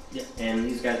 Yeah. Yeah. And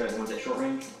these guys are the ones at short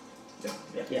range. Yeah.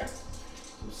 Yeah. Yeah.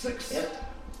 So 6. Yep.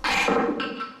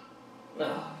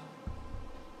 Ugh.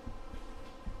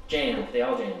 Jammed. They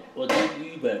all jammed. Well,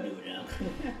 you better do it now.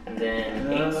 And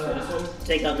then 8 for this one.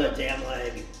 Take out that damn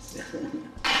leg.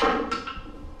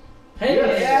 Hey!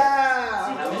 Yes. Yeah!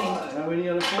 See how many? How many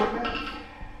on a 4-pack?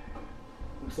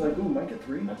 Looks like, ooh, might get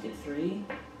 3. I'll get 3.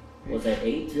 Was that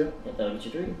 8? Yeah. Yep, that'll get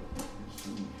you 3.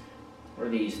 Or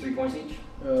these 3 points each?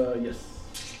 Yes.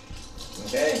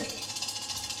 Okay.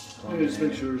 Let me just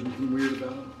make sure there's nothing weird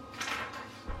about them.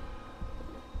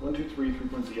 1, 2, 3, 3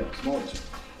 points. Yeah, small laser.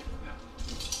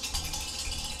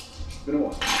 Been a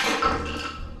while.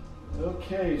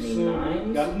 Okay, Any so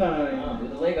nines? got a 9. Do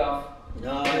the leg off.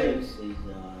 Nice. He's Okay.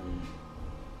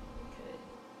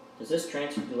 Does this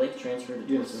transfer, the leg transfer to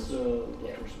Yes, torso?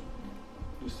 yeah.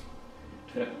 Just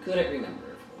Couldn't remember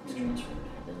if it was transferred.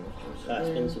 Then the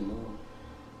torso. spin some more.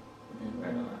 And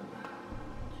then right arm.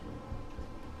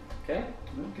 Okay.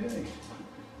 okay.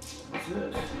 That's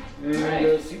it. And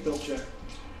Alright. seatbelt check.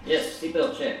 Yes,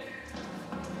 seatbelt check.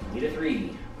 Need a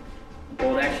 3.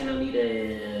 Bold action, they'll need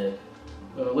a.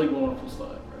 Leg blown off plus 5,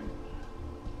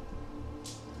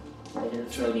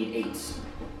 right? So I'll need 8s.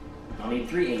 I'll need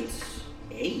 3 8s.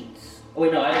 8. Oh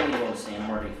wait, no, I don't need to roll to stand. I'm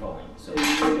already falling. So. So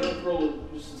you're gonna roll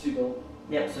it, just the seatbelt.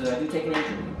 Yeah, so I do take an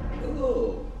injury.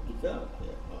 Oh, he fell.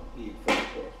 Yeah. Oh, he fell, of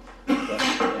course.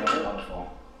 Yeah, I'll fall.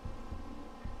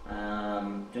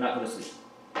 Do not go to sleep.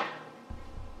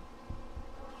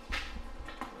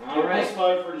 All right. Plus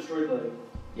 5 for destroyed leg.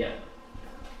 Yeah.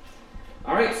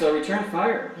 All right. So return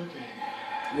fire. Okay.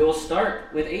 We will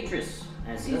start with Atris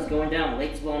as he's Yeah. going down.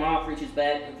 Legs blown off, reaches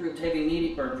back, improved heavy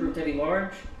medium or improved heavy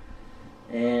large,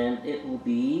 and it will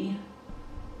be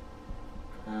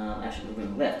actually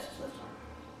moving left. So left arm.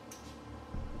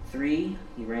 3.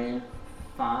 He ran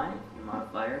 5. Your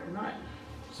modifier 9.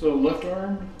 So left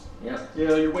arm. Yep.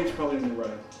 Yeah, your weight's probably on your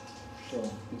right. So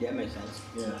That makes sense.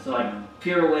 yeah. So like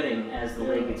pirouetting as the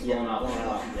leg gets blown off. Blown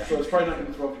off, yeah. So it's probably not going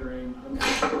to throw up your aim.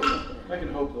 I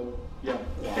can hope though. Yeah.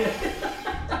 Wow.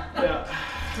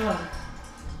 Yeah.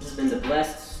 This has been the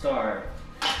blessed start.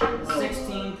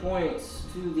 16 points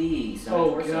to the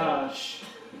Oh Torso. gosh.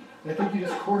 I think you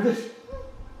just scored it.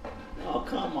 Oh,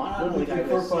 come on. I don't 1, 2, think I 3,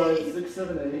 4, was 5, safe. 6,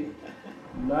 7,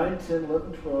 8, 9, 10,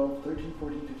 11, 12, 13,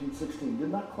 14, 15, 16.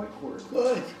 Did not quite score it.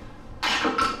 Good.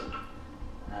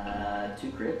 2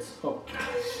 crits. Oh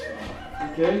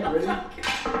gosh. Okay, ready?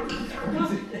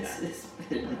 This is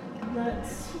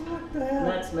nuts. What the hell?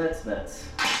 Nuts.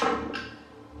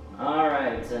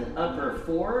 Alright, an upper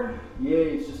 4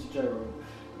 Yay, it's just a gyro.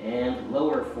 and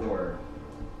lower 4.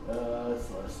 That's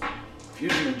less.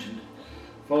 Fusion mentioned.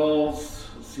 Falls.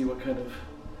 Let's see what kind of.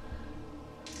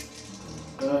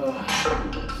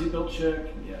 Seatbelt check.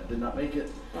 Yeah, did not make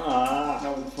it.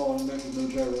 Now with falling back with no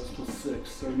gyros plus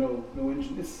 6. Or no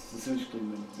engine. It's essentially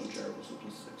no gyros, so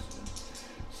plus 6. Yeah.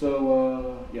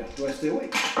 So, yeah, do I stay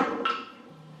awake?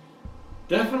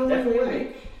 Definitely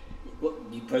awake. What,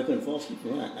 you probably couldn't fall asleep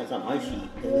from that. That's on my sheet.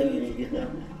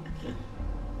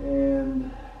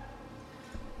 And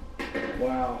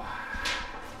wow.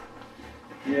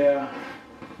 Yeah.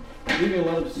 Leaving a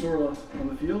lot of Sorla on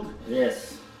the field.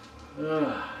 Yes.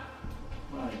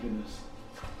 My goodness.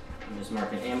 I'm just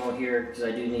marking ammo here because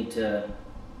I do need to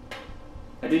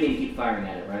keep firing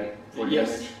at it, right? For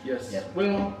damage? Yes. Yep.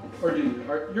 Well, or do you?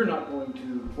 You're not going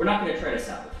to. We're not going to try to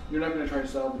salvage. You're not going to try to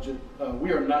salvage it.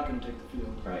 We are not going to take the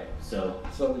field. Right. So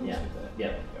So we can yeah. say that.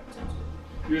 Yep. Sounds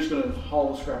good. You're just going to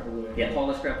haul the scrap away. Yeah. Haul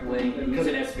the scrap away. And Use cut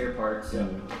it it. as spare parts. Yeah.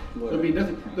 There'll be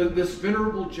nothing. This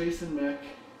venerable Jason mech,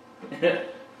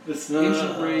 this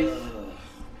ancient wraith,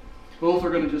 both are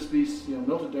going to just be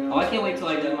melted down. Oh, I can't wait till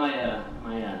I do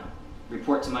my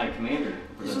report to my commander,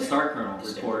 the Star Colonel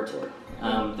report.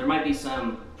 There might be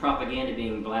some propaganda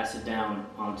being blasted down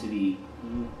onto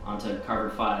Carver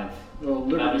 5. Well,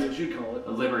 about liberty, as you call it.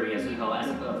 A liberty, as we call it,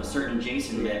 of a certain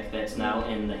Jason mech that's now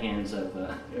in the hands of.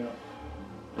 Yeah.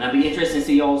 And I'd be interested to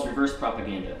see y'all's reverse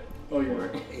propaganda. Oh yeah.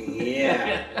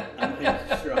 Yeah. I'm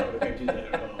not sure I can do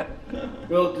that at all.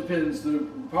 Well, it depends. The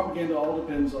propaganda all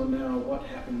depends on now what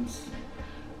happens.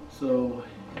 So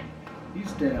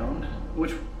he's down.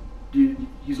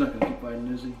 He's not going to keep fighting,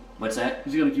 is he? What's that?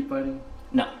 Is he going to keep fighting?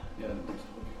 No. Yeah, I don't think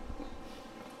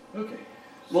so. Okay.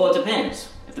 Well, it depends.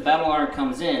 If the battle arm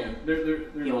comes in, They're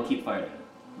he will keep fighting.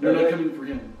 they're not coming for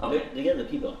him. Okay. They get the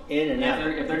people in and Yeah, out.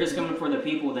 if they're just coming for the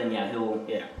people, then yeah, he'll.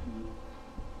 Yeah.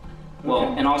 Well,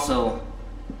 Okay. and also,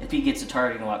 if he gets a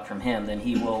targeting lock from him, then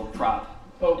he will prop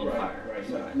Oh, and right. fire.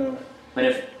 Right. No. But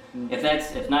if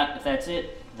that's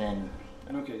it, then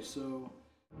Okay, so.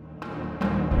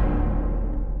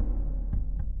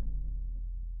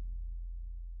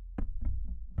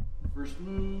 First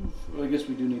move. Well, I guess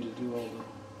we do need to do all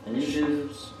the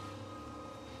initiatives.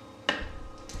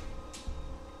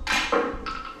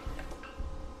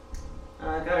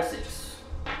 I got a 6.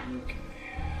 Okay.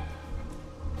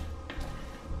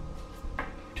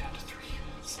 Down to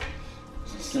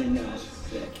 3. I know.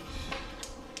 Sick.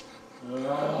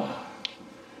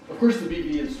 Of course, the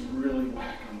BB is really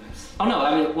whack on this. Oh no,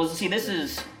 I mean, well, see, this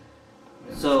is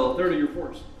so. Third of your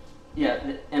force.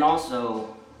 Yeah, and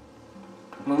also,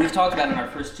 when we've talked about in our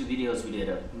first 2 videos we did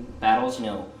of battles,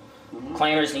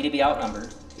 claimers need to be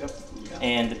outnumbered. Yep.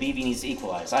 And the BB needs to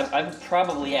equalize. I'm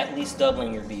probably at least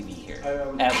doubling your BB here, I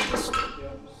would- at least. Yeah.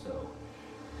 So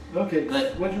Okay.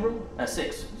 But- What'd you roll? a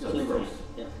 6. So,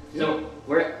 Yeah. so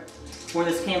for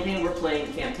this campaign, we're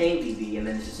playing campaign BB, and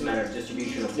then it's just a matter of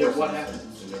distribution of Yeah, forces. what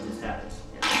happens? So it just happens.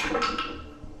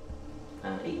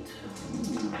 Yeah. 8.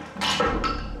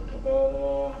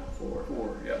 About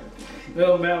 4. Yeah.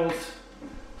 Well, Mal's.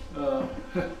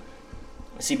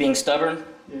 Is he being stubborn?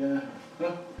 Yeah.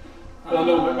 Huh? Well,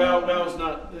 no, but Mal's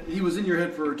not. He was in your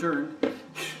head for a turn.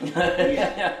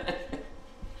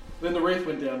 Then the wraith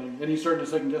went down, and he started to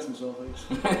second guess himself.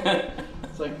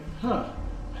 It's like, huh?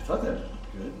 I thought that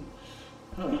looked good.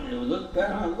 Huh? It would look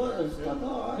better on was. I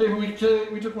thought. Hey, we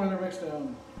took one of their mechs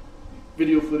down.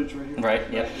 Video footage right here.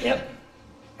 Right. Yep.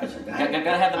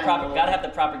 Gotta have the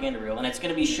propaganda reel, and it's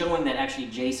gonna be showing that actually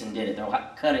Jason did it. They'll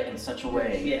cut it in such a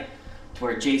way Yeah. to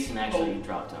where Jason actually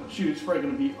dropped him. Shoot, it's probably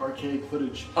going to be archaic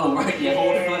footage. Oh right, yeah,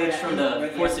 old footage from the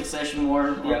Right, Fourth yeah. Succession War,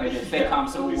 or Yeah. maybe the Faycom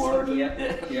Civil War.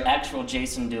 Yeah. Actual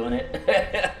Jason doing it.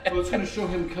 Well, it's going to show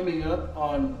him coming up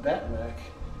on that mech,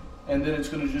 and then it's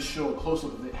going to just show a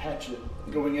close-up of the hatchet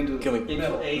going into the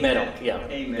metal. Metal, yeah.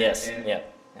 Amen. Yes, And, yeah.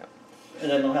 and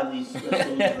then they'll have these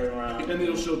crystals running around. And then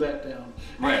it'll show that down.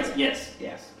 Right, yes.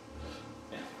 Yes.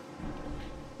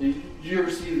 Did you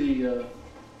ever see the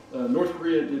North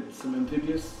Korea did some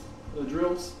amphibious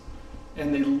drills,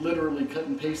 and they literally cut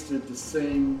and pasted the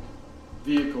same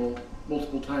vehicle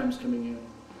multiple times coming in,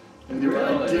 and they were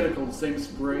Really? identical, same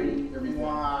spray, everything.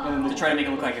 Wow. And To they, try to make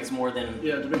it look like it's more than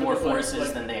Yeah, to make it more look like- forces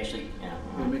like- than they actually. Yeah.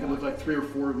 they make it look like 3 or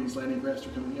 4 of these landing crafts are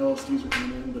coming, LSDs are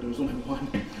coming in, but it was only 1.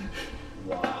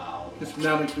 Wow. This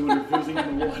now makes me wonder if it was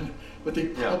even the 1, but they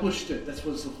Yeah. published it. That's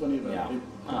what's so funny about Yeah. it.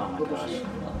 They Oh my published gosh. it.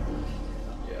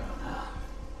 Yeah.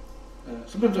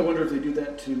 Sometimes I wonder if they do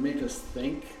that to make us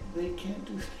think they can't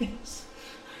do things.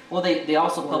 Well, they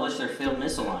also publish their failed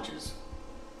missile launches.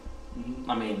 Mm-hmm.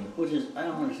 I mean, Which is, I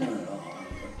don't understand it at all.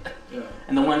 Yeah.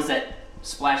 and the ones that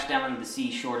splash down into the sea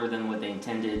shorter than what they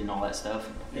intended and all that stuff.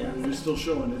 Yeah. They're still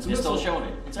showing it. It's a They're still missile. showing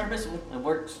it. It's our missile. It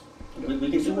works. We can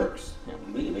It do it. works. Yeah.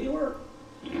 We can make it work.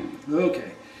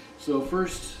 Okay. So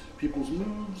first, people's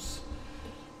moves.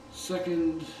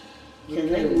 Second. Can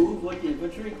they move with the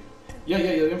infantry? Yeah.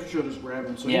 The infantry will just grab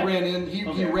him. So Yeah. he ran in. He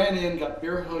Okay. ran in, got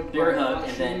bear hugged. Bear by hug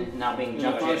and Fashi, then not being and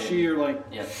jumped Fashi in. are like.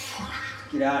 Yep.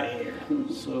 Get out of here.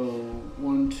 So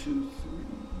 1, 2, 3.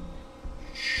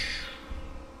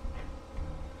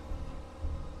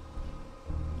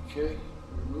 Okay.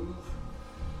 Remove.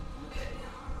 Okay.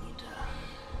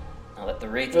 Now that the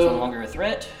Wraith is no longer a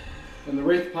threat. And the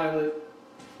Wraith pilot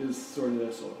is sort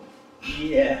of SOL.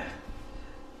 Yeah.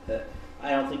 I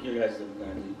don't think your guys are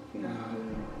gonna do. No.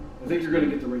 I think you're gonna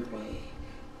get the Wraith pilot.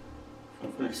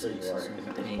 I'm pretty sure you are.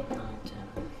 8, 9,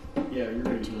 10, Yeah, you're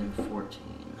gonna get 13, 14.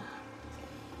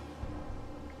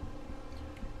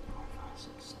 5,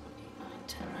 6, 7, 8, 9,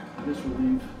 10. This will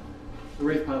leave. The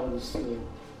Wraith pilot is still.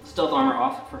 Stealth armor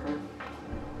off for her.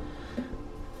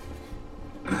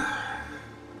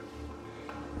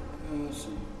 Let's see.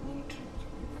 1, 2, 3,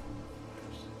 4,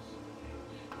 5, 6.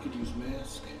 Could use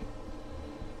mask.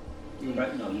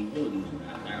 Right, no, you will use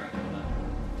that America,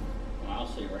 but well, I'll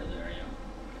say right there,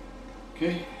 yeah.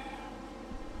 Okay.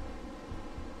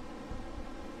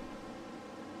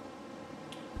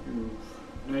 You move.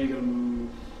 Now you're gonna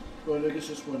move. Well, I guess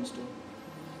just one still.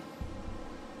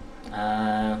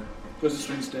 Because this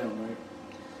one's down, right?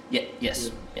 Yeah,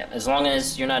 yes. Yeah. As long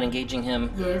as you're not engaging him.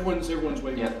 Yeah, everyone's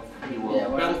waving Yep, off. he will. Yeah,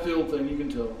 well, Battlefield thing, you can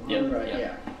tell. Yep, Right, yep.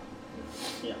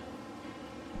 yeah. Yeah.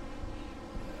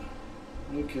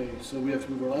 Okay, so we have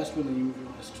to move our last one, then you move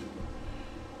your last two.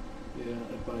 Yeah,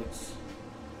 it bites.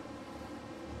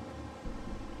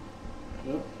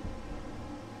 Yep.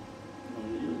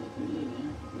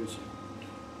 Wait a second.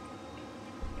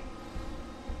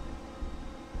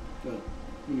 No,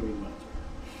 you know where the mines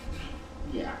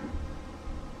Yeah.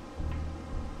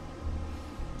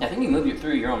 I think you move you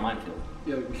through your own minefield. are.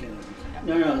 Yeah, we can't have these.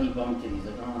 No, he bumped it. He's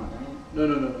like, oh, right? No, I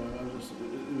was just,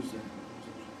 it was there.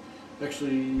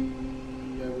 Actually,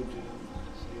 I would do,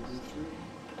 say, move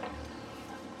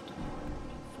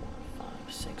 4,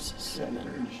 5, 6,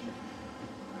 7,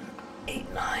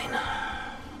 8, 9.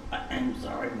 I'm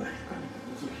sorry, but.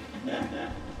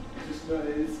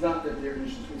 It's not that the air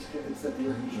conditioning, it's that the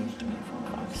air conditioning.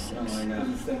 5, 6. Oh, I know.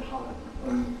 It's that hot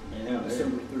on I know.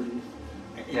 December 30th.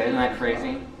 Yeah, isn't that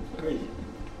crazy? It's crazy.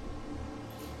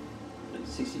 Like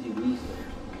 60 degrees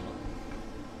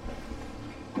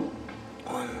there.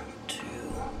 1, 2,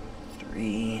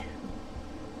 3,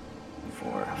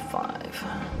 4, 5.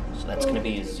 So that's going to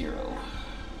be a 0.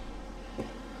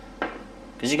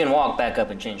 Because you can walk back up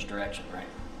and change direction, right?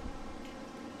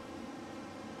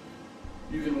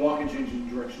 You can walk and change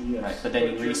the direction, yes. Right, but then you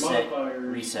your reset-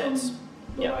 modifiers resets. from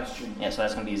the Yep. last change. Yeah, so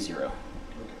that's going to be a 0.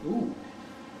 Okay. Ooh.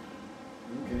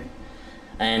 Okay.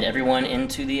 And everyone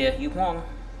into the Yuhuang.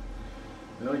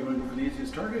 Well, you want to go for the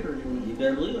easiest target, or you want You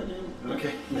better believe I do.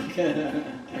 Okay.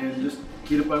 And just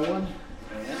keep it by 1?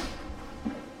 Yeah.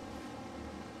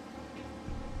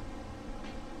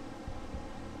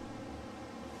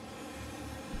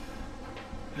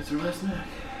 That's our last match.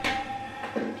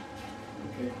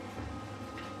 Okay.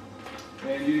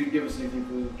 And you didn't give us anything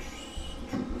for the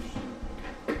troopers.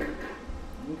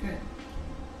 Okay.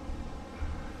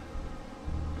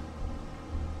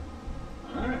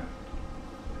 Alright.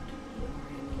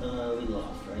 We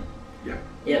lost, right? Yeah.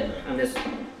 Yep, I'm just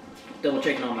double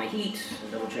checking all my heat,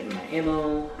 double checking my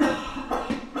ammo.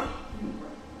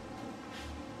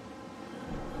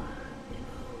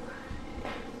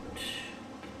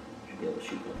 Should be able to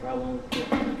shoot no problem.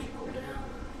 Yep, actually cool down.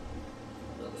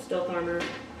 Level stealth armor.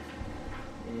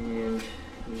 And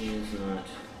he is not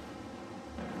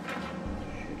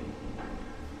shooting.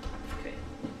 Okay.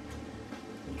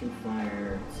 He can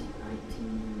fire, let's see,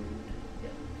 19.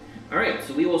 Yep. Alright,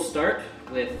 so we will start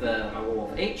with my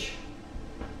Werewolf H.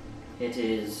 It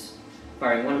is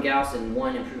firing 1 Gauss and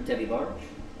 1 improved heavy barge,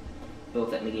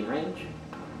 both at medium range.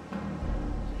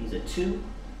 He's a 2.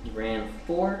 He ran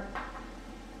 4.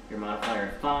 Your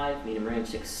modifier 5, medium range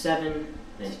 6, 7,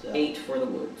 and 8 for the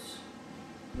woods.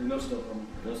 There's no stealth on.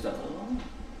 No stuff on.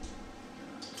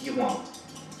 You won't.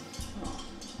 Oh.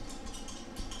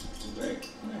 Great.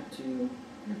 2,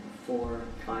 4,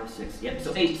 5, 6. Yep,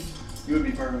 so 8. You would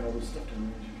be firing all this stuff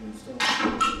down range if you had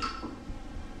stealth.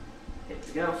 Here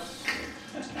we go.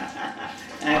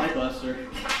 Axe Buster.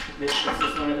 This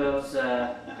is one of those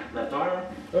left arm.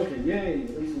 Okay, yay,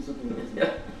 at least it's something else.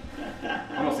 Yep.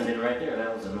 Almost ended it right there.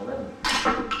 That was an 11.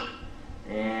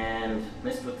 And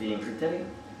missed with the improved heavy.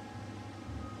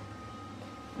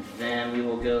 Then we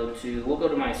will go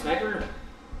to my sniper.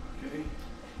 Okay.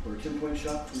 Or a 10-point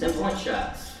shot. 10-point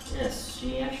shots. Yes,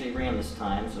 she actually ran this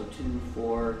time. So 2,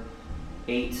 4,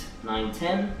 8, 9,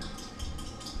 10.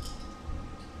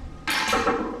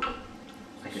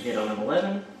 I could hit on an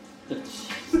 11.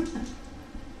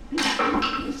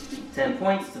 10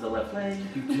 points to the left leg.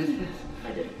 You did it?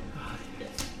 I did. Yes.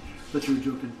 Thought you were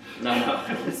joking. No.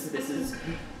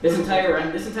 This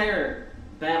entire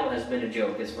battle has been a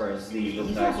joke as far as the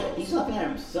He's dice laughing rolls. at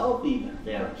himself even.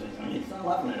 Yeah. I mean, he's not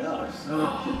laughing at us.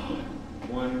 Oh.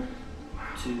 1,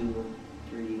 2,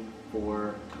 3,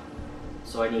 4,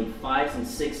 So I need 5s and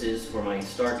 6s for my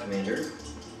Star Commander.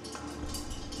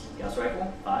 Gauss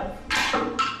Rifle, 5.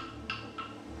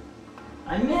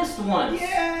 I missed once! Yay!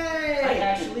 I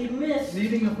actually missed!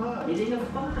 Needing a 5. Needing a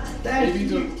 5. Thank Maybe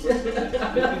you. you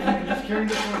can just carry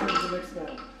this over to the next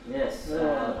battle. Yes,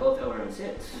 both Elrons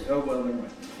hit. Oh, well, never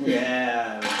mind.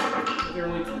 Yeah. They're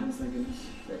only 10s thinking.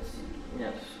 Let's see.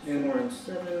 Yes. And 4 and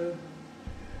 7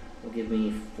 will give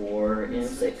me 4 and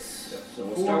 6. So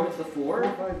we'll start with the 4.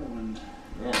 4, 5, 1.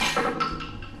 Yeah.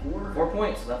 4. 4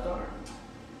 points, left arm.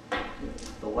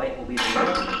 The white will be the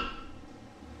 1.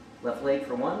 Left leg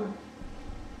for 1.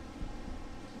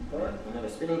 And I have a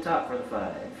spinning top for the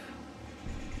 5.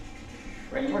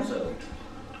 Right torso.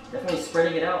 Definitely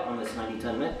spreading it out on this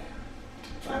 90-ton mech.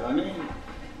 5 on me.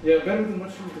 Yeah, better than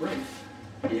what she was the race.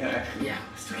 Yeah. Yeah.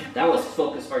 That was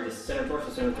focus hard, just center torso,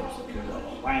 center torso.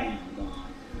 Wham, gone.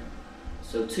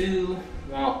 So 2,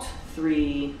 want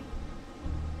 3,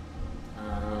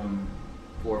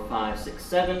 4, 5, 6,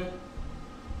 7.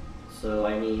 So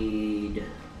I need,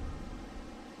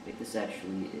 I think this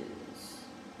actually is,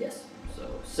 yes. So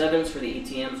 7s for the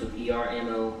ATMs with ER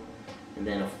ammo, and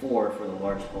then a 4 for the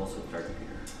large pulse with target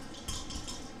computer.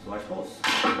 So large pulse.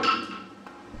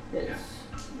 Hits.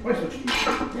 Twice what you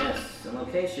need. Yes, and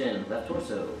location, left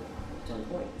torso, 10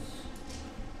 points.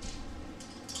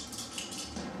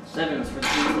 7s for the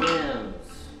ECMs.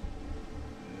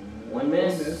 1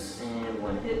 miss, and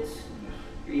 1 hit.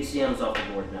 Your ECM's off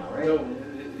the board now, right? No,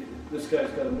 this guy's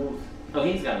got them both. Oh,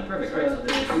 he's got him perfect, right? So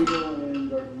there's Eagle and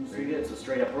Dark very good. So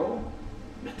straight up roll.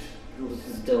 Go to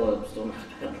 10. Still not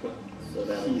a bad one. So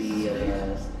that'll be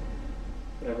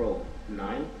what I roll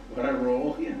 9. What I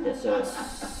roll? Yeah. Yeah, so it's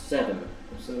 7.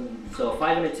 So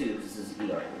 5 and a 2 because this is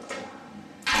ER.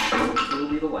 2 will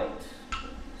be the white.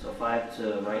 So 5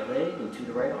 to right leg and 2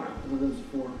 to right arm. What is it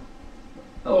for?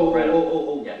 Right arm.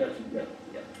 Oh, Yeah. gotcha, yeah.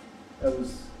 Yeah. That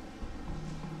was,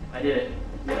 I did it.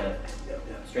 Yeah. yeah.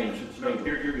 Strange. No, you're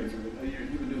good, you're good.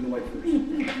 You've been doing the white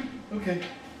first. Okay.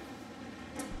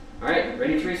 All right,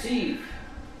 ready to receive.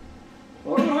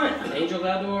 All right, Angel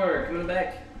Valdor coming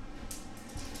back.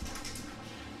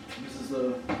 This is the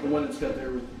one that's got there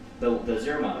with The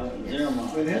zero mod. Yes. 0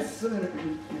 mod. Wait, that's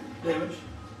damage.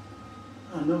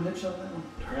 Oh, no headshot that one.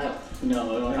 Yeah. No,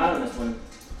 I don't Not on this one.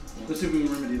 Let's see if we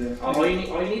can remedy that. All you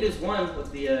need is 1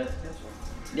 with the. That's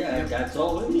Yeah, that's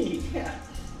all we need. Yeah.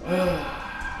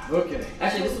 Okay.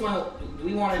 Actually, this is one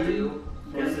we want to do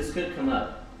because this could come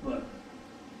up. What?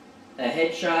 A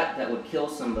headshot that would kill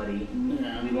somebody.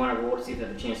 Yeah. We want to roll to see if they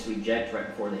have a chance to eject right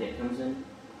before the hit comes in.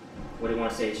 What do you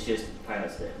want to say? It's just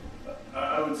pilot's dead.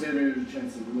 I would say maybe there's a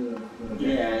chance to live. But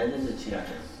Yeah, it is a chance.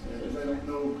 Because I don't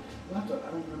know. I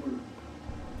don't remember.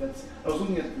 That's. I was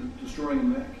looking at the destroying a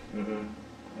mech,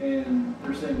 Mm-hmm. and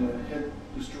they're saying the head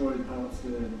destroyed, pilot's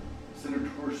dead. Center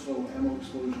torso ammo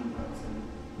explosion, pilot's dead.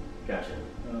 Gotcha.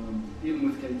 Even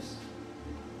with case.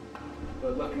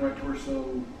 But left and right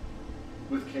torso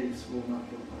with case will not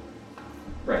kill the pilot.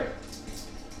 Right.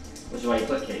 Which is why you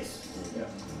put case. Yeah.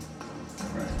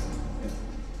 Right. Yeah.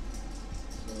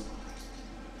 So.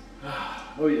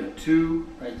 Oh yeah, 2.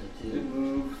 Right to Big 2.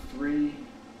 move, 3.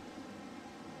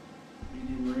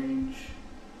 Medium range.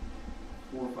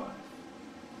 4, 5.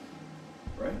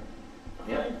 Right?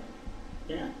 Yeah.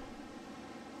 Yeah.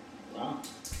 Wow.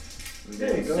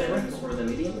 Okay, go so right. for the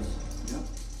mediums. Yeah.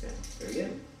 Okay, very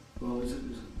good. Well, is it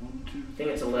 1, 2, I think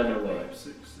it's 11 away. 5,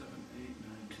 6, 7, 8,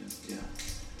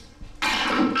 9,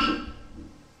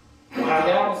 10. Yeah.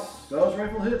 Wow. Those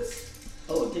rifle hits.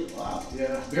 Oh, it did. Wow.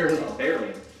 Yeah, barely. Oh,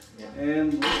 barely. Yeah.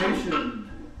 And location.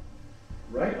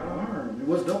 Right arm. It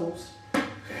was doubles.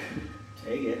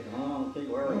 Take it. Oh, okay,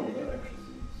 where are we? that actually.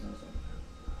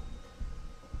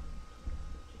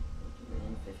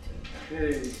 And 15.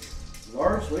 Okay.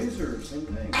 Large laser, same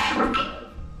thing.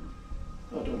 Oh,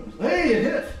 don't. Hey, it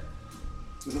hit!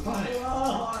 With a 5.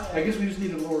 Oh, I guess we just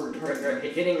need a lower target.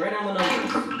 Right, hitting right on the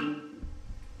numbers.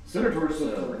 Center torso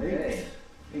So, for 8. okay.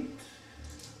 8.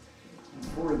 And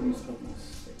 4 of these puppies.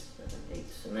 6, 7, 8.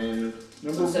 And then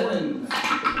Number 7.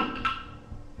 1.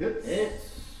 Hits. Hits.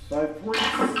 5 points.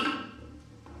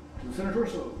 To the center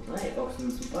torso. Right, focusing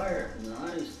on some fire.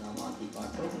 nice. I'm lucky.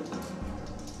 5 points.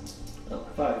 Oh,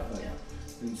 5. yeah.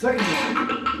 And second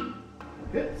one.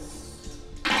 Hits.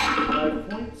 5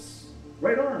 points.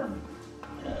 Right arm.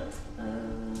 Yeah.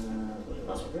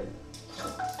 Muscle grip.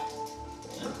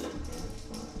 That's it.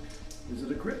 Is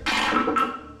it a crit?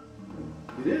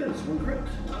 It is. 1 crit.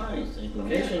 Nice. Thank you.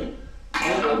 Location.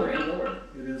 And lower, and lower.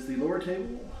 It is the lower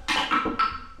table.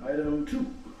 Item 2.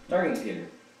 Targeting computer.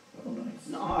 Oh, nice.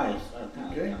 Nice.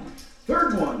 Okay.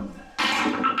 Third one.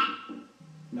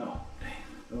 No.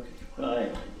 Okay. Well,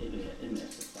 anyway, it missed.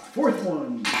 It's fine. Fourth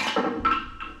one.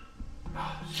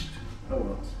 Oh, shoot. Oh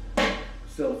well.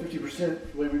 Still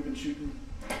 50% the way we've been shooting.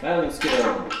 Battling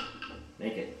skill.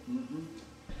 Make it. Mm-hmm.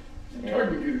 And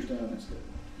target computer's down, that's good.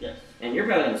 Yes. And your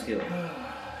battling skill. Yeah,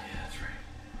 that's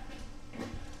right.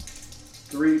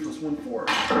 3 plus 1, 4.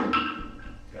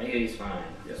 Yeah, he's fine.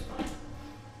 He's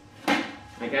fine.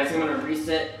 Alright guys, I'm gonna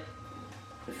reset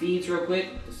the feeds real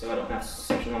quick, just so I don't have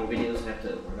such long videos I have to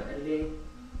worry about editing.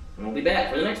 And we'll be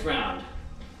back for the next round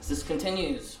as this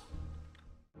continues.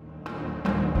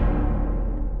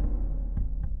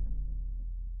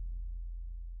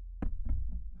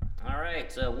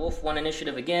 Alright, Wolf won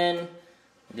initiative again.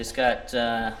 We just got,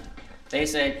 they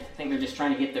said, I think they're just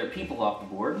trying to get their people off the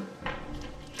board.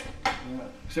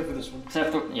 Except for this one.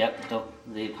 Except for, yep,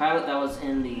 the pilot that was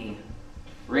in the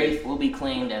Wraith will be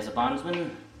claimed as a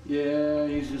bondsman. Yeah,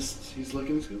 he's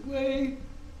looking, he's good way.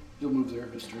 He'll move there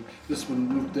this turn. This one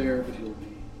moved there, but he'll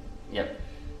be. Yep.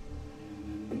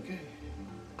 And then, okay.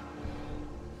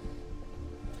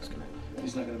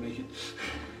 He's not gonna make it.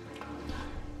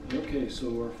 Okay,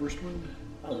 so our first one.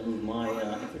 I'll move my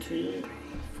infantry. 3, 4,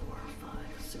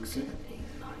 5, 6, 7, 8,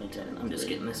 9, 10. I'm just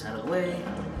getting this out of the way.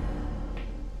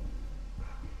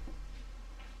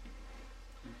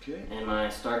 Okay. And my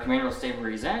Star Commander will stay where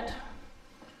he's at.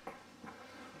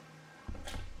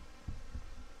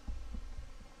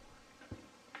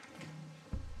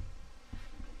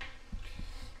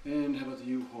 And how about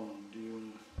you, Juan? Do you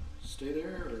want to stay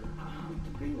there, or? With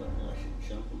the Preamble, I should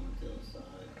jump them to the side.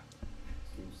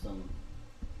 Do some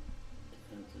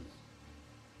defenses.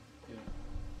 Yeah.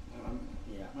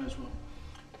 Yeah. Might as well.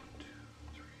 1, 2,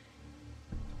 3.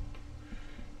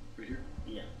 Right here.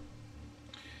 Yeah.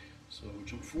 So we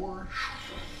jump 4.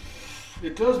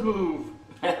 It does move.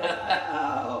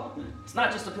 Wow. It's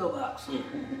not just a pillbox. Yeah.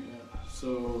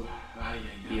 So,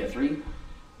 You have 3?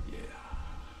 Yeah.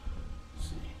 Let's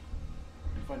see.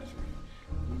 Find a 3.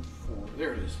 Move 4.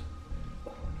 There it is.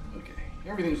 Okay.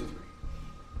 Everything's a 3.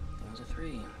 That was a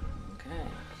 3. Okay.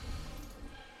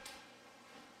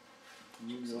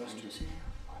 You So lost I'm 2. just here.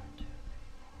 1, 2, 3,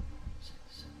 4, 6,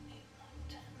 7, 8, 9,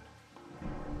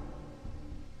 10.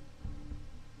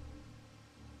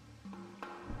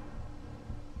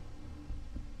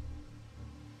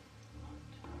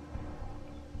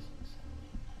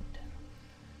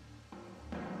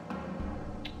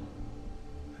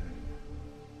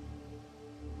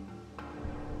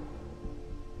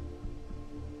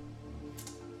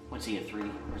 What's he, a 3 or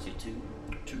is he 2?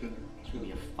 2 gunner. It's going to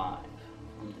be a 5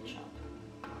 from the jump.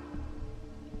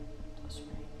 Plus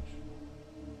range.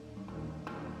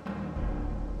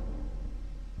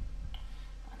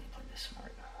 I need to play this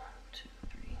smart. 1, 2,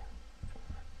 3, 4.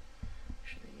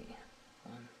 Actually,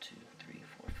 1, 2, 3,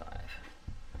 4, 5.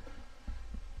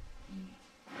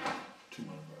 2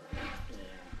 modifier.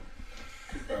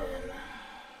 Yeah.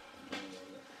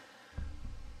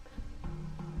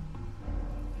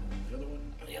 The other one.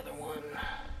 The other one.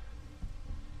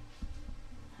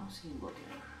 How's he looking?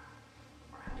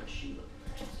 Or how is she looking?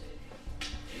 I should say.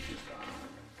 She's fine.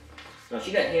 No,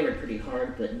 she got hammered pretty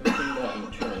hard, but nothing got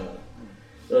internal.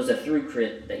 There was a through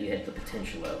crit that you had the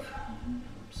potential of.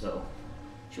 So,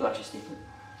 she'll actually stay put.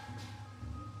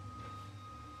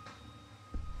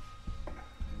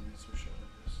 And it's a shot, I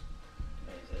guess.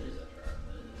 That is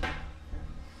a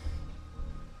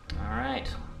hard. Alright.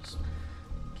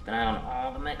 Keep an eye on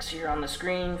all the mechs here on the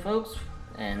screen, folks.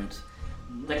 And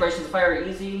declarations of fire are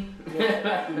easy.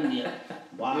 Yeah.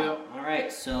 Wow. Yep.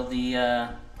 Alright, so the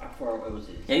How far away was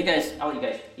it? yeah, you guys go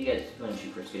ahead and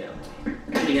shoot first, get out.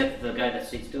 Do you have the guy that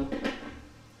sits still?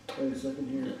 Wait a second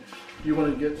here. Do you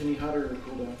want to get any hotter or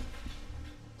cool down?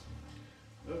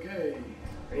 Okay.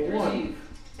 Ready to 1. receive.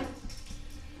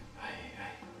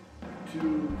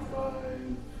 2,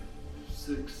 5,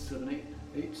 6, 7, 8.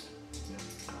 8.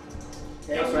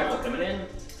 Hey, House Rifle coming in.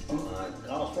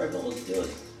 House Rifle was good.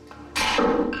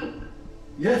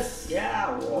 Yes!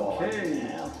 Yeah, raw. Okay.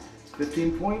 Yeah.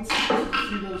 15 points.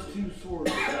 See those 2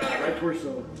 swords. Right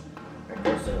torso. Right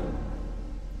there, so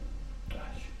Ah,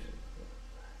 shoot.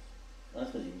 That's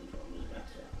because you moved from his back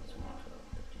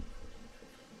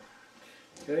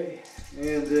there. Okay.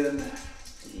 And then,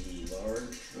 The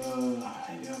large.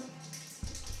 yeah.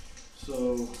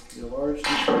 So, the large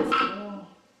 2 swords. Oh.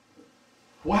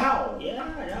 Wow! Yeah,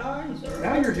 nice. All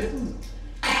Now right. you're hitting.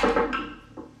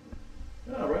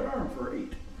 Right arm for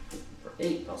 8. for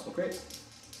 8, possible crit.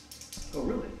 Oh,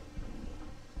 really?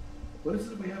 What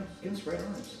is it we have against right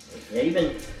arms? Yeah, you've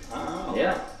been. Oh.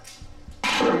 Yeah.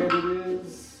 And it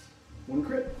is 1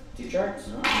 crit. 2 charts.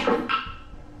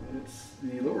 It's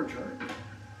the lower chart.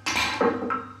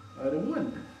 Item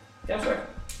 1. House Rifle.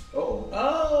 Uh-oh.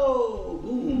 Oh,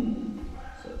 boom.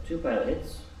 So pilot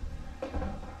hits.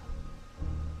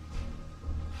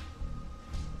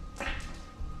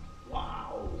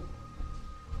 Wow.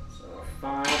 So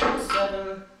 5 and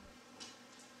 7.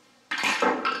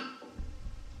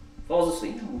 Falls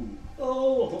asleep.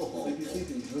 Oh. Sleepy,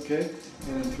 sleepy. Okay.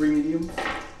 And then 3 mediums.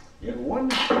 Yep.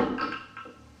 1.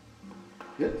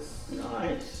 Hits.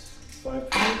 Nice. 5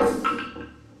 points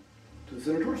to the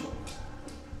center torso.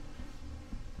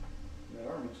 That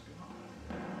arm is gone.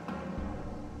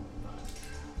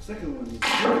 Second one is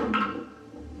good.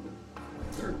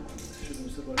 Third one. Shouldn't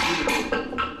have said what I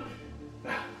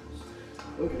did.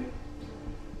 Okay.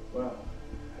 Wow.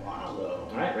 Wow, though.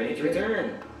 Alright, ready to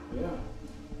return. Yeah.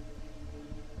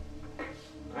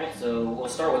 Alright, so we'll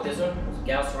start with this one. It's a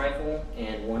Gauss rifle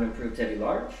and 1 improved heavy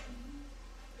large.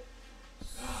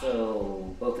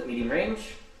 So both at medium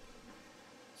range.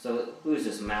 So who is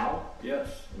this, Mal? Yes.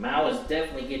 Mal is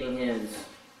definitely getting his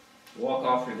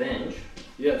walk-off revenge.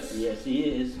 Yes. Yes, he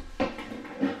is. You're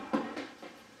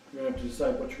gonna have to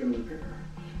decide what you're gonna repair.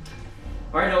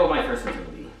 I already know what my first one's gonna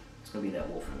be. It's gonna be that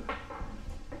wolf one.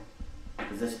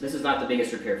 Because this is not the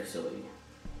biggest repair facility.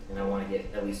 And I want to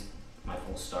get at least my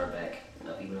full star back,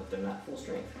 even if they're not full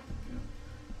strength.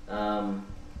 Yeah.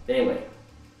 Anyway.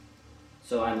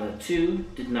 So I'm a 2,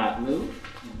 did not move.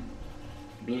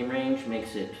 Medium range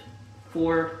makes it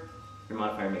 4. Your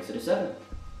modifier makes it a 7.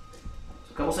 So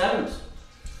a couple 7s.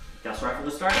 Gauss rifle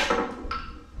to start.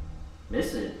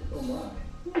 Misses. Oh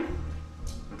my.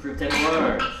 Improved heavy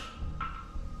large.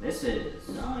 Misses.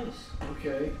 Nice.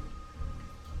 Okay.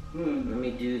 Let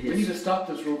me do We need to his. stop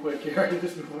this real quick here. I can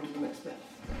just move on to the next step.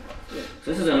 Yeah.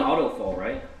 So this is an auto fall,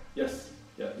 right? Yes.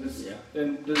 Yeah. This. Yeah.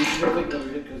 And he'll take another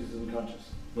hit because he's unconscious.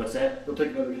 What's that? He'll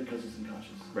take another hit because he's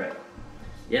unconscious. Right.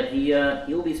 Yep.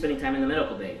 He will be spending time in the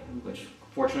medical bay, which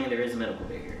fortunately there is a medical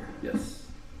bay here. Yes.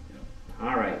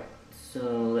 All right. So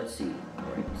let's see. All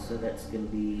right. So that's gonna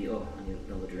be. Oh, I need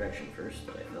to know the direction first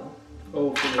that I fell.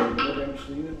 Oh, for the more damage to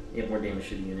the unit? Yeah, more damage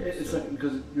to the unit. It's so- not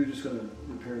because you're just gonna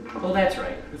repair it. Oh, that's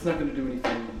right. It's not gonna do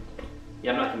anything.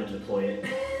 Yeah, I'm not gonna deploy it.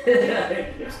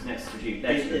 Next to you.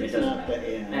 That's true. It It's doesn't not matter. that,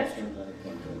 yeah. That's true. It's not a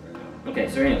control right now. Okay.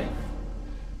 So anyway,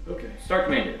 Okay. Star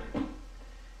Commander.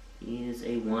 He is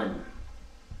a 1.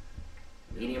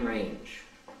 Medium range.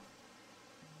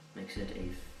 Makes it a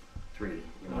 3.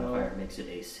 Your modifier makes it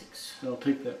a 6. I'll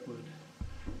take that wood.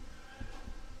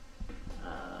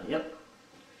 Yep.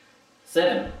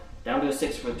 7. Down to a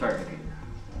 6 for the target.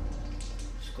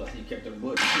 Just glad you kept the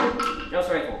wood. Gauss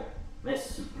rifle.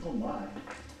 Miss. Oh my.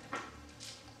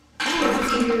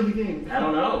 What's the end of the game? I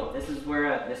don't know. This is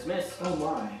where this miss. Oh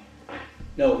my.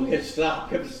 No, we gotta stop.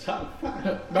 We have to stop.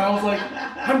 Mal's like,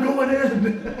 I'm going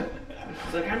in.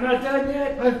 It's like I'm not done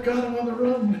yet. I've got him on the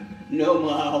run. No,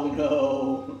 Mao,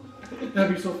 no.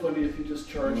 That'd be so funny if you just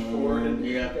charged forward and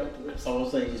Yeah. got the rest. All of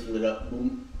a sudden, he just lit up.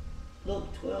 Boom.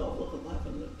 Look, 12. Look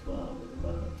 11. Look 12. Look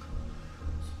 11.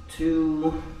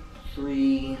 2,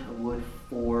 3, a wood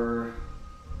 4.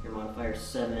 Your modifier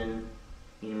 7.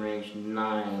 Medium range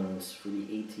 9s for the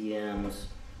ATMs.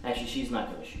 Actually, she's not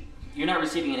going to shoot. You're not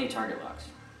receiving any target locks.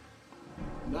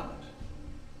 Not.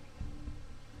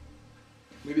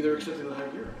 Maybe they're accepting the high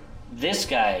gear. This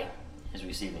guy is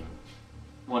receiving.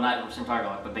 Well, not some target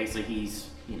lock, but basically he's,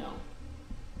 you know,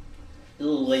 A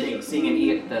little laser.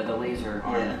 seeing the laser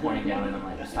arm Yeah. pointing down at him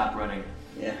like, stop running.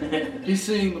 Yeah. He's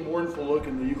seeing the mournful look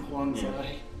in the Yuklon's Yeah.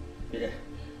 eye. Yeah.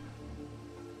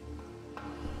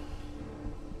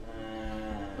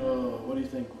 Oh, what do you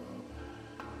think, Rob?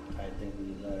 I think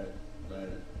we let it.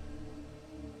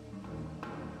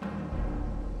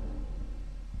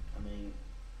 I mean,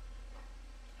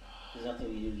 there's nothing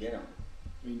we do to get him.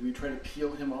 I mean, do we try to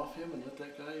peel him off him and let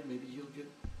that guy? Maybe he'll get.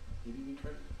 Maybe we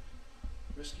try to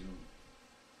rescue him.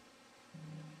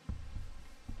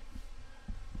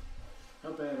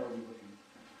 How bad are we looking?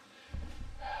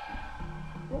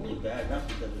 We're only bad enough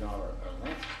because we know our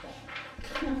lance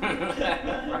is gone.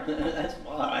 That's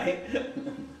why.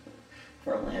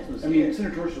 For our lance was I mean, here.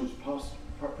 Center Torso is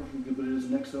perfectly good, but it is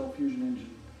an XL fusion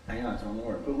engine. I know, it's on the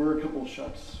But we're a couple of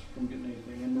shots from getting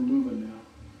anything, and we're moving now.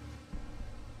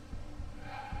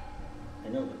 I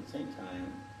know, but at the same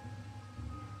time,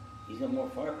 he's got more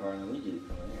firepower than we do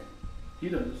coming in. He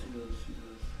does.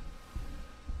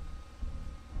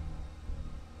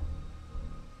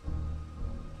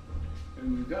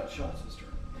 And we've got shots this turn.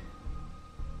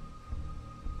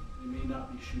 They may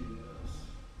not be shooting at us.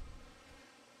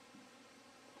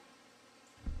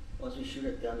 Once we shoot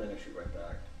it down, they're gonna shoot right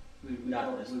back. They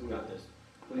Not this, probably will. not this.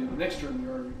 Well, yeah, the next turn we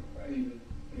are Right. leaving.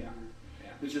 Yeah.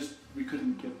 Yeah. It's just we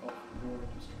couldn't get off the board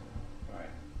this turn. Alright.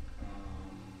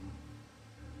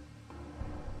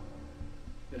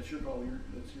 That's your call.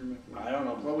 That's your method. I don't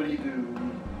know. What would he do?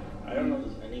 I don't know if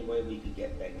there's any way we could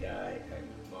get that guy.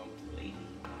 Lady.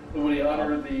 Would he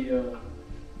honor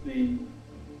the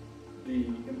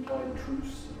implied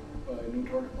truce by no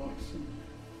target locks,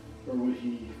 or would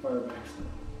he fire back still?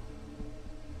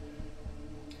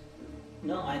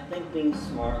 No, I think being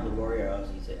smart, the warrior house,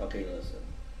 he'd say, okay, listen,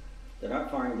 they're not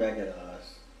firing back at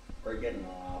us. We're getting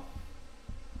off.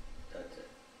 That's it.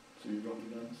 So you drop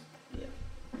the guns? Yeah,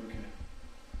 Okay.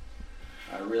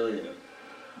 I really do.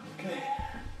 Okay.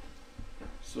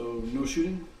 So no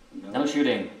shooting, No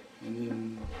shooting.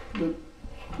 and then.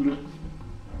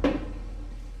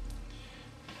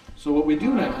 So what we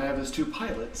do now have is 2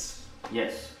 pilots,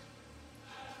 Yes.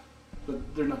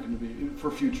 but they're not going to be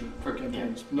for future For-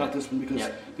 campaigns. yeah. Not this one because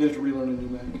Yeah. they have to relearn a new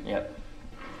mag. Yep.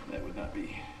 That would not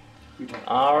be. We talked.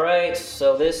 All right.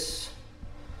 So this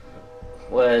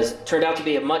turned out to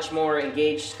be a much more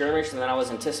engaged skirmish than I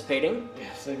was anticipating,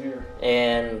 Yeah, same here.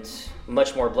 and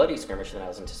much more bloody skirmish than I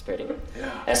was anticipating.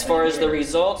 Yeah. As far as the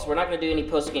results, we're not going to do any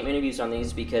post-game interviews on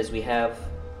these because we have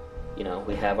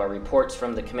our reports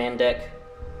from the command deck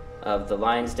of the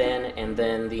Lion's Den and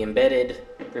then the embedded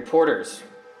reporters.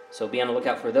 So be on the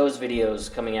lookout for those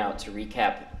videos coming out to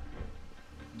recap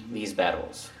these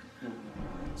battles.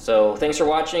 So thanks for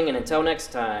watching, and until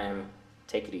next time,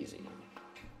 take it easy.